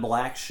 one. Men in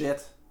Black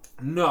shit?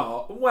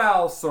 No.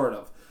 Well, sort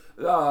of.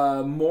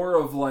 More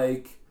of,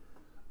 like,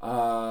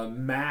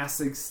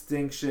 mass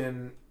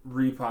extinction,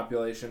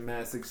 repopulation.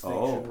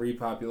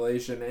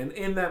 And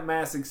in that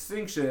mass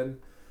extinction...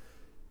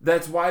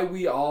 That's why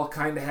we all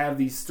kind of have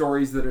these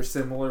stories that are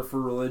similar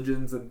for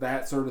religions and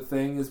that sort of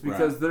thing, is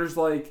because there's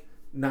like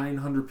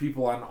 900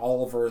 people on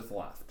all of Earth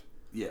left.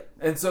 Yeah.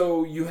 And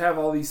so you have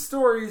all these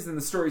stories, and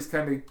the stories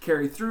kind of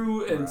carry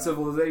through, and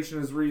civilization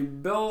is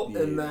rebuilt,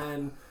 and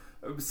then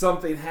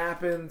something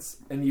happens,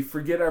 and you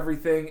forget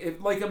everything.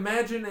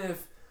 Imagine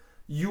if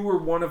you were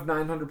one of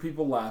 900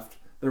 people left,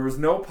 there was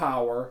no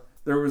power,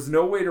 there was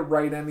no way to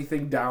write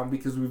anything down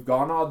because we've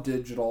gone all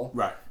digital.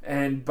 Right.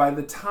 And by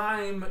the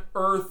time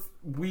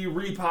we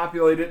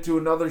repopulate it to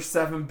another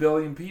 7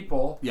 billion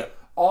people,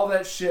 all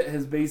that shit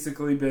has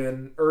basically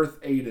been Earth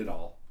ate it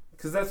all.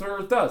 Because that's what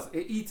Earth does.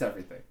 It eats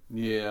everything.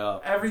 Yeah.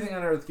 Everything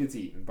on Earth gets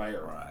eaten by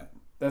Earth. Right.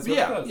 That's what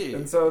it does. Yeah.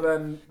 And so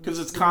then because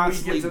it's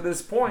constantly we get to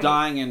this point,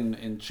 dying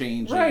and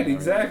changing. Right,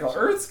 exactly.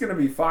 Earth's going to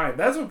be fine.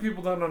 That's what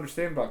people don't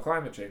understand about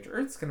climate change.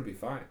 Earth's going to be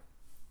fine.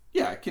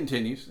 Yeah, it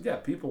continues. Yeah,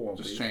 people won't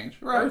just be. change.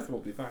 Right. Earth will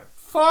be fine.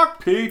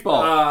 Fuck people.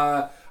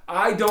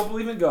 I don't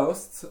believe in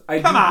ghosts. I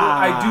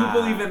do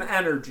believe in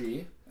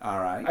energy. All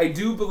right. I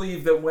do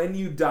believe that when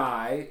you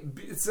die,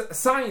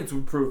 science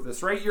would prove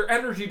this, right? Your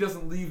energy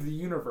doesn't leave the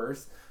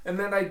universe. And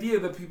that idea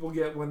that people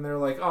get when they're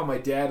like, oh, my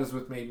dad is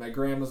with me, my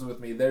grandma's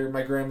with me,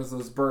 my grandma's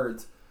those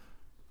birds.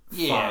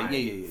 Yeah.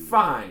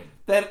 Fine.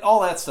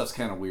 All that stuff's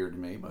kind of weird to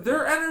me. But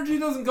their energy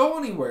doesn't go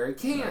anywhere. It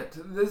can't.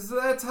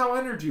 That's how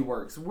energy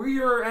works.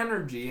 We are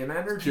energy, and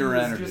energy pure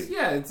is energy.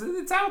 just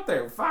it's out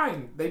there.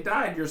 Fine. They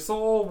died. Your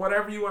soul,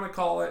 whatever you want to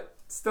call it,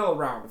 still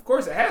around. Of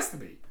course, it has to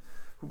be.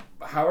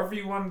 However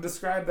you want to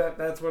describe that,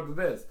 that's what it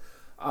is.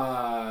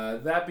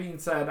 That being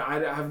said,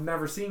 I've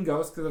never seen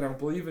ghosts because I don't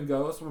believe in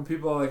ghosts. When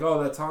people are like,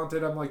 "Oh, that's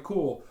haunted," I'm like,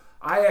 "Cool."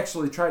 I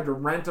actually tried to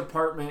rent an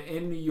apartment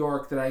in New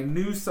York that I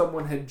knew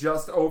someone had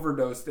just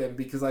overdosed in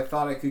because I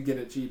thought I could get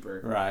it cheaper.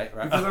 Right.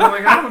 Because I'm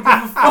like, I don't give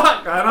a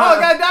fuck. I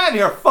got died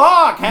here.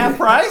 Fuck, half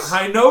price.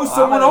 I know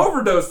someone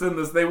overdosed in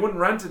this. They wouldn't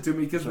rent it to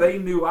me because they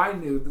knew I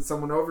knew that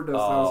someone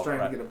overdosed and I was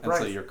trying to get a price.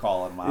 And so you're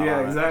calling them out.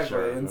 Yeah, exactly.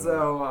 Sure. And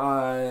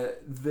so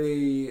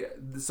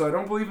so I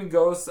don't believe in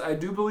ghosts. I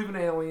do believe in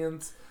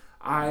aliens.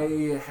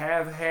 I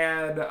have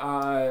had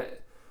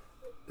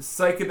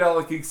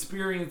psychedelic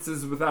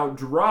experiences without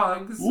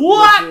drugs.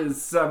 What? Which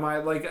is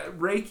like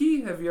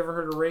Reiki. Have you ever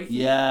heard of Reiki?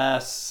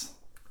 Yes.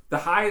 The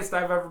highest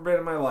I've ever been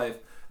in my life,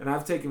 and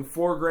I've taken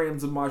 4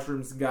 grams of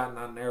mushrooms and gotten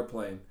on an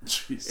airplane.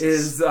 Jesus.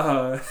 Is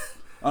on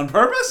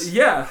purpose?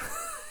 Yeah.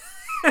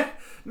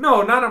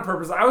 No, not on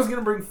purpose. I was going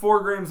to bring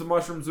 4 grams of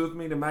mushrooms with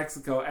me to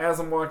Mexico. As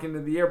I'm walking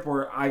to the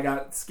airport, I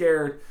got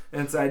scared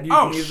and said, you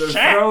can either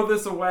throw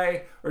this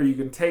away or you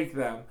can take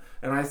them.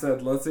 And I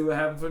said, let's see what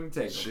happens when you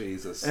take them.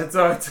 Jesus. And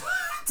so I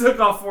took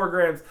off 4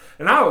 grams,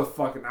 and I was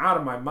fucking out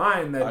of my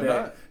mind that day.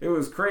 Bet. It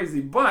was crazy,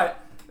 but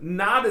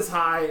not as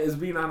high as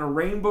being on a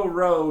Rainbow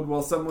Road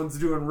while someone's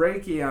doing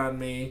Reiki on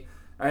me.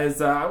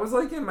 As I was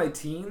like in my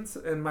teens,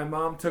 and my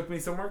mom took me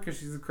somewhere because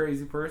she's a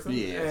crazy person.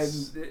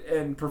 Yes.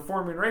 And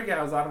performing Reiki,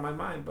 I was out of my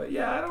mind. But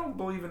yeah, I don't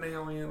believe in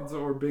aliens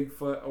or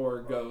Bigfoot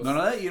or ghosts.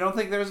 No, you don't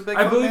think there's a Bigfoot?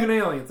 I believe in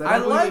aliens. I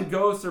don't believe in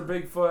ghosts or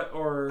Bigfoot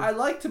or. I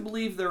like to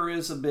believe there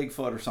is a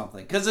Bigfoot or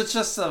something because it's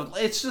just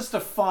a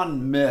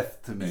fun myth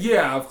to me.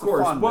 Yeah, of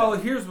course. Well,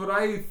 myth. Here's what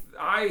I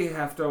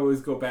have to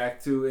always go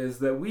back to is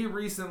that we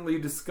recently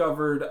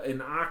discovered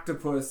an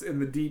octopus in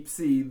the deep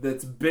sea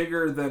that's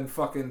bigger than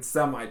fucking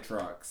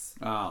semi-trucks.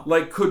 Oh.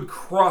 Like, could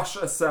crush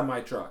a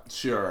semi-truck.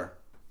 Sure.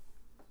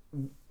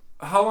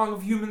 How long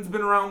have humans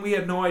been around? We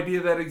had no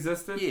idea that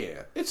existed?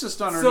 Yeah. It's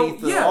just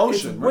underneath the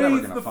ocean. It's We're never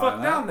way gonna the find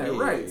fuck that. down there,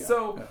 right. Yeah.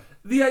 So,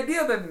 the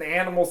idea that an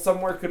animal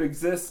somewhere could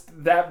exist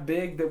that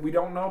big that we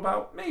don't know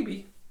about,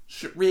 maybe.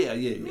 Sure.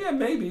 Yeah,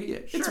 maybe. Yeah,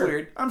 sure. It's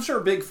weird. I'm sure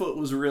Bigfoot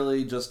was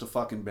really just a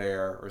fucking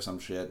bear or some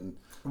shit, and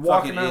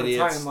walking fucking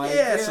idiots. Time,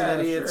 like, some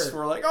idiots sure.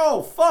 were like,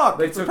 "Oh fuck,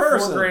 they it's took a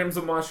person." 4 grams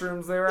of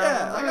mushrooms. They were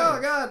oh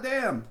god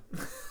damn.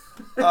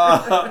 All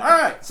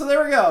right, so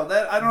there we go.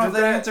 I don't know if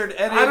that answered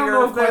any of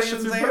your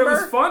questions, Amber. But it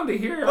was fun to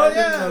hear. Well, I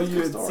didn't know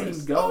you had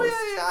seen ghosts.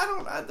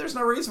 Oh yeah. There's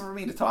no reason for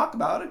me to talk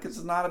about it because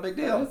it's not a big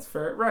deal. That's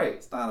fair, right?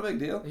 It's not a big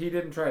deal. He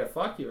didn't try to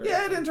fuck you. He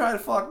didn't try to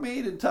fuck me.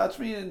 He didn't touch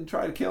me. He didn't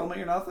try to kill me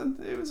or nothing.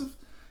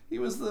 He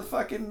was the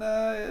fucking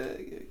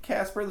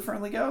Casper the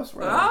Friendly Ghost.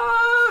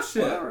 Ah,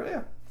 shit. Whatever,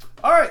 yeah.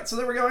 All right, so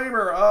there we go,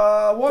 Amber.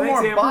 One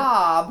more,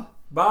 Amber.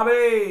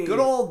 Bobby. Good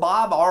old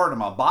Bob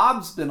Ardema.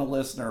 Bob's been a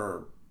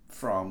listener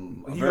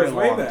from a very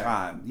long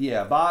time.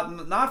 Yeah,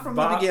 Bob, not from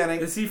the beginning.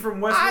 Is he from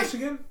West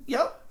Michigan?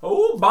 Yep.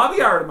 Oh,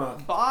 Bobby Ardema.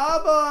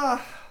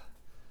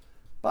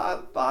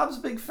 Bob's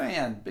a big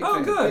fan.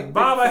 Good. Big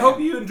Bob, fan. I hope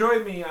you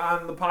enjoyed me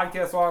on the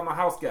podcast while I'm a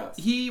house guest.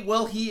 He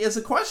has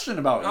a question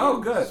about you. Oh,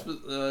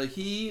 good.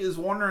 He is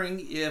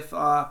wondering if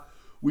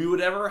we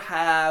would ever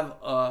have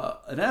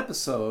an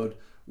episode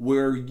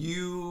where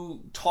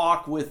you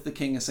talk with the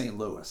King of St.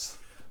 Louis.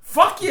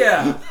 Fuck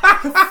yeah!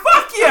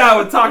 Fuck yeah! I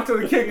would talk to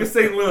the King of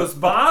St. Louis,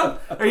 Bob.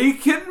 Are you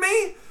kidding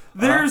me?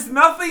 There's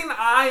nothing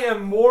I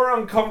am more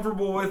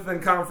uncomfortable with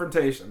than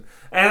confrontation,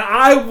 and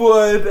I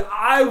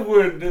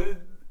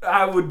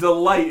would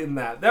delight in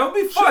that. That would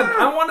be fun.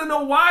 Sure. I want to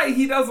know why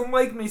he doesn't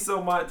like me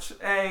so much.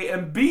 A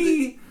and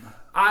B.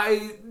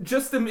 I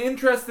just am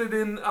interested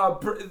in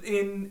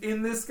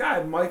this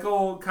guy,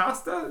 Michael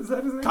Costa. Is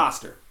that his name?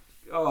 Coster.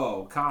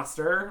 Oh,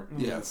 Coster.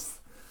 Yes.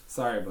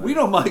 Sorry, buddy. We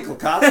know Michael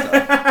Costa.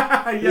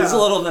 Yeah. He's a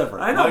little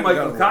different. I know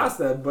Michael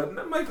Costa, but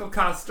not Michael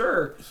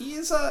Coster.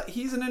 He's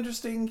an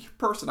interesting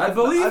person. I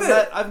believe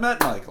it. I've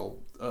met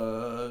Michael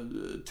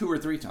 2 or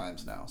 3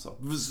 times now. So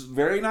he's a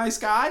very nice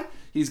guy.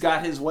 He's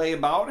got his way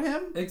about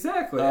him.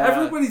 Exactly.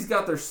 Everybody's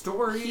got their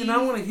story, and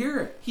I want to hear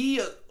it. He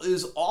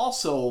is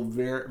also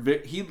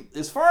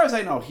as far as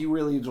I know, he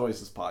really enjoys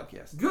this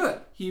podcast. Good.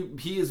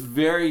 He is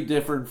very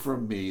different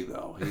from me,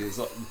 though. He's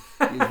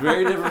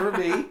very different from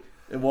me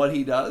in what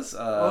he does.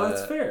 Well,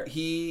 that's fair.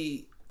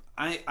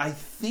 I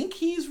think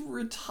he's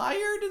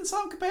retired in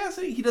some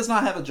capacity. He does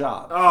not have a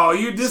job. Oh,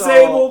 you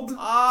disabled? So,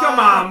 come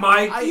on,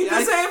 Mike. You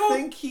disabled? I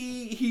think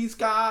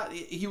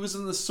he was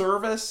in the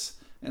service,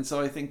 and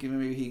so I think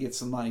maybe he gets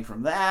some money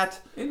from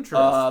that.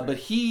 Interesting. But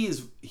he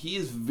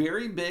is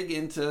very big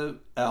into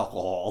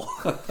alcohol,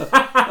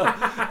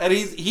 and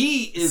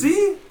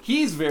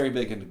he's very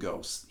big into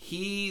ghosts.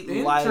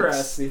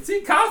 Interesting.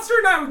 See, Coster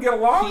and I would get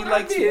along. He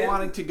likes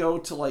wanting to go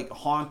to like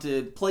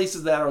haunted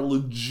places that are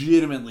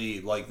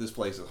legitimately like this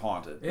place is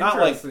haunted. Not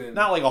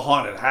like a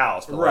haunted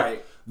house, but right.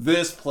 Like,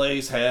 this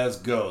place has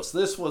ghosts.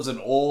 This was an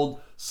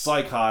old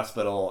psych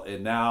hospital,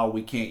 and now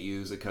we can't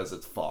use it because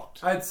it's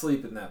fucked. I'd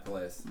sleep in that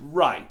place.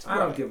 Right. I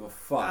don't give a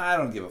fuck. I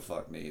don't give a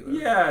fuck neither.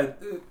 Yeah.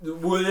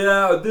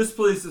 Well, this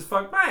place is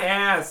fucked. My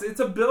ass. It's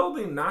a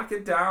building. Knock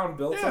it down.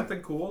 Build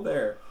something cool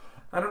there.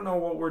 I don't know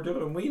what we're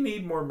doing. We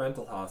need more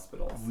mental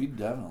hospitals. We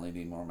definitely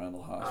need more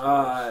mental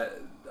hospitals.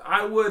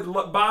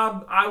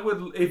 Bob,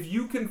 if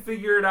you can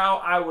figure it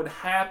out, I would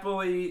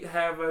happily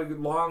have a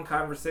long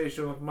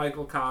conversation with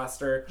Michael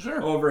Coster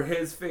over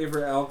his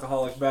favorite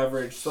alcoholic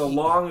beverage, so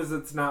long as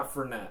it's not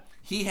Fernet.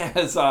 He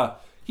has,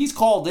 he's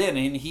called in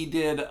and he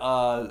did,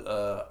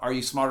 Are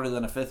You Smarter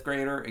Than a Fifth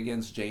Grader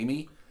against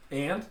Jamie.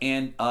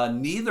 And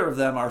neither of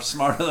them are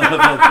smarter than a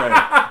fifth grader.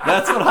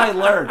 That's what I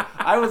learned.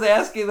 I was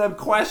asking them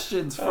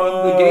questions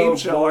from the game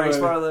show, Are You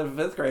Smarter Than a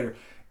Fifth Grader?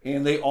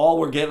 And they all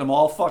were getting them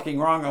all fucking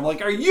wrong. I'm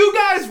like, are you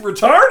guys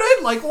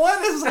retarded? Like, what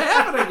is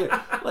happening?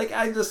 Like,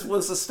 I just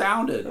was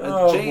astounded.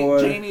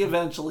 Jamie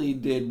eventually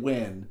did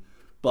win,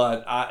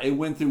 but it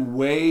went through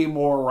way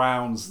more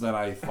rounds than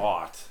I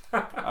thought.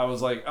 I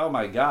was like, oh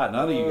my God,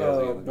 none of you guys.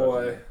 Oh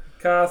boy.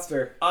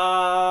 Coster.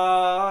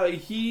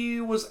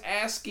 He was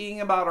asking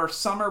about our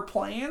summer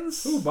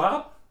plans. Who,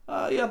 Bob?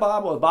 Yeah,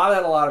 Bob was. Bob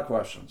had a lot of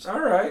questions. All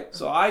right.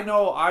 So I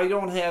know I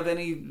don't have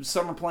any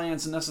summer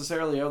plans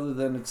necessarily other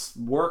than it's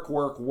work,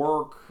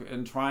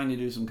 and trying to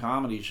do some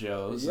comedy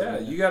shows. Yeah,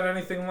 you got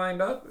anything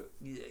lined up?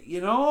 You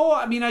know,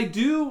 I mean, I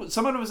do.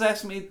 Someone was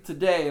asking me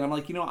today, and I'm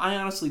like, I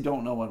honestly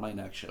don't know when my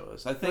next show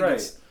is. I think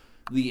it's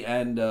the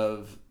end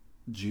of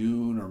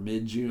June or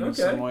mid-June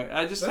somewhere.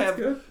 I just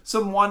have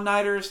some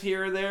one-nighters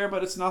here or there,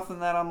 but it's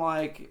nothing that I'm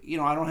like,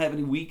 I don't have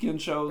any weekend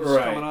shows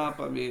coming up.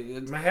 I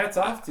mean, my hat's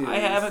off to you.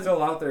 You're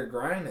still out there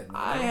grinding.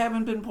 I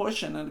haven't been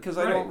pushing it because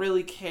I don't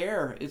really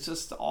care. It's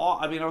just all.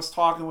 I mean, I was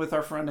talking with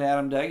our friend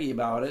Adam Deggy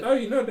about it. Oh,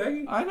 you know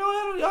Deggy? I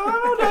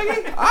know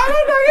Deggy. I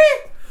know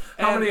Deggy.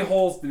 How many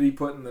holes did he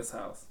put in this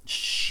house?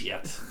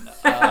 Shit.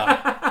 But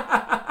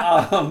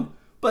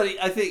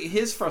I think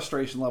his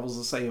frustration level is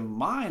the same as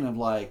mine. Of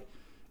like,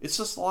 it's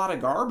just a lot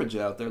of garbage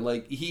out there.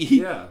 Like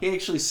he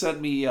actually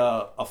sent me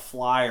a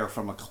flyer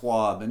from a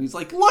club, and he's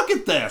like, "Look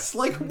at this!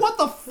 Like, what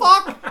the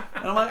fuck?"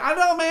 And I'm like, "I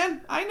know,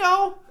 man. I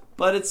know."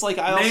 But it's like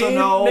I also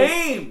know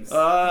names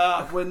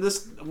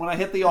when I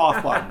hit the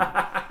off button.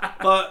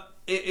 But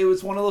it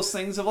was one of those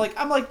things of like,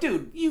 I'm like,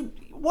 dude,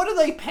 what do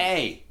they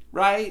pay?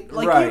 right?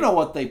 Like, Right. you know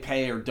what they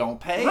pay or don't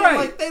pay. Right.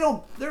 Like,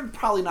 they're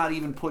probably not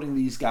even putting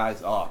these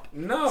guys up.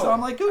 No. So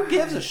I'm like, who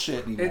gives a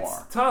shit anymore?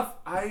 It's tough.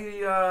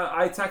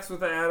 I texted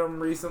with Adam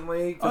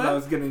recently because I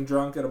was getting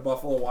drunk at a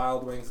Buffalo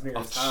Wild Wings near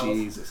his house.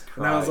 Jesus Christ.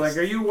 And I was like,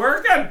 "Are you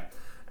working?"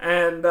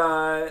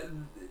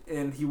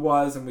 And he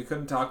was, and we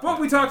couldn't talk. But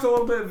we talked a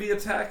little bit via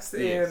text,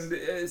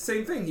 and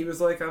same thing. He was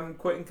like, "I'm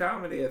quitting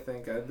comedy. I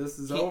think this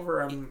is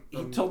over."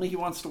 He told me he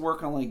wants to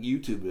work on like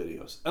YouTube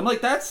videos. I'm like,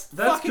 that's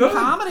fucking good.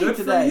 comedy Good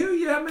today. for you,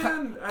 yeah,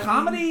 man.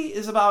 Comedy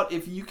is about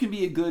if you can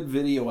be a good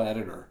video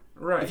editor.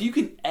 Right. If you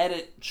can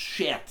edit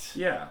shit.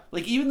 Yeah.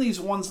 Like, even these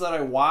ones that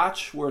I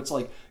watch where it's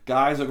like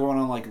guys are going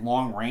on like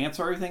long rants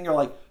or everything, you're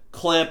like,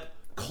 clip.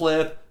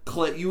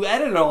 You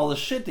edited all the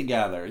shit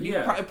together.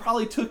 It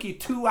probably took you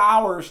 2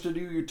 hours to do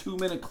your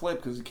 2-minute clip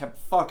because you kept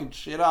fucking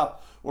shit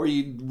up. Or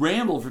you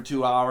rambled for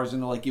 2 hours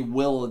and like you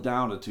will it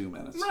down to 2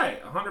 minutes.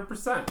 Right,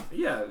 100%.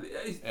 Yeah.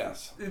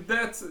 Yes.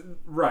 That's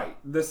right.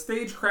 The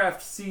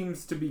stagecraft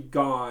seems to be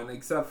gone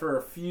except for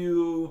a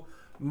few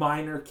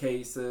minor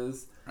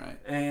cases. Right.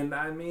 And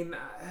I mean,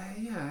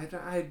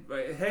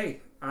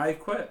 I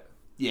quit.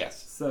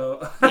 Yes. So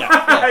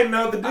Yeah. I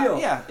know the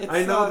deal.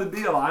 I know the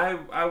deal.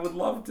 I would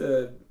love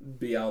to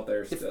be out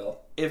there still.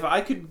 If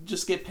I could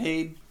just get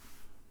paid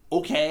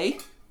okay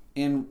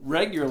and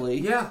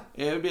regularly,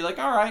 it would be like,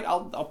 all right,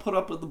 I'll put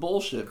up with the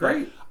bullshit.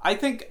 Great. But I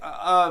think,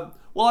 I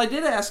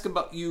did ask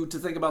about you to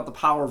think about the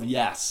power of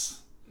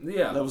yes.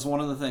 Yeah. That was one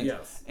of the things.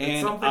 Yes. And,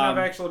 it's something I've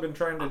actually been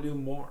trying to do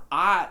more.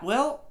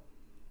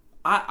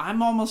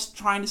 I'm almost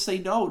trying to say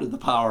no to the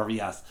power of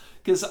yes.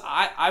 Because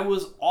I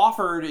was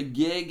offered a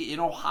gig in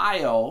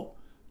Ohio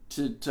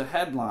to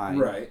headline.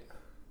 Right.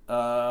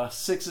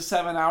 6 to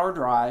 7 hour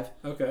drive.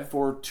 Okay.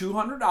 For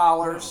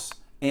 $200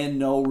 and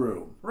no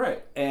room.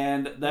 Right.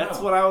 And that's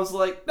when I was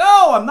like,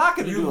 no, I'm not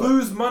going to do it. You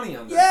lose money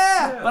on that.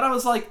 Yeah. But I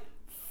was like,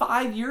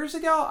 5 years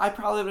ago, I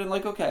probably would have been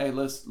like, okay,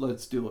 let's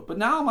do it. But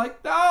now I'm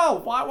like,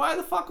 no, why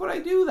the fuck would I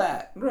do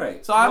that?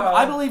 Right. So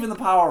I believe in the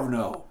power of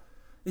no.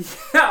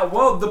 Yeah,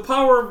 well, the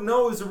power of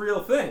no is a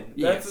real thing.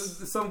 Yes.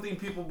 That's something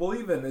people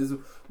believe in, is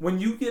when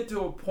you get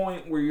to a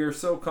point where you're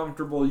so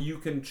comfortable you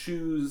can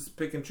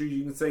pick and choose,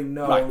 you can say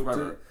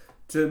no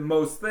to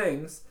most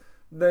things,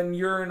 then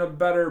you're in a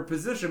better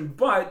position.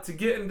 But to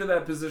get into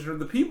that position, or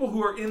the people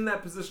who are in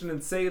that position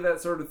and say that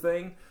sort of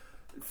thing,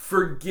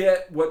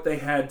 forget what they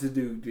had to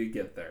do to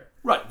get there.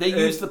 Right. They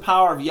use the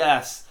power of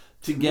yes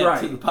to get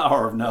to the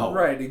power of no.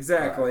 Right,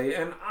 exactly.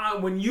 Right.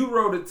 And when you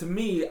wrote it to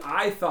me,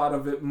 I thought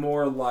of it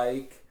more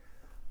like,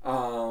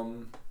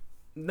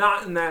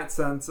 not in that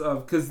sense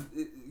of,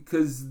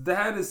 because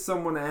that is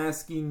someone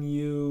asking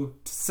you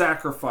to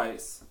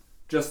sacrifice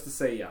just to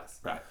say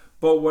yes. Right.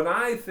 But when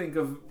I think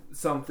of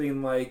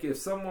something like, if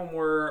someone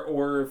were,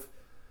 or if,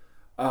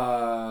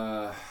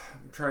 I'm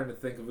trying to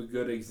think of a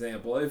good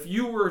example. If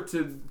you were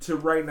to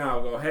right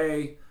now go,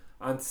 hey,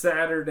 on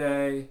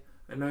Saturday,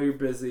 I know you're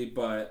busy,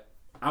 but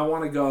I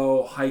want to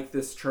go hike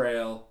this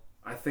trail.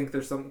 I think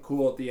there's something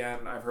cool at the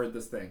end. I've heard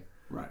this thing.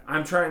 Right.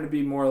 I'm trying to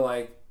be more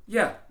like,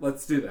 yeah,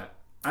 let's do that.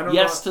 I don't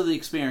yes to the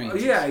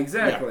experience. Yeah,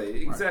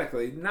 exactly. Yeah,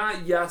 exactly. Right.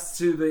 Not yes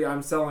to the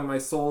I'm selling my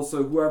soul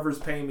so whoever's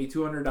paying me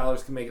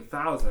 $200 can make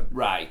 $1,000.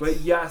 Right.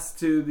 But yes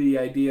to the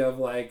idea of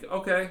like,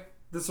 okay,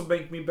 this will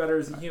make me better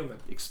as a human.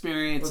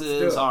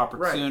 Experiences,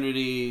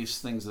 opportunities,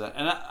 things like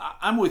that. And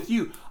I'm with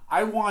you.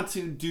 I want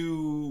to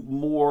do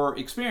more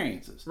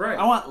experiences. Right.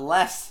 I want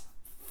less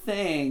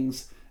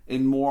things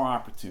and more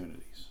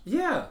opportunities.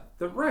 Yeah,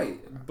 they're right.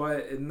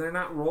 And they're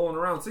not rolling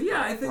around. So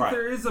yeah, I think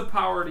there is a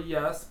power to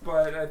yes,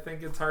 but I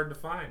think it's hard to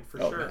find for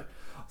sure.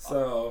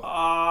 So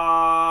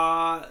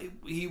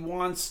he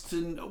wants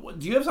to know,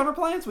 do you have summer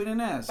plans? We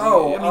didn't ask.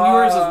 Oh, I mean,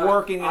 yours is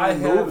working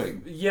and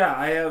moving. Yeah,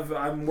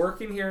 I'm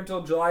working here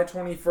until July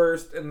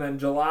 21st, and then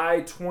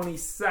July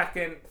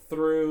 22nd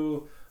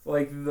through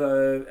like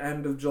the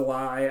end of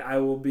July, I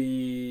will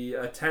be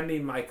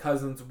attending my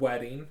cousin's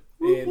wedding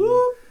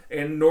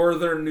in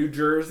northern New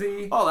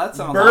Jersey. Oh, that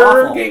sounds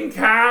Bergen awful.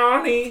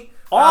 County.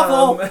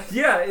 Awful.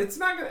 Yeah, it's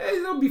not gonna.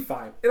 It'll be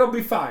fine. It'll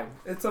be fine.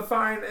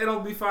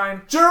 It'll be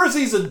fine.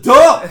 Jersey's a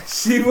dump.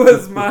 She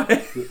was my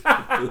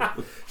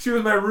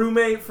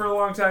roommate for a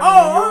long time.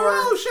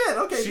 Oh shit.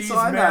 Okay, she's so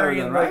I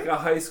marrying right? like a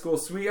high school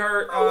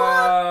sweetheart.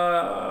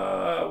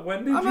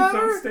 When did you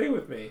come stay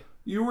with me?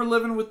 You were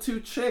living with two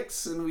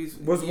chicks, and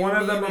was one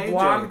of them a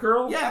blonde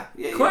girl? Yeah,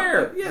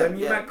 Claire. Yeah, then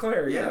you met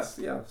Claire. Yes.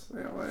 Yeah,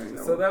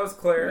 so that was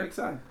Claire.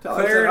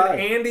 Claire and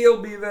Andy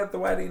will be at the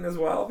wedding as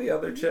well. The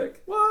other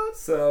chick. What?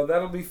 So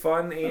that'll be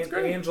fun.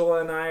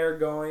 Angela and I are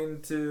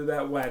going to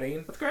that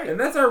wedding. That's great. And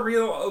that's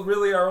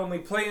really our only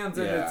plans.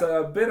 And it's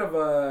a bit of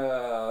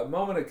a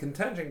moment of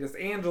contention because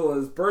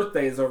Angela's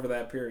birthday is over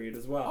that period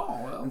as well.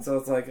 Oh well. And so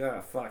it's like,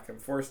 fuck, I'm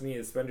forcing you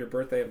to spend your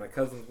birthday at my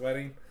cousin's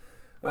wedding.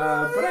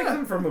 But I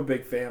come from a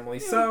big family,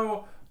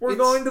 so we're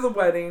going to the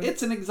wedding.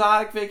 It's an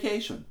exotic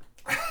vacation.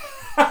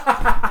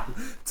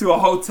 to a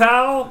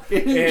hotel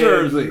in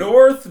Jersey.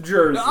 North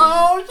Jersey.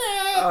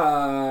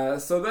 Oh,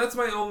 shit! So that's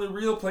my only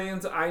real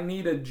plans. I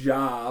need a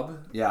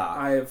job. Yeah.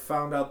 I have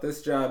found out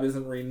this job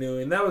isn't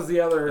renewing. That was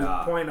the other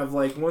point of,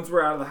 like, once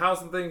we're out of the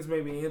house and things,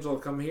 maybe Angela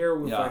will come here,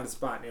 we'll find a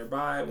spot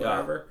nearby,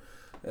 whatever.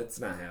 That's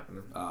not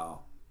happening. Oh.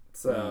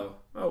 So,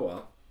 oh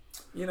well.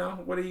 You know,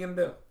 what are you going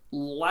to do?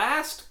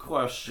 Last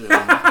question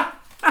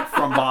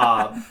from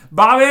Bob.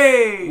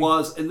 Bobby!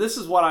 Was, and this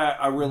is what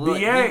I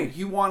really BA.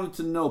 He wanted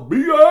to know,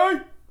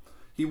 BA!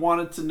 He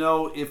wanted to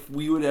know if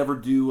we would ever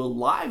do a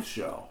live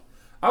show.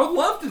 I would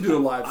love to do a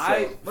live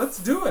show.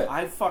 Let's do it.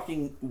 I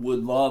fucking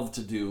would love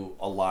to do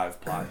a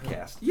live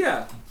podcast.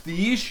 Yeah.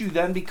 The issue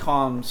then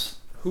becomes...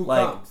 Who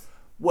comes?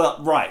 Well,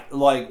 right.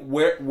 Like,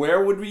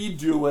 where would we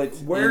do it?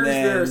 Where is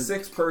there a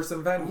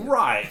 6-person venue?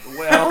 Right.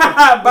 Well,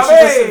 we should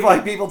just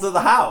invite people to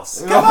the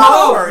house. Come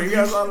over.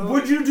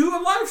 Would you do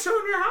a live show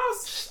in your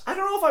house? I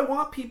don't know if I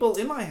want people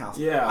in my house.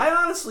 Yeah. I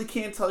honestly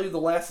can't tell you the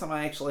last time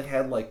I actually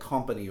had, like,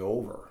 company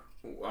over.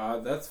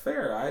 That's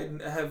fair.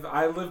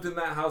 I lived in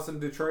that house in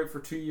Detroit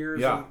for 2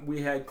 years, and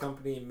we had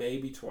company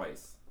maybe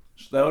twice.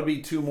 That would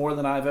be 2 more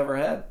than I've ever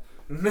had.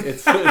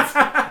 It's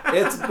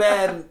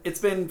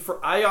been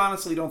for. I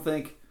honestly don't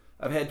think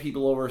I've had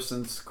people over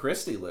since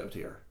Christy lived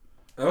here.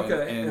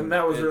 Okay, and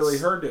that was really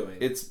her doing.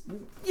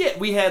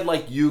 We had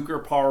like euchre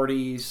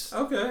parties.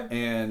 Okay,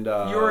 and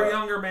you were a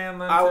younger man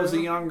then. I was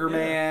a younger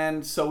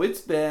man, so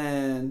it's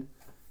been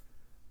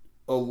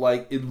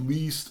like at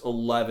least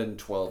 11,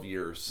 12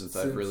 years since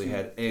I've really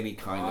had any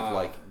kind of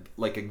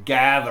like a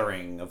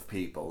gathering of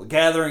people, a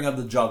gathering of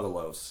the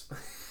juggalos.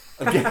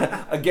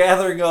 A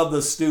gathering of the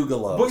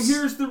Stugalos. But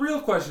here's the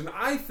real question.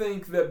 I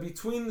think that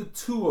between the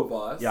two of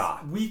us,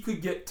 we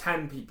could get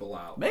 10 people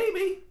out.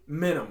 Maybe.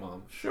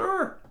 Minimum.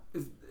 Sure.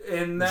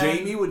 And then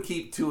Jamie would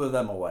keep 2 of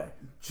them away.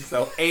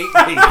 So 8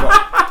 people.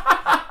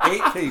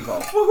 8 people.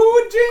 Well, who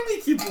would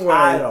Jamie keep away?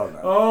 I don't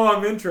know. Oh,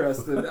 I'm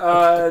interested.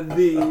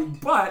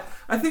 But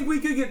I think we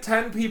could get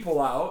 10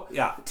 people out.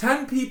 Yeah.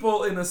 10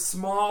 people in a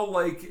small,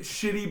 like,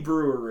 shitty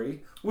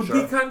brewery would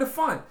be kind of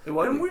fun.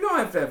 And we don't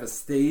have to have a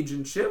stage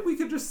and shit. We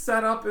could just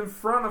set up in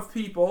front of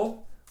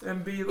people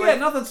and be like... Yeah,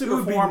 nothing super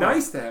formal. It would be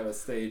nice to have a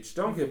stage.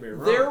 Don't get me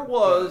wrong. There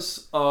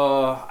was...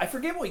 I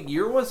forget what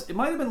year it was. It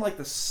might have been like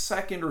the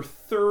 2nd or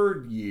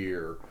 3rd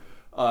year.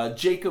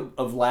 Jacob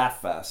of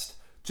Laughfest.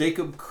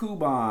 Jacob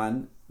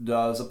Kuban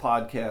does a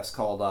podcast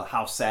called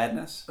House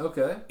Sadness.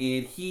 Okay.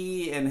 And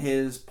he and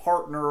his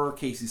partner,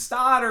 Casey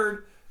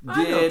Stoddard...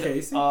 they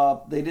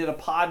did a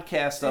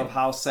podcast of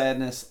House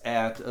Sadness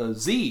at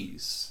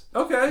Z's.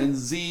 Okay. And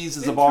Z's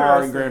is a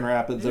bar in Grand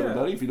Rapids,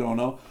 everybody, if you don't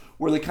know,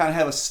 where they kind of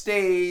have a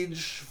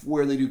stage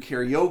where they do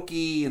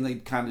karaoke, and they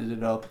kind of did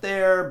it up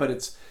there, but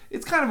it's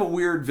kind of a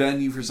weird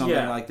venue for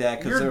something like that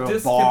because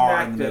there's a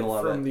bar in the middle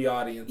of it. From the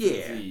audience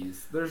at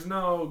Z's. There's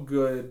no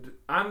good...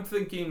 I'm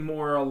thinking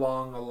more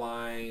along the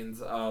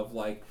lines of,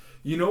 like,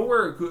 you know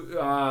where it could...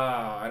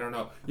 I don't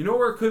know. You know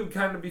where it could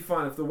kind of be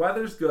fun? If the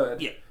weather's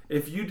good... Yeah.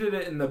 If you did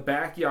it in the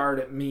backyard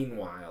at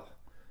Meanwhile,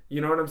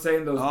 you know what I'm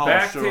saying? Those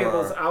back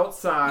tables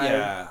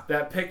outside,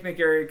 that picnic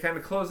area kind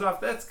of closed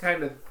off. That's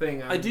kind of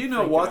thing I do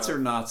know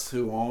What's-Her-Nuts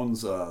who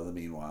owns the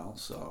Meanwhile.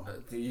 So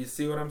do you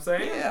see what I'm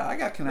saying? Yeah, I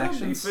got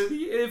connections.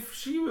 If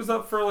she was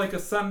up for like a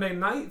Sunday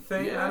night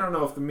thing, I don't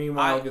know if the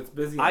Meanwhile gets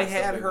busy. I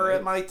had her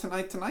at my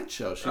Tonight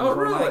show. She was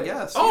one of my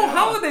guests.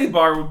 Holiday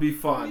Bar would be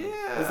fun.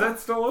 Yeah. Is that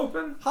still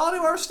open? Holiday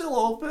Bar's still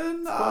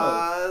open.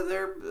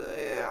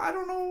 I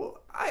don't know.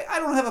 I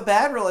don't have a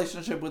bad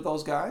relationship with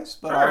those guys,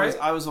 but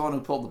I was the one who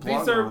pulled the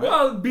plug.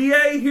 Well,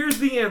 BA, here's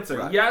the answer.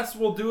 Right. Yes,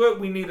 we'll do it.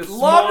 We need a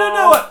Love to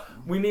do it.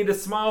 We need a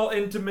small,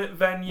 intimate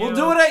venue. We'll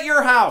do it at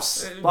your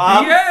house,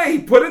 Bob.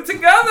 BA, put it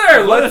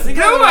together. Let's do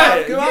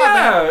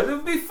it.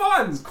 It'll be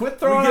fun. Quit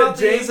throwing out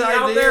Jay's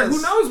ideas. There.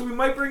 Who knows? We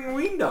might bring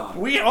Ween Dog.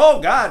 Ween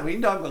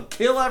Dog will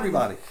kill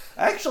everybody.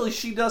 Actually,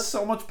 she does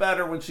so much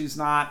better when she's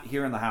not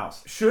here in the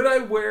house. Should I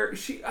wear...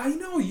 I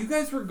know. You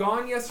guys were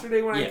gone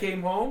yesterday when I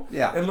came home.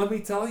 Yeah. And let me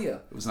tell you.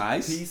 It was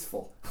nice.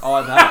 Peaceful. Oh,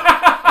 I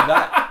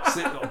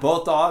bet.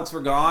 Both dogs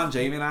were gone.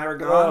 Jamie and I were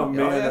gone. Oh,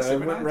 man. I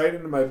went right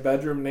into my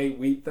bedroom and ate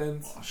wheat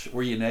thins.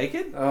 Were you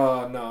naked?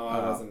 Oh, no. I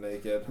wasn't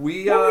naked. What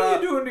were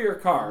you doing to your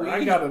car?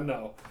 I gotta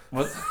know.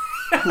 What?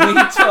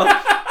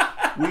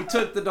 We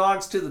took the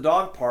dogs to the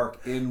dog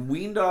park, and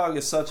Ween Dog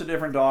is such a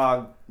different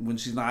dog when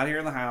she's not here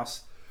in the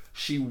house.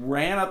 She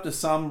ran up to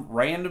some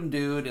random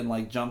dude and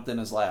like jumped in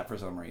his lap for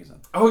some reason.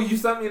 Oh, you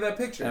sent me that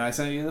picture. And I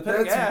sent you the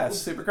picture. Yeah, it's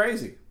super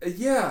crazy.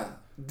 Yeah.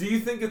 Do you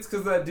think it's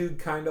because that dude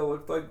kind of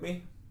looked like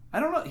me?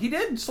 I don't know. He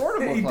did sort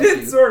of look like you.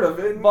 He did sort of,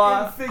 in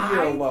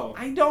figure alone.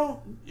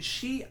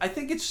 I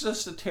think it's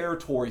just a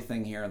territory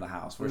thing here in the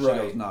house where she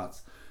goes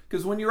nuts.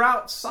 Because when you're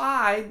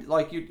outside,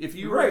 like if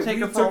you were Right,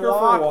 taking we her for took a her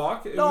for a walk,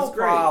 walk. It no was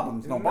great.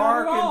 problems, no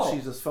Not at all. barking.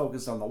 She's just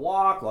focused on the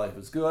walk. Life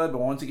is good. But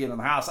once you get in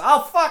the house,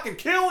 I'll fucking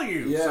kill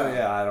you. Yeah, So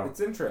yeah, I don't. It's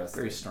interesting.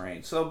 Very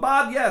strange. So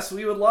Bob, yes,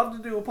 we would love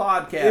to do a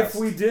podcast. If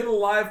we did a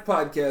live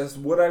podcast,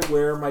 would I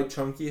wear my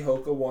chunky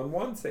Hoka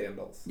 1-1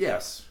 sandals?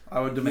 Yes,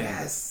 I would demand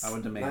Yes. it. I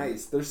would demand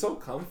Nice. They're so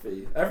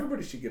comfy.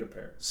 Everybody should get a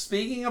pair.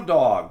 Speaking of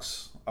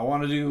dogs, I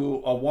want to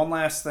do one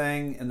last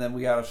thing, and then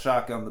we got to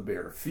shotgun the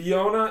beer.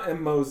 Fiona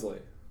and Mosley.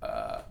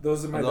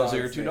 Those are my dogs. Those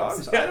are your two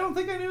names. dogs? Yeah. I don't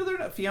think I knew they're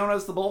not.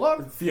 Fiona's the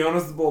bulldog?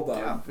 Fiona's the bulldog.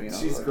 Yeah, Fiona's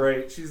She's like-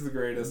 great. She's the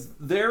greatest.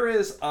 There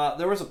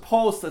was a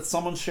post that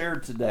someone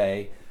shared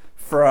today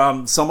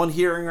from someone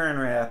here in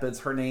Grand Rapids.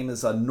 Her name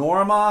is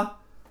Norma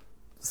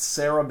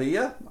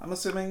Sarabia, I'm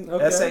assuming.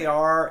 Okay.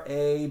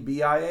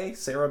 Sarabia.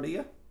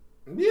 Sarabia?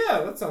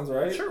 Yeah, that sounds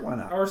right. Sure, why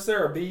not? Or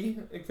Sarah B.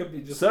 It could be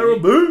just Sarah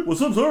B. B?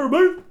 What's up, Sarah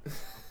B?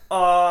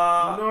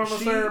 Norma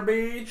Sarah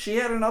B. She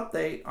had an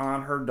update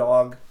on her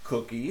dog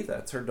Cookie.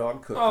 That's her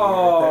dog Cookie.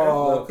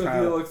 Oh, right there.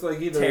 Cookie looks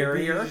like either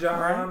terrier, a Bichon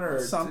right? or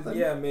something.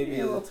 Yeah, maybe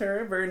a little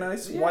terrier. Very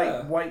nice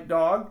Yeah. white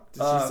dog.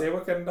 Did she say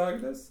what kind of dog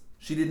it is?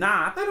 She did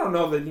not. I don't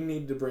know that you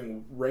need to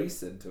bring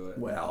race into it.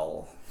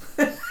 Well,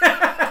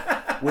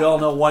 we all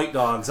know white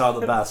dogs are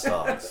the best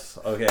dogs.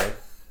 Okay.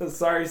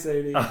 Sorry,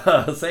 Sadie.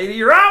 Sadie,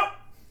 you're out.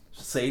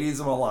 Sadie's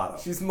a mulatto.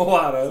 She's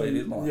mulatto.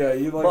 Sadie's mulatto. Yeah,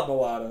 you like But,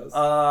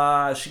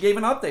 mulattos. She gave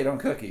an update on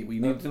Cookie. We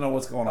need to know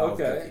what's going on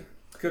Okay.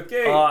 with Cookie.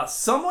 Cookie.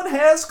 Someone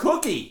has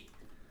Cookie.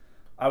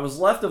 I was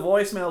left a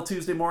voicemail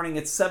Tuesday morning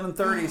at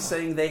 7:30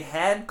 saying they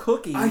had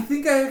Cookie. I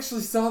think I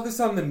actually saw this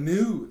on the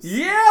news.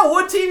 Yeah,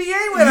 what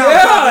TVA went out?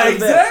 Yeah,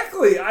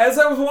 exactly. As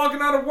I was walking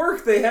out of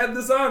work, they had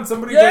this on.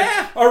 Somebody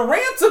Yeah. went, a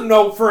ransom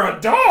note for a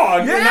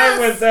dog. And I Yes.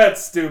 went,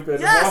 that's stupid.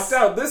 Yes. And walked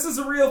out. This is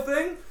a real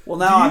thing? Well,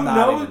 now Do you I'm not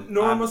know even,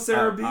 Norma I'm,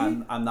 Sarah B?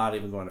 I'm not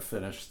even going to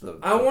finish the.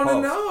 I want to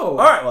post. know. All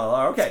right, well,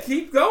 okay.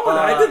 Keep going.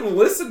 I didn't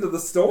listen to the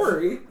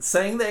story.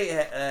 Saying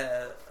they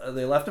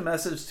left a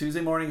message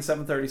Tuesday morning at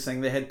 7:30 saying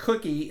they had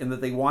Cookie and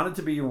that they wanted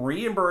to be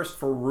reimbursed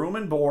for room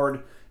and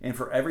board and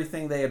for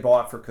everything they had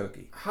bought for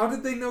Cookie. How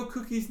did they know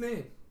Cookie's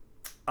name?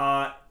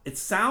 It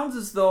sounds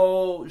as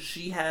though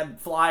she had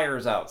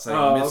flyers out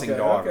saying missing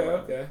dog.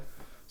 Okay.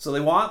 So they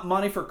want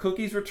money for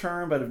Cookie's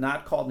return, but have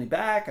not called me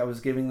back. I was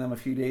giving them a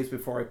few days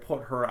before I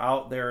put her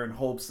out there in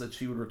hopes that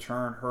she would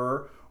return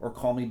her or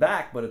call me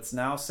back, but it's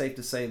now safe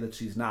to say that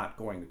she's not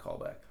going to call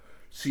back.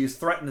 She has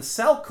threatened to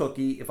sell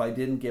Cookie if I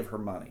didn't give her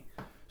money.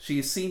 She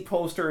has seen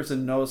posters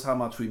and knows how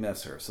much we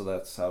miss her, so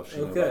that's how she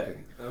knows about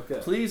Cookie. Okay.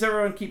 Please,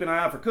 everyone, keep an eye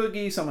out for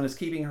Cookie. Someone is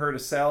keeping her to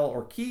sell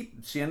or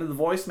keep. She ended the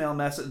voicemail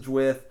message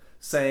with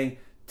saying,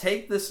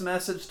 "Take this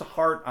message to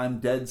heart. I'm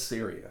dead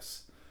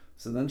serious."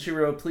 So then she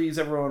wrote, "Please,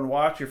 everyone,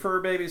 watch your fur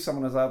babies.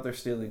 Someone is out there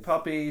stealing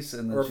puppies."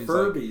 And then Or she's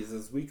Furbies, like,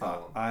 as we call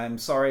them. "I'm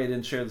sorry I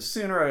didn't share this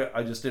sooner.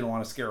 I just didn't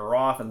want to scare her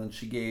off." And then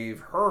she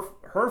gave her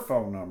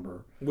phone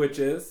number, Which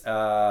is?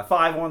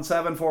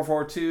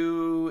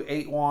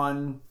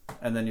 517-442-81.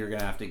 And then you're going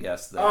to have to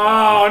guess that.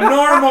 Oh,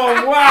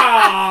 Norma,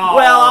 wow!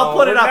 Well, I'll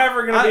put it up. We're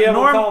never going to be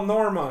able to call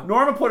Norma.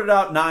 Norma put it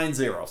out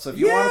 9-0. So if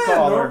you want to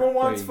call her, Norma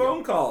wants there you go.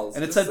 phone calls.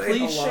 And it Just said, say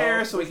please hello,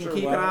 share so we wish can her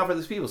keep an well. eye out for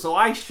these people. So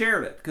I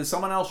shared it because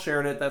someone else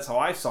shared it. That's how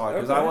I saw it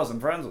because I Okay.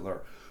 wasn't friends with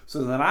her.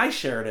 So then I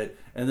shared it.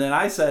 And then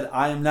I said,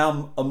 I am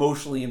now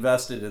emotionally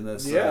invested in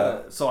this.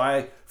 Yeah. So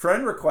I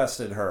friend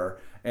requested her.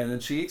 And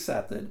then she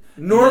accepted.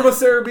 Norma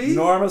Sarah B?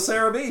 Norma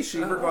Sarah B. She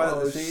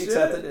requested. She shit.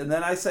 accepted. And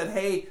then I said,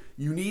 hey,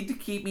 you need to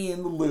keep me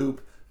in the loop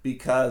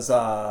because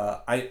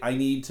I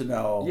need to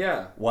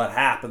know what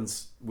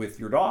happens with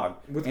your dog.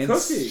 With and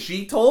Cookie.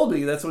 She told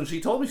me, that's when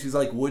she told me, she's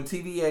like, Wood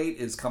TV8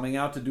 is coming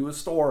out to do a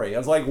story. I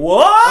was like,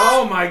 what?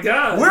 Oh my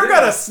God. We're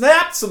going to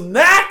snap some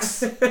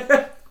necks?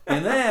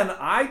 And then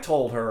I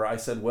told her, I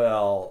said,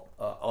 well,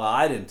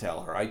 I didn't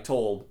tell her. I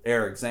told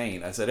Eric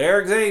Zane. I said,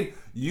 Eric Zane,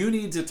 you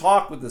need to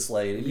talk with this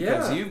lady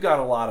because you've got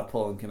a lot of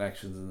pulling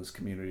connections in this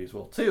community as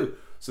well, too.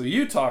 So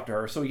you talk to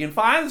her so we can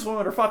find this woman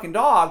with her fucking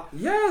dog.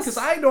 Yes. Because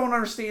I don't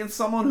understand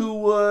someone who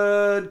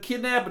would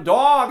kidnap a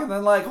dog and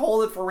then like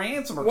hold it for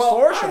ransom or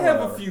extortion. I or have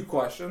whatever. a few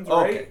questions,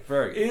 right? Okay,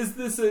 very good. Is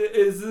this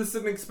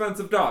an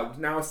expensive dog?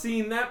 Now,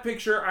 seeing that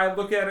picture, I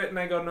look at it and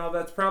I go, no,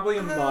 that's probably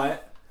a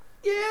mutt.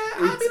 Yeah,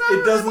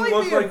 It doesn't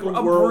look like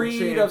a world breed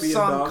champion of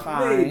some dog.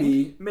 kind.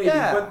 Maybe.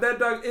 Yeah. But that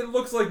dog, it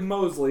looks like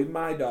Mosley,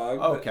 my dog.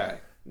 but Okay.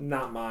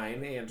 Not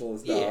mine,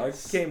 Angela's dog.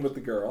 Yes. Came with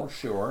the girl.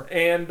 Sure.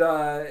 And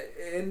Your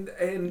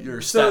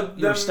your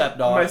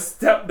stepdog. My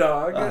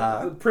stepdog,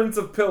 Uh-huh. the Prince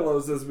of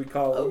Pillows, as we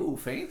call him. Oh,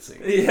 fancy.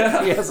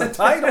 Yeah, He has a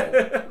title.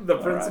 The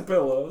Prince of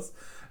Pillows,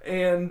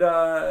 and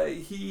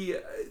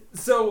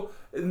So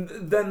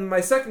then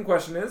my second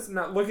question is,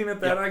 not looking at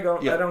that, I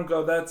don't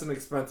go, that's an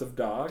expensive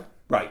dog.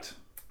 Right.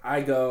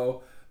 I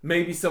go,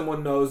 maybe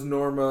someone knows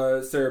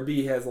Norma Sarah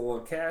B has a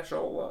little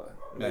cashola.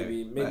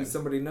 Maybe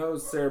somebody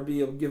knows Sarah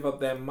B will give up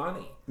that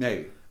money.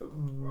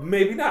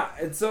 Maybe not.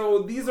 And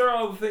so these are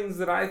all the things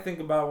that I think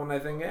about when I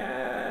think,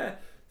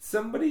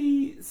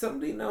 somebody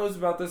knows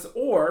about this.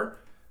 Or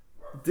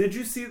Did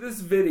you see this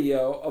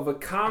video of a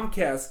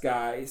Comcast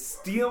guy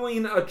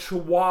stealing a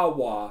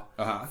Chihuahua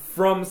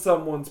from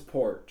someone's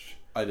porch?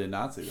 I did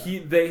not see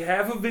that. They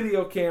have a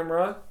video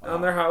camera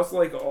on their house,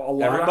 like a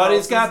lot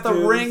Everybody's of got the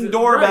Ring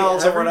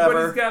doorbells or whatever.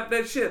 Everybody's got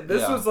that shit.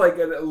 This was like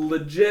a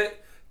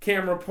legit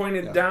camera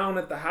pointed down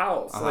at the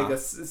house, like a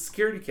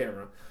security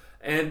camera.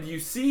 And you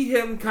see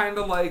him kind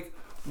of like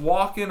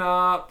walking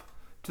up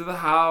to the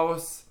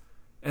house,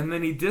 and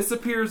then he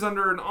disappears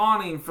under an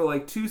awning for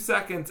like 2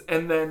 seconds,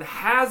 and then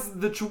has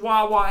the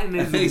Chihuahua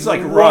and he's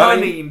like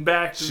running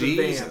back to the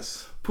van.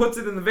 Puts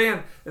it in the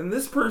van, and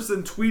this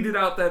person tweeted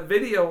out that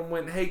video and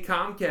went, "Hey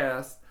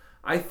Comcast,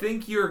 I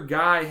think your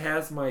guy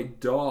has my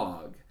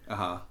dog."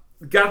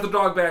 Got the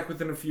dog back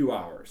within a few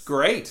hours.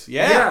 Great,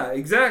 yeah,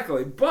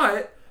 exactly.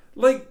 But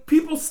like,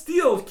 people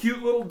steal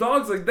cute little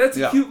dogs. Like, that's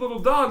a cute little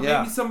dog.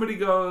 Maybe somebody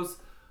goes,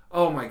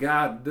 "Oh my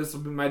God, this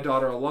will be my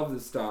daughter. I love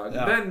this dog."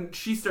 Yeah. Then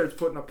she starts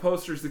putting up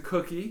posters of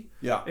Cookie.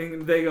 Yeah.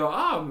 And they go,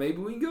 "Oh, maybe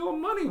we can get a little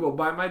money. We'll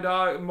buy my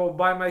dog. We'll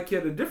buy my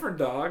kid a different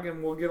dog,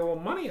 and we'll get a little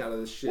money out of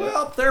this shit."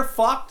 Well, they're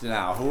fucked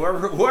now.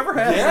 Whoever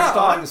has this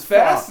dog is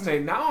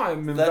fascinating. Now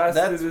I'm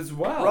invested as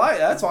well. Right.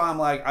 That's why I'm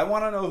like, I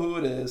want to know who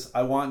it is.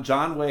 I want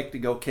John Wick to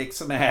go kick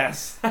some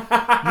ass.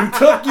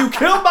 You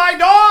killed my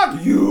dog.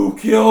 You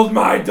killed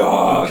my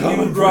dog.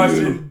 You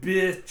Russian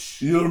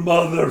bitch. You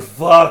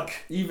motherfuck.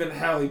 Even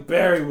Halle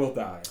Berry will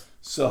die.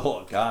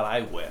 So, God,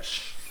 I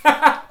wish.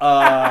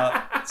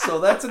 So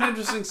that's an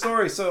interesting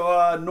story.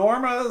 So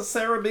Norma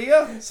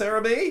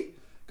Sarabia,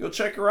 go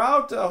check her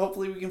out.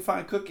 Hopefully we can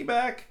find Cookie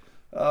back.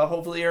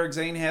 Hopefully Eric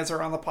Zane has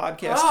her on the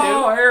podcast too.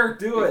 Oh, Eric,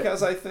 do it,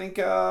 because I think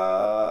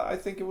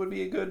it would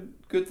be a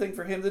good thing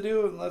for him to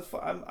do.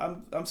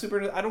 And I'm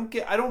super. I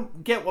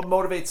don't get what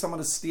motivates someone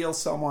to steal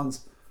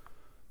someone's.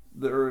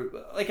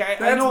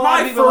 I know a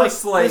lot of people like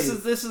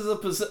slave. This is a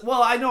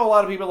well, I know a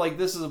lot of people like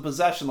this is a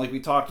possession, like we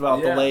talked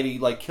about the lady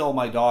like kill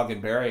my dog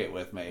and bury it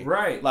with me.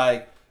 Right.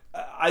 Like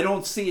I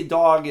don't see a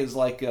dog as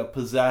like a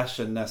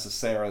possession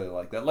necessarily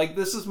like that. Like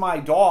this is my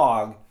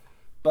dog,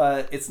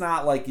 but it's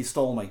not like you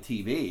stole my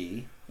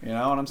TV. You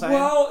know what I'm saying?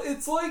 Well,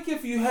 it's like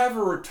if you have a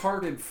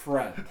retarded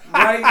friend,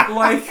 right?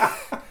 Like,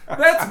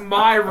 that's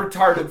my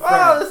retarded friend.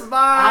 Oh, this is mine.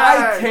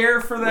 I care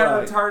for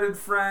that retarded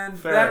friend.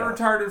 Fair enough.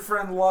 Retarded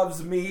friend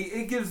loves me.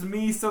 It gives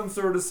me some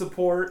sort of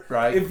support.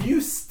 Right. If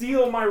you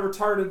steal my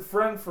retarded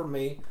friend from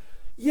me,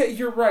 yeah,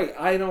 you're right.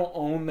 I don't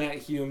own that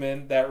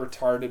human, that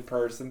retarded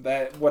person,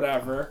 that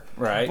whatever.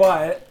 Right.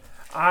 But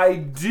I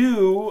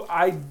do.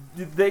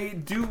 They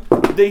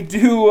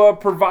do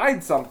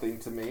provide something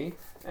to me.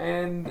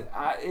 And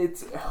it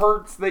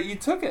hurts that you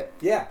took it.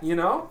 Yeah, you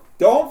know.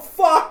 Don't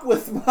fuck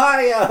with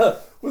my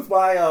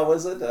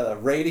was it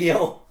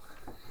radio?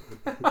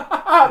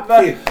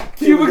 Cuba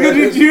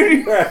Gooding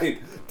Jr. Right.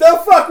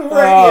 Don't fuck with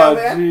radio,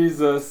 man.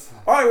 Jesus.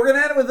 All right, we're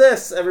gonna end with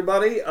this,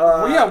 everybody.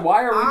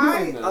 Why are we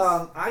doing this?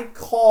 I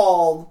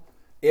called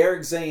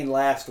Eric Zane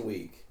last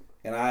week,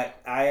 and I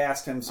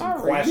asked him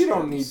some questions. You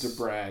don't need to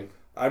brag.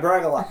 I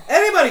brag a lot.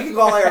 Anybody can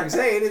call Eric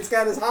Zane. It's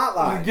got his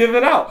hotline. Give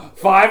it out.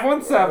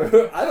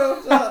 517. I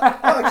don't.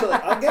 Actually,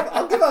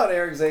 I'll give out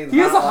Eric Zane's. He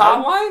has a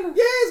hotline.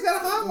 Yeah, he's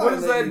got a hotline. What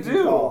does that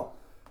do?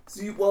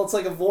 Well, it's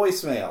like a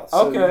voicemail.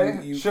 So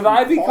okay. Should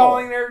I be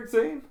calling Eric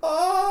Zane?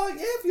 Yeah,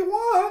 if you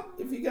want.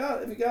 If you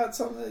got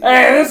something.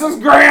 Hey, this is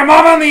Graham.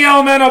 I'm on the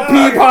Elemental P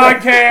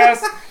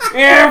podcast.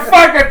 Yeah,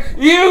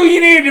 fucking you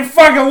need to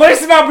fucking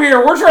listen up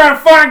here. We're trying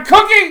to find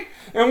Cookie.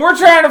 And we're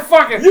trying to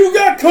fucking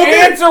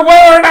answer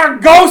whether or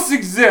not ghosts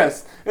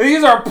exist. And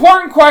these are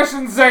important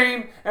questions,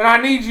 Zane, and I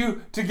need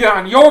you to get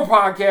on your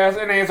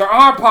podcast and answer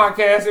our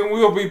podcast, and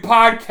we will be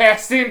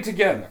podcasting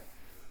together.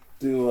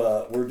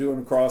 We're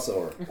doing a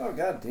crossover. Oh,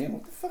 god damn,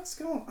 what the fuck's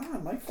going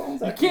on? My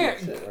phone's acting like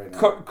shit right now. You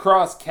can't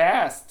cross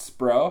casts,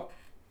 bro.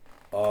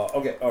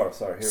 Okay. Oh,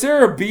 sorry.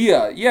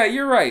 Sarabia. Yeah,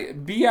 you're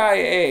right.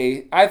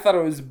 B-I-A. I thought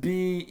it was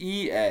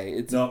B-E-A.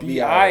 It's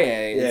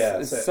B-I-A. Yeah,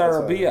 it's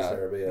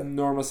Sarabia.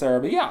 Norma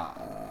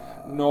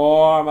Sarabia.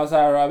 Norma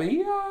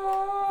Sarabia.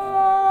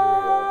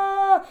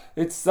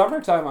 It's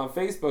summertime on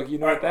Facebook. You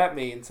know what that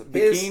means.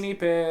 Bikini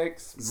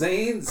pics.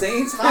 Zane's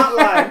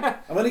hotline.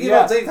 I'm going to give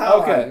out Zane's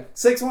hotline. Okay.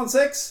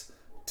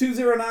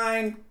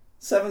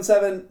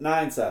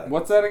 616-209-7797.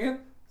 What's that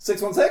again?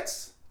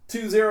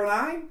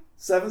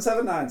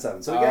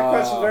 616-209-7797. So you got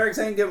questions for Eric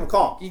Zane, give him a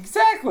call.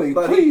 Exactly.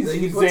 But please,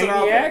 you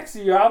Zaniacs,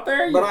 you out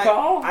there? You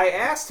call? I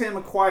asked him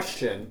a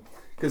question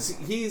because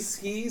he's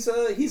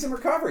in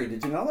recovery.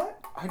 Did you know that?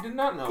 I did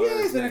not know.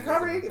 Yeah, he's been in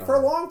recovery for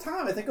a long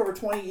time. I think over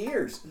 20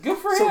 years. Good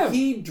for him. So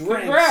he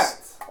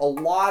drinks a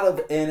lot of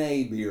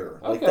NA beer.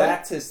 Like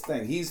that's his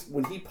thing.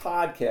 When he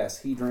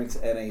podcasts, he drinks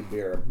NA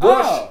beer.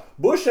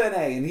 Bush NA,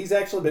 and he's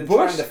actually been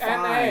trying to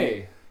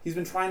find. He's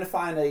been trying to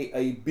find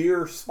a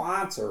beer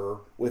sponsor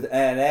with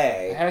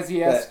NA. Has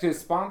he asked his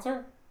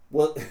sponsor?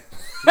 Well,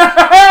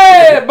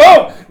 hey,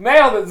 boom!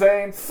 Nailed it,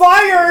 Zane.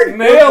 Fired!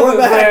 Nailed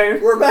it,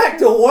 Zane. We're back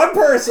to one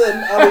person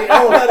on the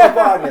Elemental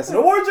podcast.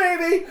 No more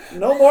Jamie,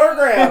 no more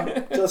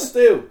Graham, just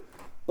Stu.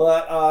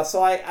 But,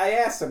 so I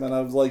asked him, and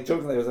I was like,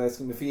 jokingly, I was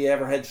asking him if he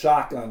ever had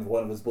shotgunned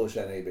one of his Bush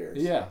NA beers.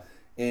 Yeah.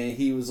 And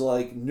he was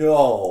like,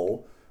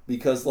 no,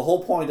 because the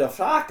whole point of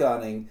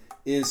shotgunning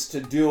is to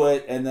do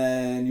it, and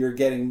then you're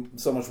getting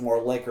so much more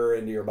liquor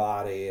into your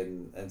body,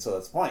 and so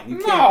that's the point. You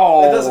can't.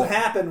 No, it doesn't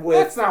happen with.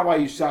 That's not why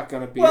you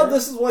shotgun a beer. Well,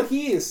 this is what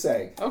he is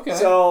saying. Okay.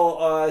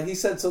 So he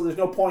said, so there's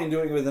no point in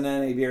doing it with an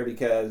NA beer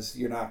because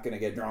you're not going to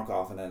get drunk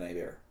off an NA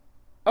beer.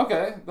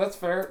 Okay, that's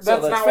fair. So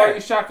That's not fair. why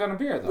you shotgun a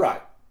beer, though.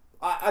 Right.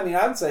 I mean,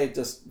 I would say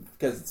just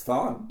because it's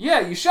fun. Yeah,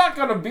 you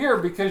shotgun a beer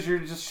because you're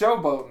just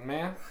showboating,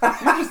 man. You're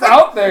just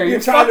out there. You're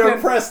trying to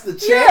impress the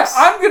chicks. Yeah,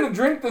 I'm gonna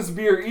drink this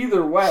beer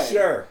either way.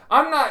 Sure.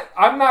 I'm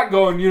not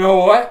going, you know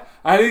what?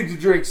 I need to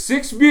drink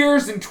 6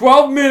 beers in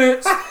 12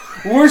 minutes.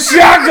 We're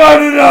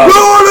shotgunning them.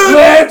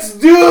 Let's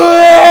do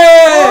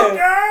it.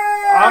 Okay.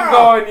 I'm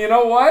going, you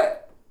know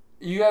what?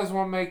 You guys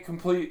want to make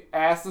complete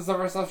asses of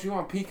ourselves? You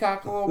want to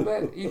peacock a little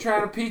bit? You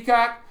trying to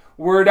peacock?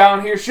 We're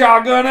down here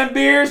shotgunning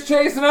beers,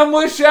 chasing them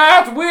with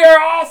shots. We are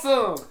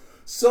awesome.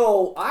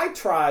 So I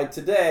tried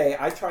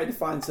to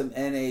find some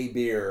NA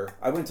beer.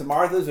 I went to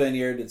Martha's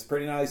Vineyard. It's a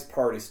pretty nice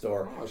party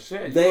store. Oh,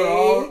 shit. They You're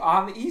all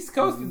on the East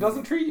Coast. It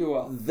doesn't treat you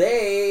well.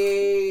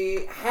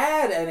 They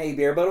had NA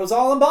beer, but it was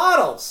all in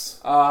bottles.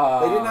 They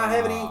did not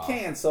have any in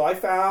cans. So I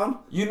found...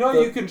 You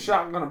can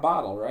shotgun a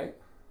bottle, right?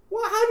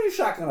 Well, how do you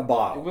shotgun a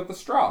bottle? With a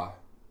straw.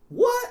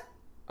 What?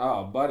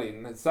 Oh, buddy,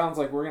 it sounds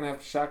like we're going to have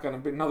to shotgun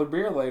another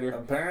beer later.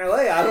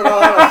 Apparently. I don't know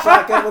how to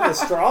shotgun with a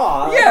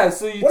straw. Yeah,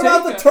 so you What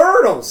about the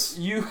turtles?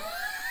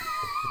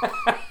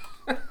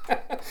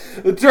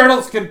 The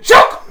turtles can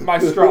choke my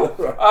straw.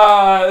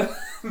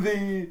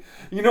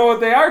 You know what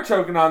they are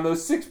choking on?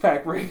 Those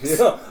 6-pack rings.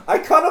 Yeah, I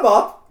cut them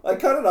up. I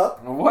cut it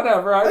up.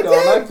 Whatever, I don't.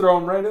 did. I throw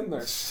them right in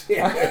there.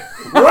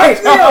 Right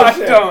in the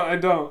ocean. I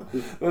don't.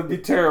 That'd be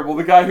terrible.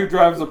 The guy who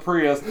drives a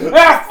Prius.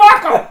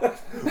 Fuck him!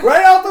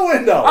 Right out the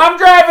window. I'm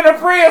driving a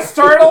Prius,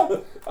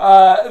 turtle.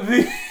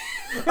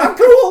 I'm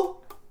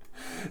cool.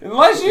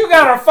 Unless you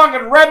got a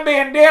fucking red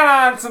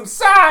bandana and some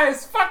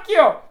size, fuck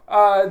you.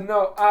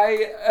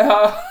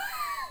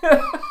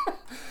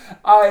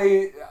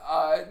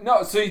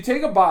 No, so you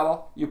take a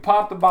bottle, you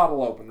pop the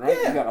bottle open, right?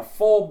 Yeah. You got a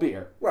full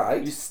beer.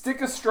 Right. You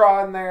stick a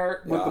straw in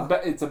there with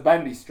it's a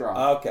bendy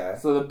straw. Okay.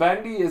 So the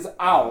bendy is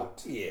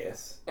out.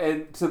 Yes.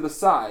 And to the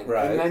side.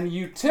 Right. And then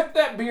you tip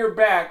that beer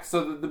back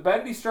so that the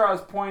bendy straw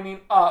is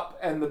pointing up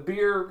and the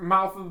beer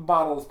mouth of the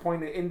bottle is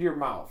pointing into your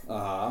mouth.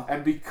 Uh-huh.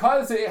 And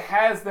because it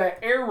has that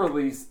air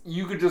release,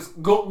 you could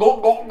just go.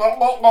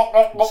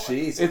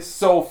 Jesus. It's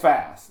so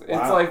fast. It's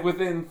Wow. like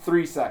within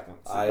 3 seconds.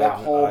 That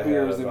whole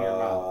beer is in your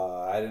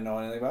mouth. I didn't know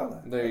anything about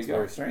that. There you go.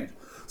 Very strange.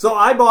 So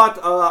I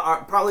bought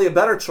probably a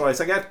better choice.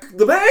 I got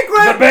the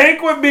Banquet. The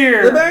Banquet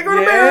beer. The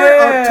Banquet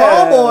beer.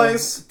 Tall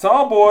boys.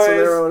 Tall boys. So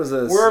there, what is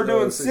this? We're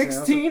doing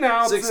 16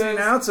 ounces. 16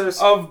 ounces.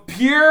 Of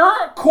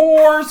pure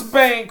Coors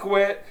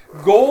Banquet,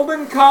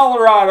 Golden,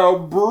 Colorado,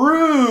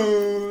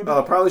 brewed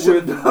probably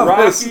should with have done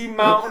Rocky this.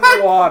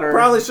 Mountain water.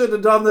 Probably should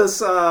have done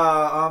this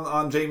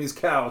on Jamie's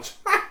couch.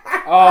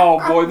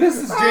 Oh, boy. This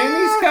is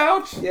Jamie's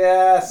couch?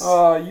 Yes.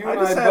 You and I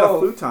just had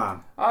both. a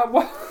futon.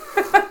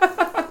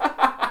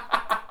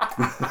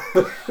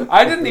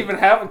 I didn't even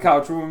have a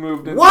couch when we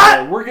moved in.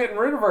 What? We're getting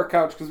rid of our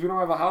couch because we don't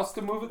have a house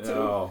to move it to.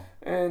 Oh.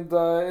 And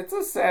it's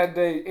a sad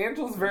day.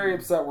 Angela's very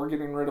upset we're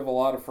getting rid of a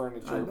lot of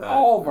furniture. I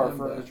All of our bet.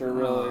 furniture,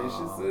 really.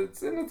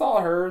 It's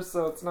all hers,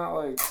 so it's not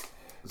like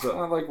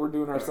we're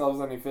doing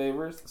ourselves any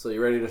favors. So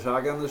you ready to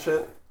shotgun this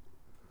shit?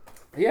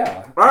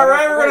 Yeah. All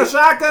right, we're going to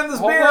shotgun this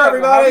beer,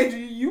 everybody.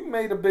 You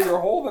made a bigger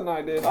hole than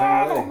I did.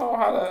 I don't know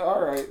how to...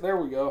 All right, there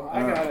we go.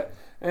 I got it.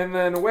 And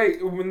then, we're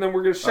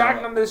going to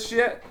shotgun this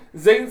shit.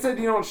 Zane said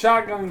you don't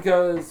shotgun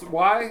because...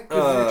 Why?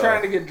 Because you're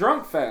trying to get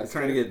drunk fast.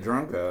 Trying to get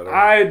drunk out of it.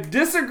 I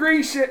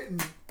disagree,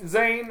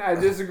 Zane. I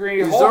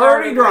disagree. He's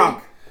already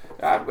drunk.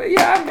 I may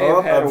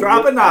have had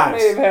dropping knives. I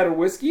may have had a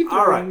whiskey. Throwing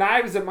All right.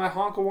 knives at my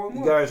honk of one.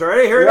 You guys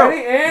ready? Here we go.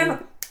 Ready?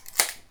 And...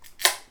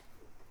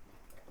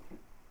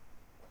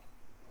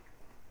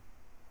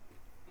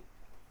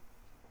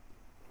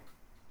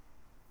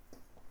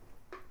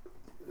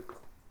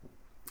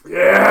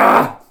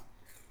 Yeah!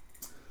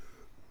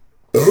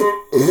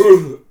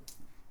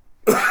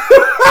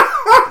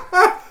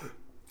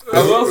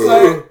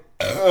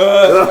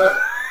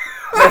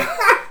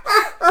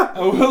 I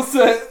will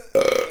say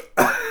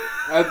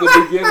at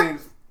the beginning,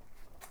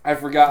 I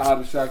forgot how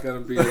to shotgun a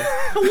beer.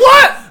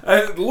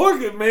 What?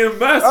 Look, it made a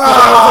mess.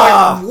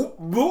 I was like,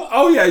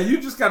 oh yeah,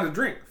 you just got a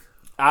drink.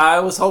 I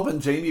was hoping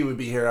Jamie would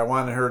be here. I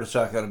wanted her to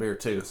shotgun a beer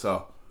too,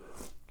 so.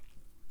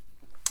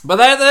 But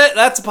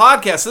that's a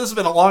podcast. This has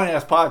been a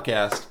long-ass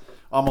podcast.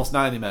 Almost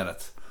 90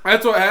 minutes.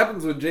 That's what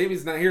happens when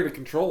Jamie's not here to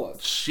control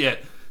us.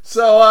 Shit.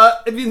 So,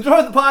 if you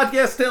enjoyed the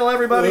podcast, tell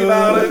everybody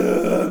about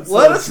it.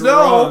 Let us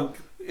know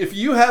if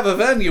you have a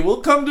venue.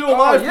 We'll come do a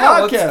live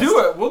podcast. Let's do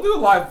it. We'll do a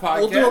live podcast.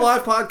 We'll do a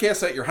live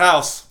podcast at your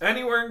house.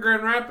 Anywhere in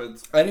Grand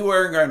Rapids.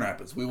 Anywhere in Grand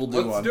Rapids. We will do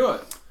one. Let's do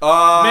it.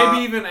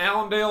 Maybe even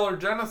Allendale or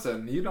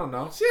Jenison. You don't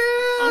know.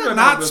 Yeah,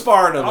 not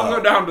Sparta, though. I'll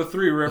go down to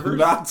Three Rivers.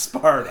 Not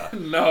Sparta.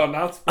 No,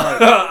 not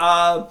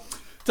Sparta.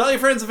 Tell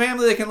your friends and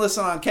family they can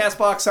listen on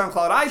CastBox,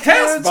 SoundCloud,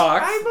 iTunes. CastBox?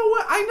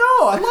 I I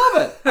know. I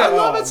love it. I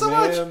love it so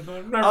much. I've never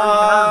even heard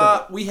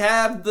of it. We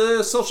have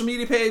the social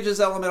media pages,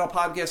 Elemental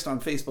Podcast on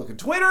Facebook and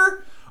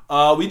Twitter.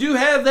 We do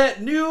have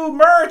that new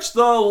merch,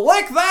 the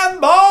Lick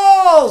Them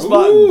Balls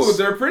buttons. Ooh,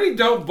 they're pretty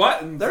dope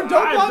buttons. They're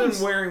dope buttons. I've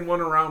been wearing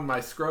one around my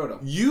scrotum.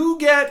 You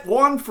get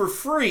one for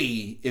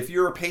free if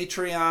you're a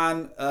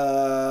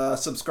Patreon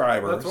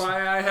subscriber. That's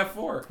why I have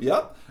 4.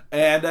 Yep.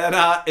 And then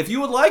if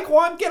you would like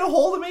one, get a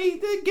hold of me.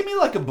 Give me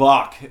like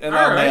 $1 and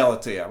I'll mail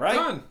it to you, right?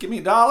 Done. Give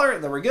me $1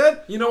 and then we're good.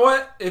 You know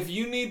what? If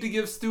you need to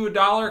give Stu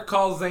 $1,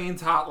 call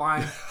Zane's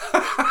hotline.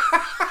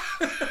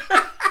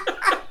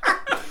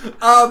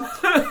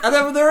 And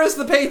then there is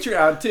the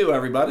Patreon too,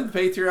 everybody. The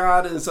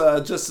Patreon is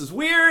just as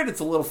weird. It's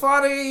a little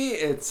funny.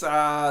 It's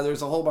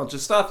there's a whole bunch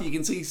of stuff. You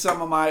can see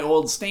some of my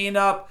old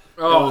stand-up.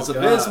 Oh, it was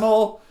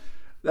abysmal.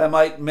 That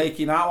might make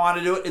you not want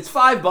to do it. It's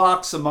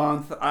 $5 a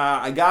month.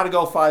 I gotta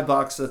go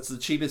 $5. That's the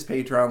cheapest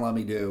Patreon let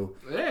me do.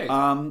 Hey.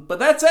 But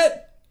that's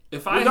it.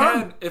 If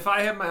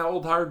I had my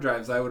old hard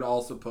drives, I would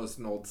also post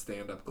an old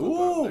stand-up clip.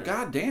 Ooh,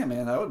 god damn,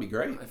 man, that would be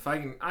great. If I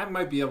can, I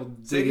might be able to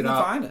See if dig you it can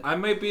up. find it. I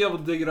might be able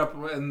to dig it up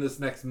in this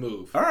next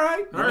move. All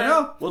right, All right.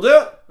 know. We'll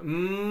do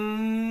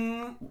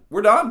it.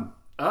 We're done.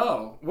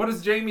 Oh, what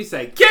does Jamie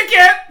say? Kick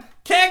it!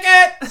 Kick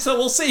it! So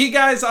we'll see you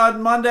guys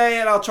on Monday,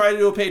 and I'll try to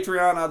do a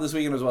Patreon this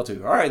weekend as well,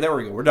 too. All right, there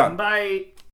we go. We're done. Bye.